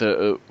eventing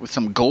with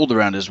some gold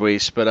around his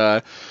waist.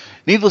 But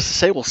needless to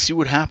say, we'll see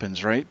what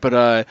happens, right?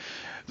 But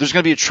there's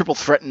going to be a triple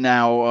threat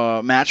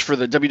now match for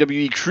the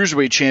WWE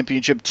Cruiserweight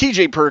Championship.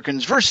 TJ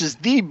Perkins versus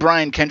the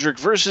Brian Kendrick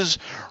versus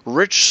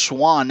Rich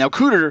Swann. Now,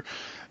 Cooter,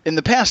 in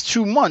the past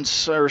 2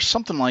 months or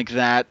something like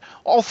that,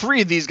 all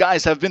three of these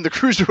guys have been the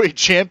Cruiserweight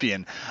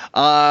Champion.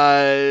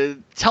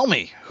 Tell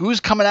me,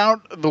 who's coming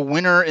out the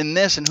winner in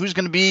this, and who's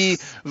going to be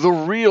the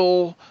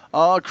real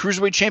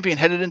Cruiserweight Champion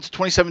headed into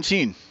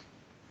 2017?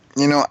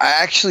 I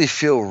actually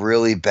feel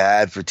really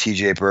bad for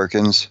TJ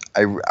Perkins.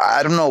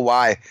 I don't know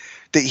why.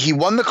 He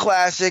won the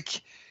Classic,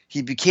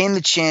 he became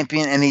the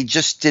champion, and he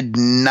just did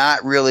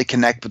not really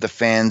connect with the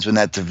fans when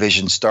that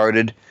division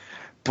started.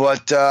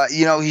 But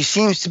he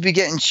seems to be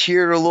getting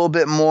cheered a little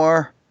bit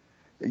more,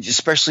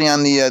 especially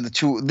on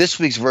this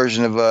week's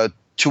version of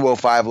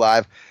 205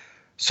 Live.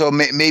 So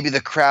maybe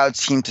the crowd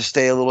seemed to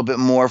stay a little bit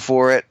more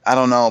for it. I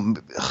don't know,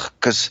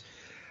 because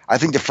I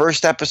think the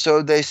first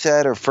episode they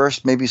said, or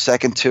first maybe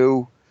second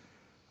two,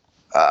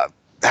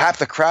 half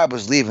the crowd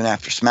was leaving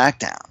after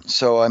SmackDown.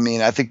 So I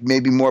mean, I think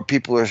maybe more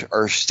people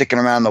are sticking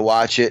around to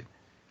watch it,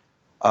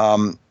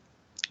 and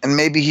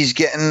maybe he's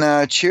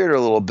getting cheered a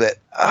little bit.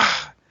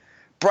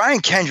 Brian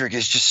Kendrick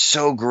is just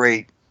so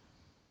great.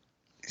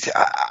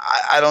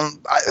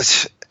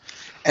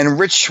 And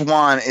Rich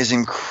Swann is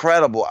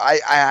incredible.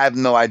 I have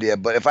no idea,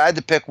 but if I had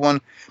to pick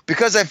one,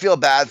 because I feel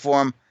bad for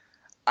him,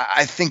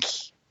 I think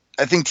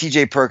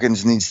T.J.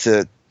 Perkins needs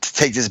to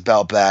take this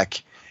belt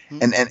back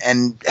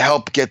and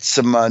help get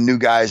some new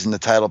guys in the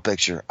title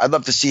picture. I'd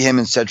love to see him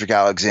and Cedric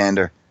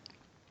Alexander.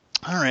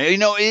 All right,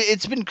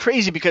 it's been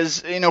crazy because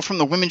from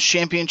the women's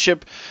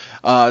championship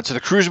to the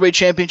cruiserweight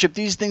championship,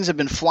 these things have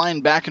been flying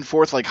back and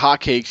forth like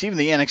hotcakes. Even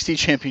the NXT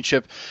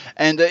championship,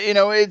 and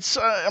it's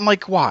I'm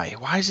like, why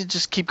does it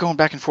just keep going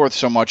back and forth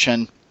so much?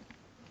 And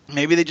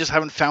maybe they just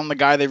haven't found the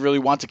guy they really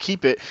want to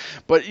keep it.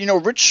 But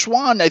Rich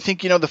Swann, I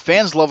think the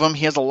fans love him.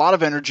 He has a lot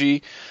of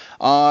energy,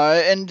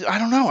 and I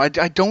don't know.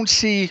 I don't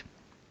see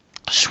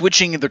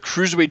switching the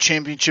cruiserweight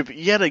championship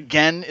yet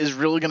again is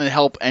really going to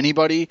help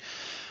anybody.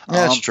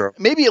 That's true.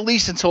 Maybe at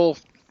least until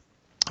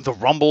the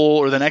Rumble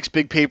or the next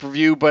big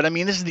pay-per-view. But I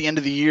mean, this is the end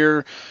of the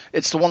year.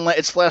 It's the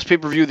last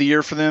pay-per-view of the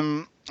year for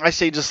them. I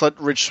say just let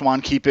Rich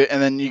Swann keep it,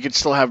 and then you could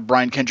still have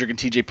Brian Kendrick and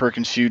T.J.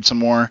 Perkins feud some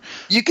more.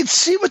 You can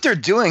see what they're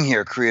doing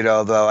here,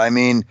 Credo. Though I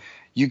mean,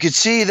 you could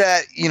see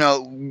that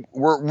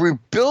we're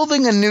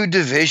building a new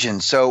division,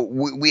 so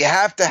we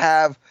have to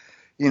have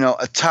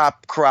a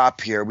top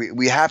crop here.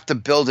 We have to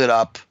build it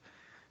up.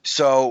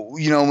 So,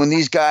 when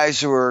these guys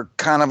who are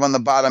kind of on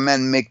the bottom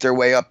end make their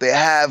way up, they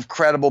have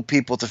credible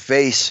people to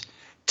face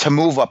to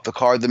move up the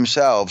card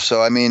themselves.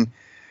 So, I mean,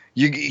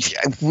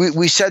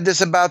 we said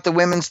this about the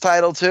women's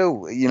title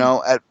too.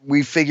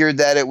 We figured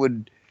that it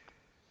would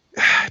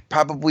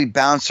probably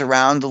bounce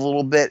around a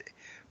little bit.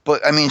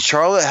 But, I mean,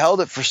 Charlotte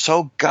held it for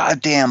so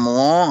goddamn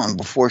long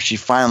before she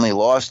finally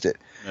lost it.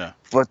 Yeah.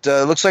 But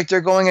it looks like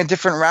they're going a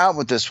different route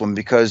with this one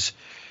because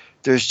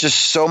there's just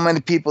so many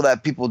people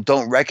that people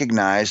don't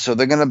recognize, so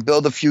they're going to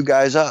build a few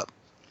guys up.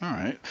 All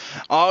right.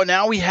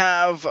 Now we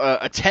have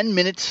a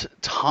 10-minute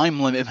time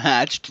limit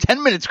match.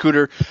 10 minutes,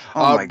 Cooter.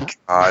 Oh, my God.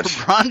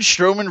 Braun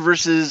Strowman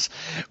versus,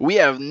 we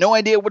have no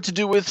idea what to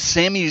do with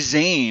Sami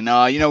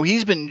Zayn.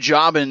 He's been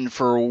jobbing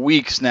for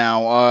weeks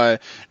now.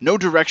 No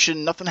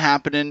direction, nothing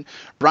happening.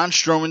 Braun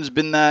Strowman's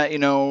been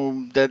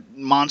that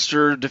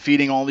monster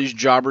defeating all these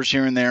jobbers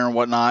here and there and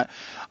whatnot.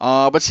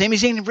 But Sami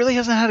Zayn really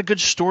hasn't had a good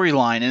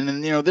storyline. And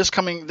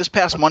then, this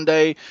past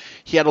Monday,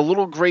 he had a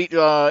little great,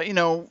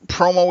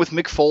 promo with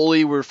Mick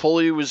Foley where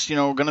Foley was,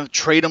 going to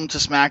trade him to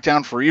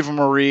SmackDown for Eva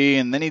Marie.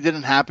 And then he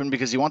didn't happen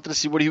because he wanted to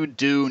see what he would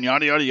do and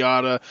yada, yada,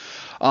 yada.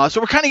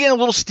 So we're kind of getting a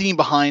little steam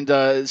behind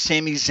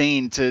Sami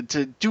Zayn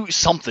to do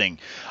something.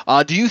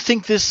 Do you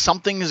think this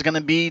something is going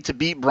to be to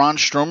beat Braun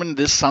Strowman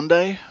this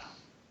Sunday?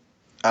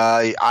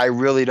 I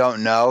really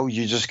don't know.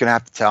 You're just going to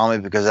have to tell me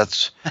because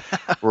that's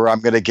where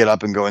I'm going to get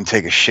up and go and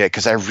take a shit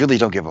because I really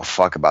don't give a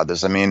fuck about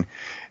this. I mean,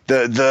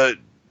 the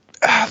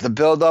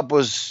build-up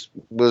was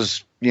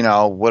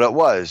what it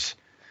was.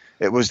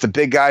 It was the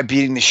big guy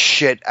beating the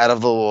shit out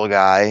of the little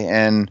guy,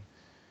 and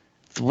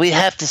we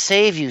have to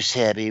save you,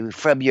 Sammy,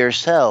 from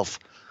yourself.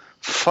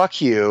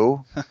 Fuck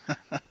you.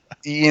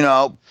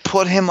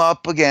 Put him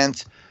up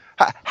against...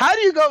 How do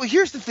you go?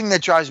 Here's the thing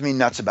that drives me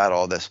nuts about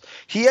all this.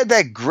 He had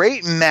that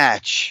great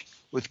match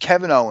with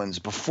Kevin Owens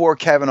before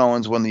Kevin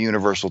Owens won the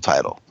Universal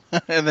title.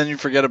 And then you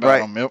forget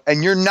about him. Yep.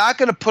 And you're not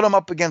going to put him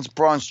up against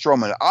Braun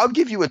Strowman. I'll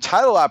give you a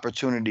title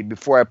opportunity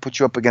before I put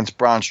you up against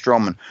Braun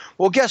Strowman.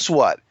 Well, guess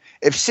what?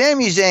 If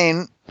Sami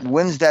Zayn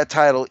wins that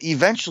title,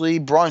 eventually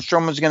Braun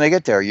Strowman's going to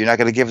get there. You're not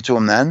going to give it to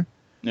him then?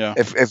 Yeah.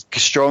 If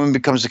Strowman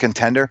becomes a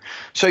contender.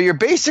 So you're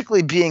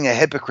basically being a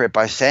hypocrite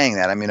by saying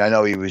that. I mean, I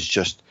know he was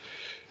just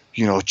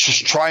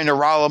trying to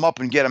rile him up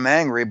and get him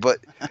angry. But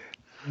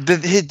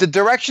the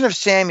direction of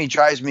Sammy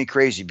drives me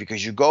crazy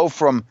because you go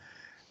from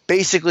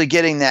basically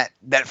getting that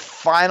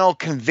final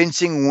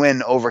convincing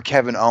win over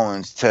Kevin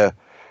Owens to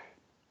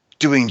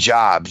doing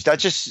jobs.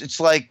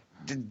 It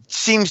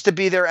seems to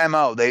be their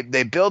MO.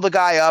 They build a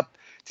guy up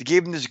to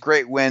give him this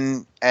great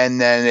win, and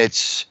then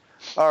it's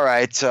all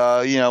right.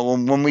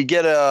 When we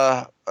get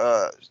a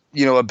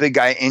big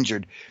guy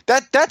injured,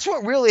 that's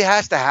what really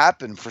has to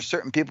happen for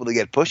certain people to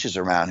get pushes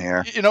around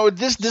here.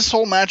 This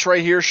whole match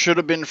right here should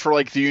have been for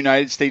like the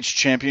United States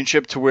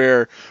Championship, to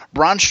where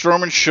Braun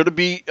Strowman should have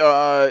beat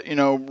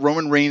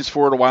Roman Reigns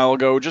for it a while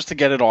ago just to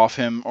get it off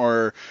him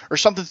or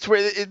something. To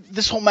where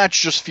this whole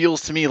match just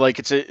feels to me like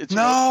it's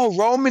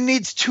Roman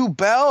needs 2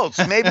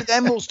 belts. Maybe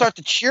then we'll start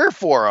to cheer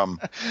for him.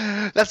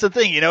 That's the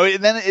thing,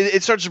 and then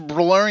it starts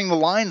blurring the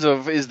lines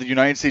of, is the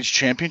United States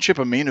Championship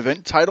a main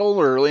event title,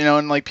 or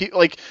and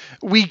like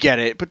we get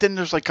it, but then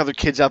there's like other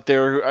kids out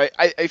there who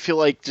I feel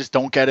like just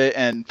don't get it.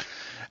 And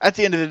at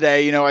the end of the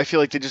day, I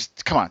feel like they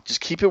just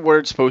keep it where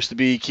it's supposed to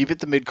be. Keep it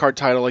the mid-card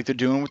title like they're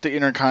doing with the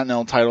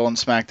Intercontinental title on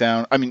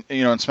SmackDown. I mean,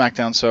 in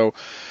SmackDown. So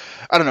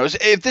I don't know.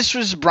 If this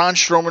was Braun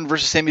Strowman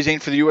versus Sami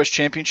Zayn for the U.S.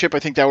 Championship, I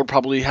think that would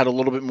probably had a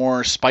little bit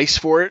more spice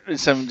for it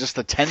instead of just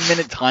a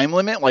 10-minute time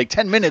limit. Like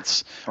 10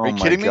 minutes. Are you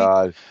kidding me? Oh, my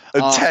God. A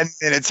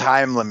 10-minute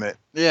time limit.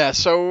 Yeah,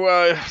 so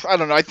I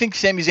don't know. I think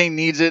Sami Zayn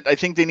needs it. I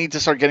think they need to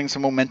start getting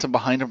some momentum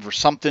behind him for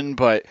something,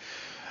 but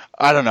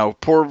I don't know.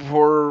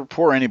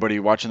 Poor anybody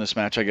watching this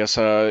match, I guess.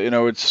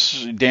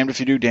 It's damned if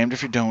you do, damned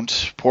if you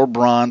don't. Poor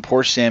Braun,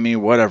 poor Sami,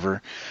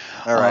 whatever.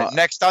 All right,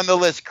 next on the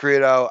list,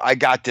 Credo. I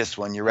got this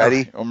one. You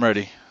ready? Okay, I'm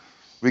ready.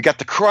 We got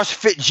the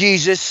CrossFit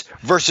Jesus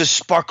versus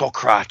Sparkle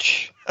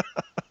Crotch.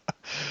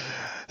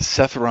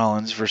 Seth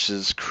Rollins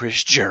versus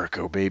Chris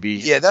Jericho, baby.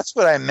 Yeah, that's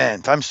what I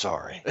meant. I'm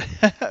sorry.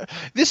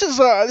 This is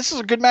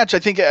a good match. I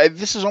think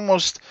this is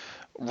almost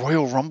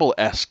Royal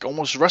Rumble-esque,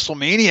 almost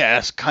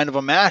WrestleMania-esque kind of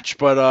a match,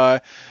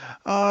 but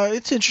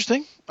it's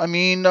interesting. I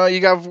mean, you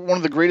got one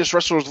of the greatest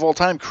wrestlers of all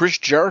time, Chris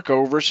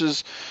Jericho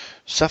versus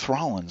Seth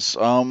Rollins.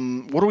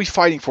 What are we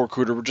fighting for,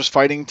 Cooter? We're just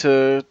fighting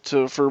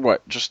for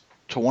what? Just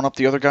to one-up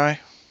the other guy?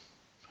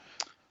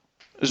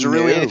 Is there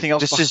really anything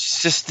else? This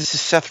is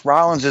Seth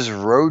Rollins'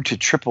 road to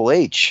Triple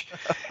H,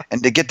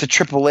 and to get to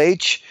Triple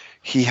H,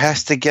 he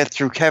has to get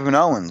through Kevin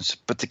Owens.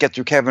 But to get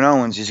through Kevin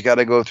Owens, he's got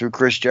to go through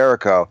Chris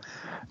Jericho.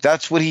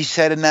 That's what he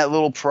said in that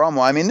little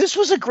promo. I mean, this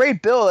was a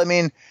great build. I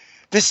mean,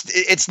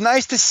 it's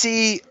nice to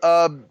see.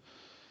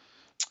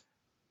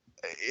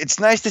 It's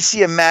nice to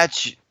see a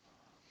match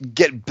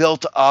get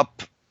built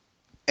up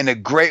in a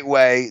great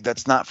way.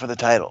 That's not for the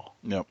title.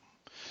 Yep.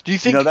 Do you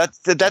think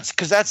that's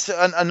because that's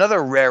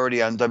another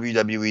rarity on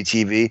WWE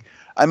TV?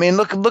 I mean,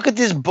 look at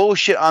this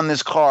bullshit on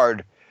this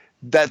card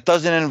that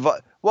doesn't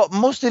involve. Well,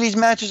 most of these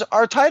matches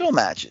are title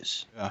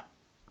matches. Yeah.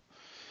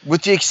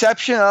 With the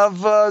exception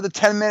of the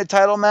 10-minute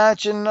title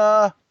match and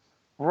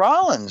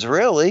Rollins,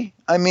 really.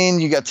 I mean,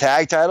 you got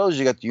tag titles,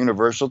 you got the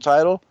Universal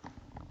title.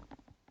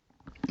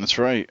 That's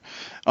right.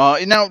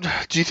 Now,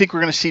 do you think we're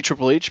going to see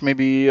Triple H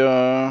maybe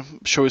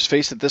show his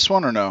face at this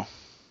one or no?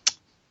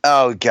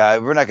 Oh,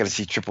 God, we're not going to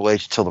see Triple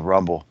H till the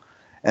Rumble.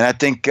 And I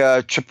think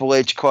Triple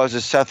H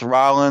causes Seth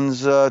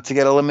Rollins to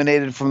get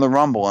eliminated from the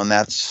Rumble, and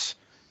that's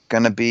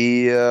going to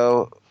be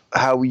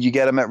how you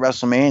get him at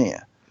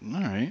WrestleMania. All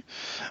right.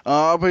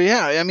 But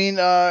yeah, I mean,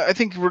 I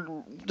think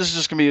this is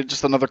just going to be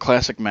just another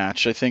classic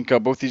match. I think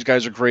both these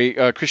guys are great.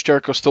 Chris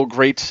Jericho's still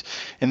great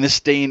in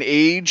this day and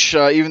age,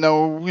 even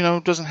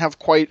though, doesn't have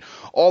quite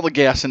all the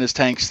gas in his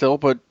tank still,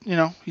 but,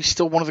 he's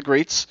still one of the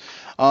greats.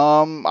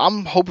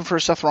 I'm hoping for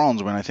a Seth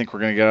Rollins win. I think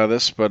we're going to get out of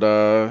this, but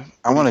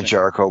I want a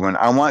Jericho win.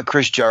 I want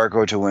Chris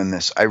Jericho to win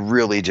this. I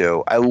really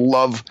do. I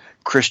love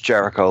Chris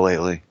Jericho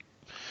lately.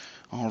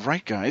 All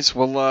right, guys.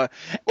 Well,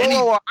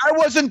 I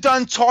wasn't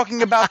done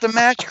talking about the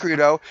match,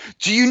 Credo.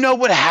 Do you know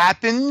what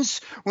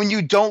happens when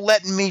you don't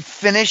let me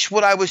finish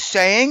what I was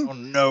saying? Oh,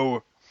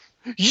 no.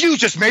 You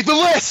just made the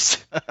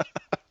list!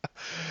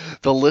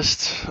 The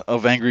list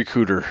of Angry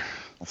Cooter.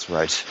 That's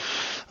right.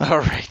 All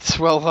right.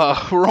 Well,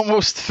 we're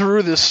almost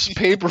through this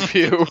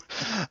pay-per-view.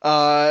 What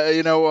are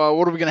we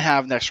going to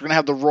have next? We're going to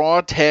have the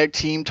Raw Tag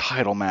Team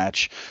title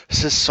match.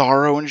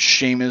 Cesaro and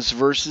Sheamus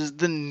versus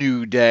The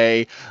New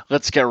Day.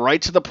 Let's get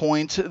right to the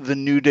point. The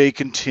New Day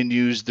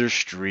continues their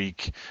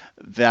streak.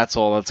 That's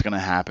all that's going to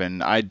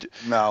happen. I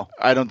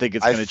don't think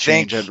it's going to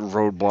change at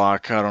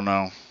Roadblock. I don't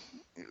know.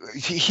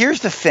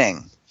 Here's the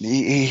thing.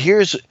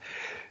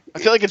 I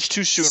feel like it's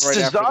too soon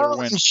after their win.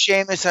 Cesaro and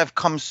Sheamus have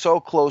come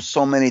so close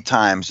so many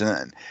times.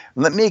 And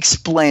let me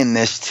explain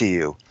this to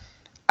you.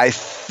 I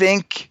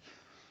think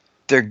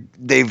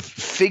they've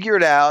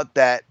figured out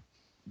that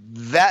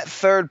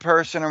third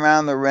person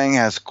around the ring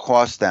has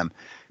cost them.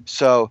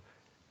 So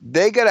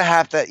they're going to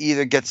have to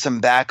either get some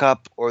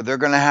backup or they're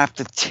going to have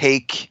to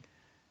take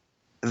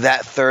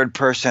that third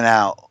person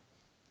out,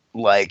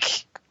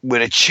 like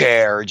with a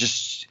chair.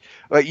 Just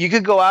like you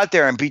could go out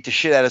there and beat the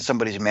shit out of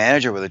somebody's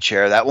manager with a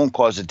chair. That won't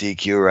cause a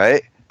DQ,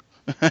 right?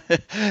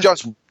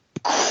 Just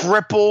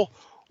cripple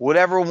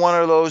whatever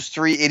one of those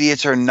three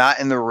idiots are not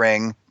in the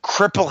ring,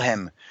 cripple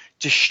him,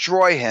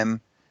 destroy him,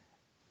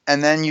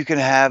 and then you can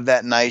have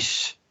that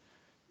nice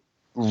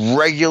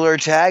regular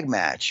tag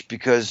match,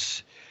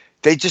 because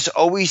they just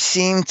always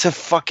seem to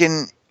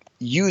fucking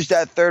use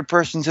that third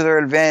person to their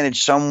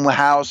advantage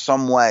somehow,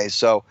 some way.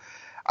 So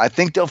I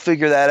think they'll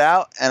figure that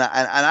out, and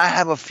I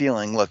have a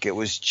feeling, look, it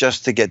was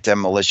just to get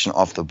Demolition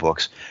off the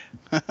books.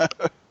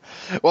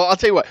 Well, I'll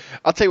tell you what.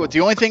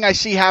 The only thing I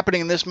see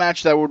happening in this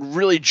match that would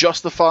really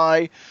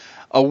justify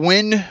a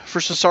win for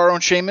Cesaro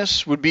and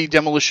Sheamus would be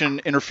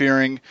Demolition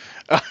interfering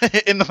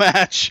in the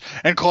match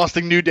and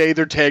costing New Day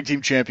their tag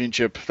team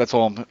championship. That's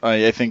all.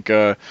 I think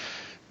too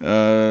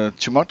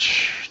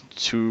much.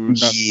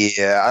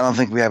 Yeah, I don't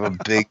think we have a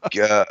big.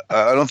 I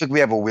don't think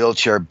we have a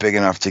wheelchair big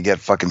enough to get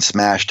fucking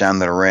smashed down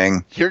the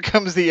ring. Here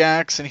comes the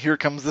axe and here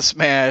comes the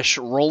smash,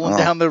 rolling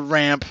down the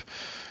ramp.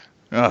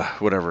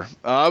 Whatever.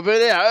 But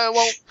yeah,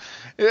 well,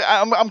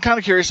 I'm kind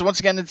of curious. Once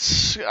again,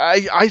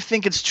 I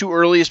think it's too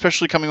early,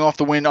 especially coming off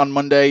the win on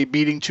Monday,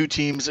 beating two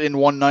teams in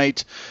one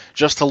night,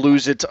 just to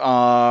lose it,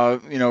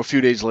 a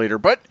few days later.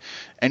 But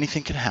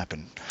anything can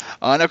happen.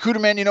 Now,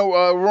 Kuderman,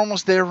 we're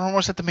almost there. We're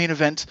almost at the main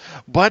event.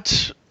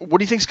 But what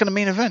do you think is going to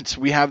main event?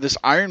 We have this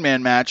Iron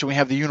Man match, and we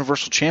have the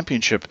Universal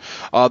Championship.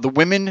 The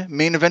women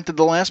main evented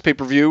the last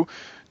pay-per-view.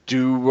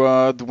 Do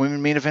the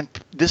women main event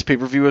this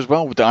pay-per-view as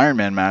well with the Iron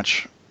Man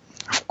match?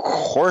 Of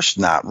course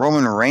not.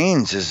 Roman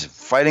Reigns is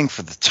fighting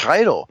for the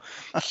title.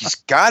 He's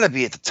got to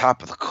be at the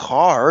top of the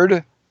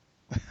card.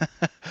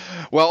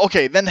 Well,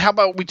 okay, then how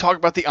about we talk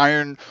about the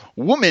Iron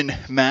Woman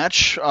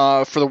match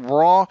for the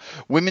Raw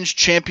Women's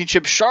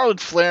Championship, Charlotte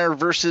Flair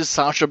versus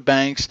Sasha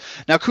Banks.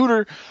 Now,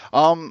 Cooter,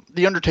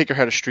 The Undertaker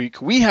had a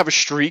streak. We have a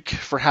streak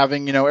for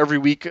having, every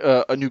week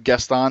a new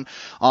guest on.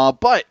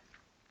 But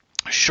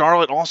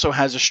Charlotte also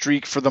has a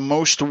streak for the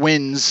most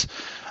wins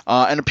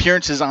and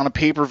appearances on a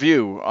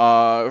pay-per-view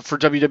for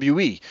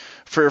WWE.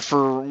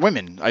 For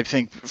women, I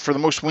think, for the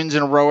most wins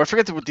in a row. I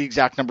forget what the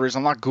exact number is.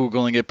 I'm not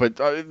Googling it,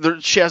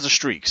 but she has a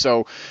streak.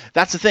 So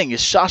that's the thing,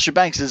 is Sasha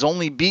Banks has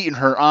only beaten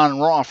her on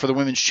Raw for the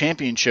Women's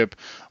Championship,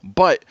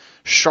 but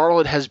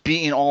Charlotte has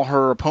beaten all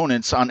her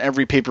opponents on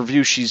every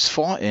pay-per-view she's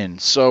fought in.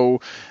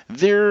 So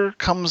there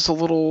comes a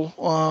little,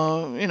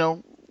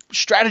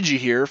 strategy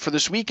here for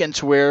this weekend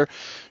to where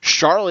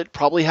Charlotte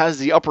probably has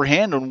the upper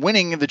hand on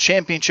winning the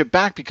championship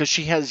back, because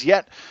she has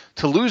yet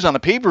to lose on a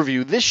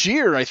pay-per-view this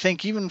year, I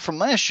think, even from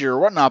last year or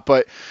whatnot.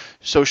 But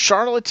so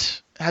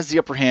Charlotte has the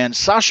upper hand.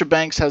 Sasha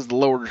Banks has the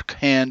lower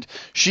hand.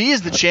 She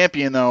is the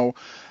champion, though.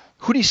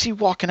 Who do you see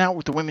walking out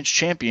with the women's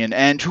champion?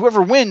 And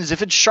whoever wins,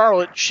 if it's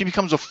Charlotte, she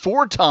becomes a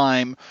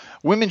 4-time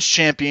women's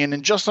champion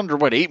in just under,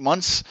 8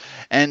 months?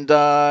 And,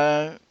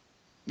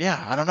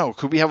 yeah, I don't know.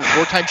 Could we have a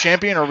 4-time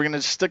champion, or are we going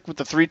to stick with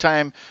the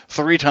three-time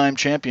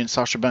champion,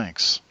 Sasha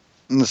Banks?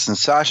 Listen,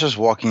 Sasha's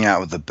walking out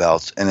with the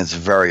belts, and it's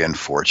very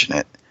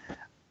unfortunate.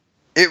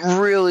 It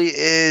really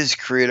is,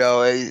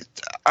 Credo.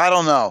 I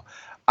don't know.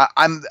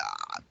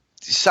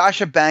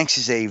 Sasha Banks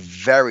is a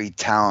very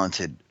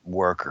talented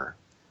worker.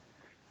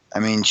 I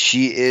mean,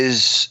 she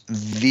is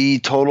the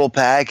total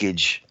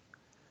package.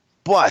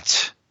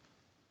 But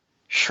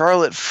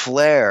Charlotte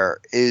Flair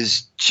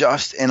is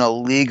just in a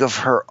league of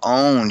her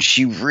own.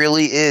 She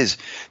really is.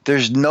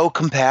 There's no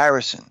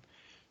comparison.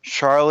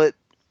 Charlotte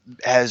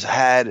has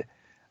had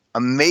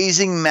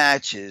amazing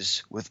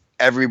matches with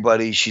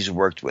everybody she's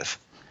worked with.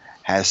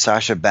 Has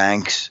Sasha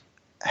Banks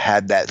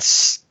had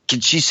that?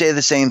 Can she say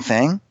the same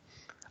thing?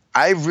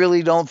 I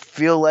really don't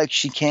feel like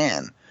she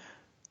can.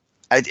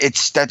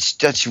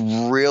 That's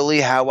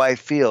really how I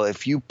feel.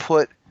 If you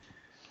put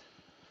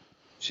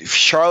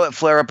Charlotte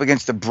Flair up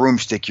against the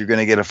broomstick, you're going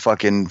to get a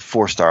fucking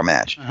 4-star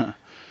match. Uh-huh.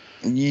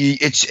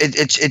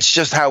 It's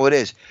just how it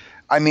is.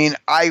 I mean,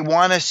 I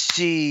want to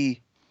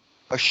see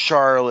a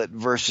Charlotte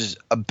versus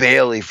a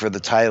Bayley for the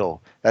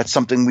title. That's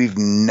something we've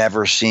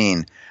never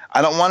seen.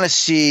 I don't want to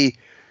see,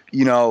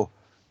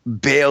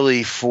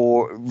 Bayley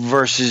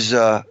versus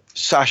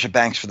Sasha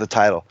Banks for the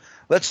title.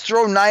 Let's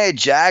throw Nia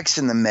Jax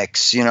in the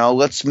mix.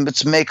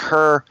 Let's make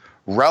her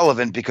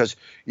relevant, because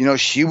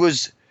she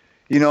was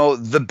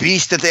the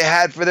beast that they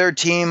had for their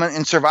team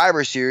in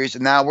Survivor Series.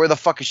 And now where the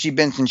fuck has she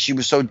been since she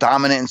was so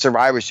dominant in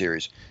Survivor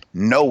Series?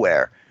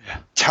 Nowhere. Yeah.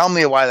 Tell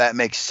me why that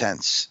makes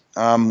sense.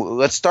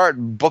 Let's start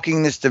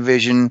booking this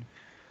division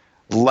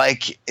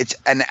like it's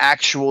an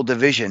actual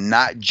division,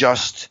 not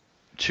just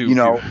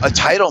a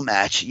title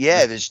match.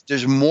 Yeah,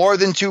 there's more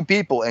than 2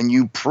 people, and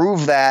you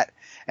prove that,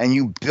 and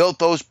you built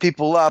those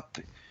people up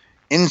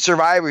in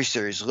Survivor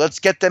Series. Let's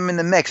get them in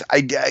the mix.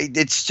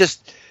 It's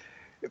just,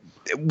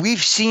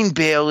 we've seen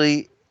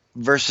Bayley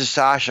versus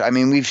Sasha. I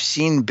mean, we've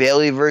seen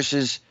Bayley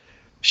versus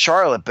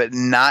Charlotte, but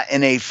not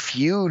in a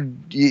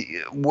feud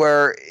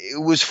where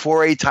it was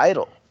for a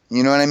title.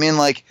 You know what I mean?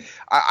 Like,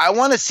 I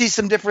want to see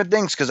some different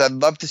things, because I'd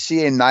love to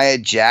see a Nia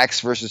Jax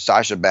versus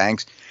Sasha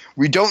Banks.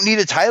 We don't need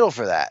a title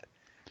for that.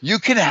 You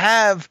can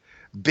have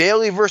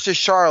Bayley versus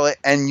Charlotte,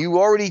 and you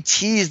already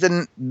teased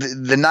the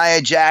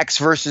Nia Jax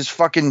versus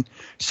fucking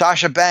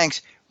Sasha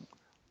Banks.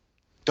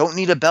 Don't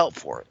need a belt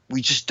for it.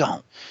 We just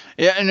don't.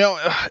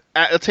 Yeah,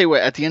 I'll tell you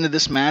what, at the end of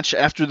this match,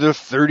 after the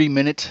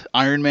 30-minute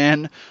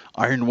Iron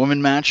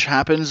Woman match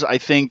happens, I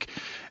think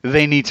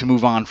they need to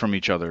move on from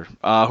each other.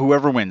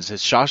 Whoever wins,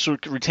 if Sasha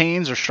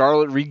retains or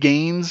Charlotte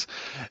regains,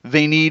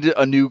 they need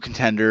a new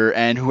contender,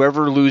 and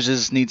whoever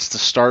loses needs to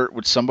start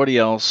with somebody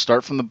else,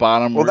 start from the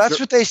bottom. Well, that's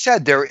what they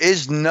said. There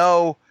is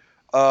no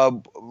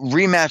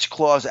rematch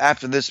clause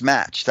after this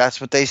match. That's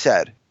what they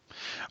said.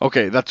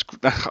 Okay,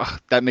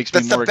 that makes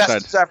me more excited. That's the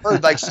best I've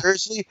heard. Like,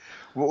 seriously,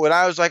 when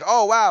I was like,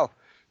 oh, wow,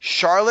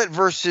 Charlotte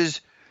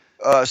versus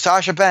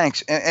Sasha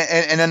Banks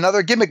and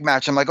another gimmick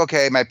match, I'm like,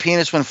 okay, my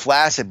penis went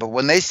flaccid. But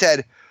when they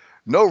said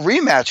no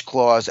rematch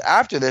clause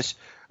after this,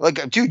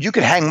 Like, dude, you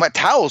could hang wet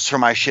towels for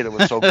my shit. It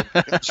was so good.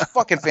 It was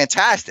fucking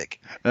fantastic.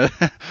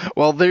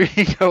 Well, there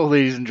you go,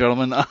 ladies and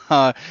gentlemen.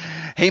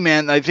 Hey,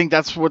 man, I think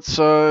that's what's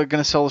going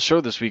to sell the show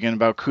this weekend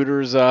about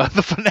Cooter's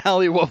the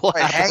finale. What will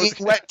happen? Hanging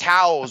wet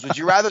towels. Would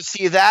you rather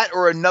see that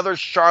or another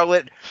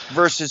Charlotte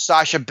versus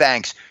Sasha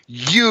Banks?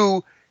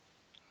 You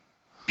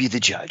be the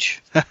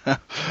judge.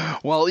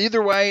 Well,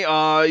 either way,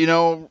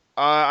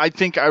 I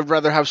think I'd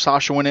rather have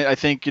Sasha win it. I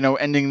think,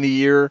 ending the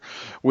year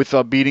with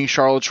beating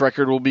Charlotte's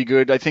record will be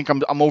good. I think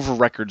I'm over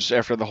records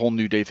after the whole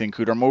New Day thing,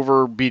 Cooter. I'm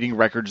over beating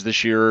records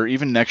this year,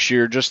 even next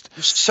year. Just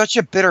You're such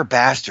a bitter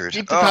bastard.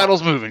 keep the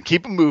titles moving.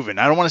 Keep them moving.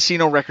 I don't want to see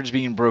no records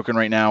being broken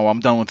right now. I'm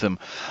done with them.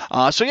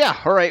 So, yeah,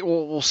 all right,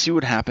 we'll see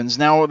what happens.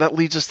 Now that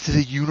leads us to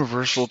the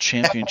Universal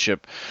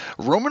Championship.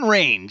 Roman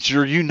Reigns,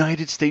 your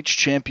United States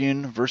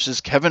champion,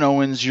 versus Kevin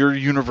Owens, your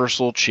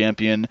Universal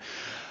champion.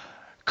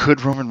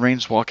 Could Roman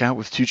Reigns walk out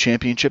with 2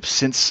 championships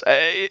since,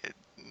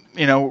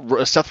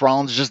 Seth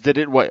Rollins just did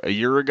it, a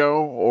year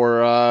ago?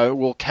 Or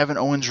will Kevin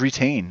Owens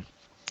retain?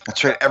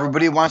 That's right.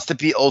 Everybody wants to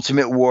be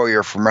Ultimate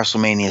Warrior from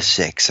WrestleMania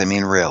 6. I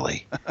mean,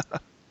 really.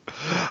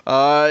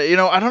 I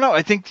don't know.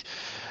 I think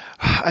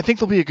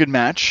there'll be a good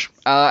match.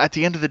 At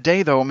the end of the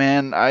day, though,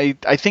 man, I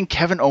think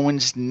Kevin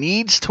Owens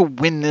needs to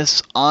win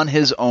this on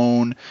his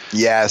own.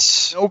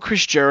 Yes. No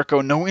Chris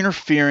Jericho, no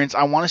interference.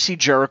 I want to see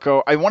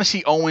Jericho. I want to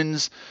see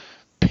Owens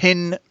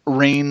pin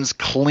Reigns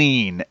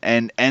clean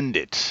and end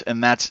it,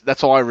 and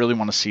that's all I really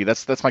want to see.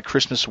 That's my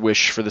Christmas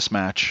wish for this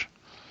match.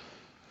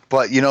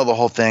 But the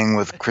whole thing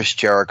with Chris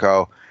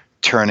Jericho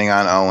turning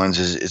on Owens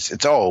is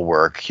it's all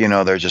work.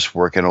 They're just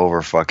working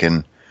over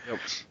fucking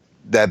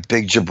that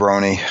big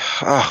jabroni.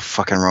 Oh,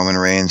 fucking Roman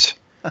Reigns.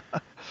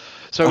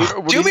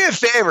 So do me a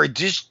favor,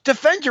 just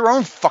defend your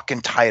own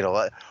fucking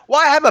title.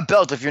 Why have a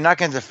belt if you're not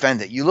going to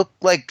defend it? You look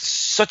like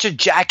such a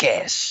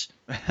jackass.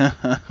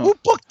 Who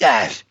booked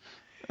that?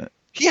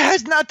 He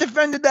has not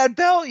defended that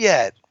belt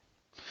yet.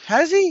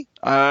 Has he?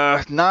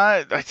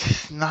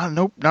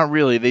 Nope, not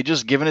really. They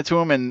just given it to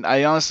him, and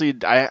I honestly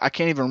can't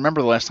even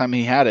remember the last time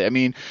he had it. I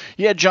mean,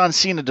 he had John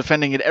Cena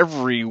defending it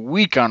every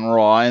week on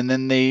Raw, and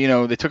then they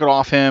took it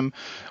off him,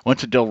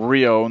 went to Del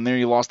Rio, and there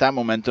he lost that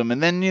momentum.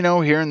 And then,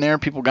 here and there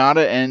people got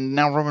it, and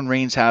now Roman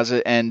Reigns has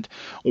it, and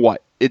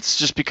what? It's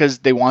just because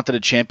they wanted a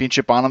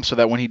championship on him so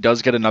that when he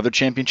does get another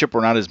championship,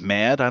 we're not as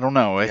mad? I don't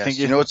know. I think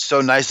what's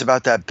so nice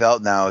about that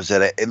belt now is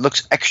that it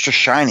looks extra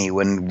shiny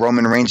when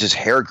Roman Reigns'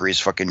 hair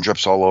grease fucking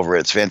drips all over it.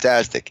 It's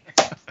fantastic.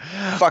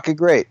 Fucking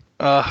great.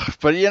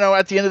 But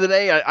at the end of the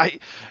day,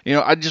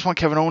 I just want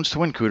Kevin Owens to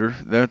win, Cooter.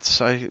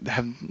 I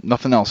have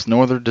nothing else,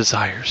 no other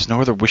desires,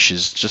 no other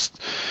wishes. Just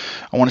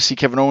I want to see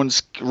Kevin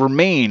Owens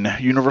remain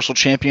Universal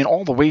Champion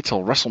all the way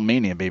till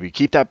WrestleMania, baby.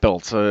 Keep that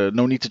belt.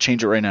 No need to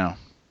change it right now.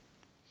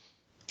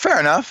 Fair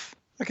enough.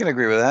 I can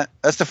agree with that.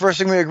 That's the first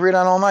thing we agreed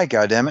on all night.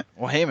 Goddammit.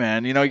 Well, hey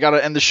man, you got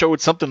to end the show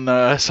with something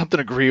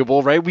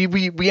agreeable, right?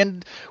 We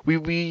end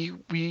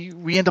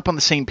up on the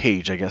same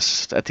page, I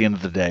guess, at the end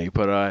of the day.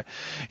 But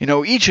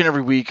each and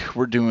every week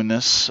we're doing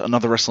this,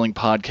 Another Wrestling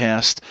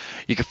Podcast.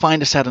 You can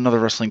find us at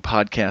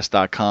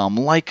anotherwrestlingpodcast.com.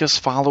 Like us,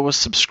 follow us,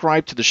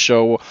 subscribe to the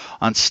show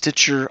on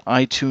Stitcher,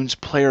 iTunes,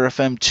 Player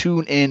FM,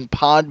 TuneIn,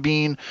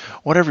 Podbean,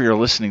 whatever you're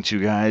listening to,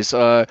 guys.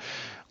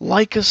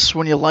 Like us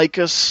when you like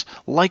us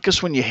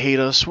when you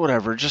hate us,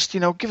 whatever. Just,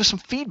 give us some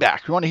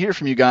feedback. We want to hear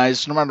from you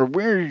guys, no matter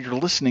where you're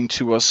listening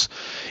to us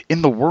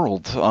in the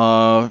world.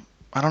 I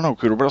don't know,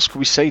 Cooter, what else could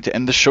we say to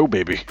end the show,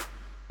 baby?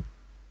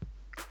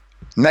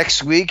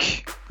 Next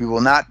week, we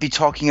will not be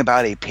talking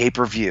about a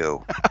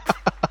pay-per-view.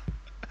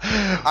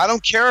 I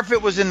don't care if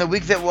it was in the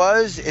week that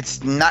was.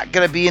 It's not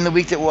going to be in the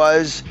week that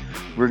was.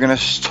 We're going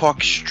to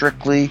talk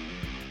strictly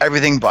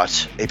everything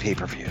but a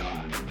pay-per-view.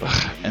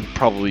 And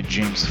probably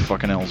James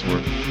fucking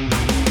Ellsworth.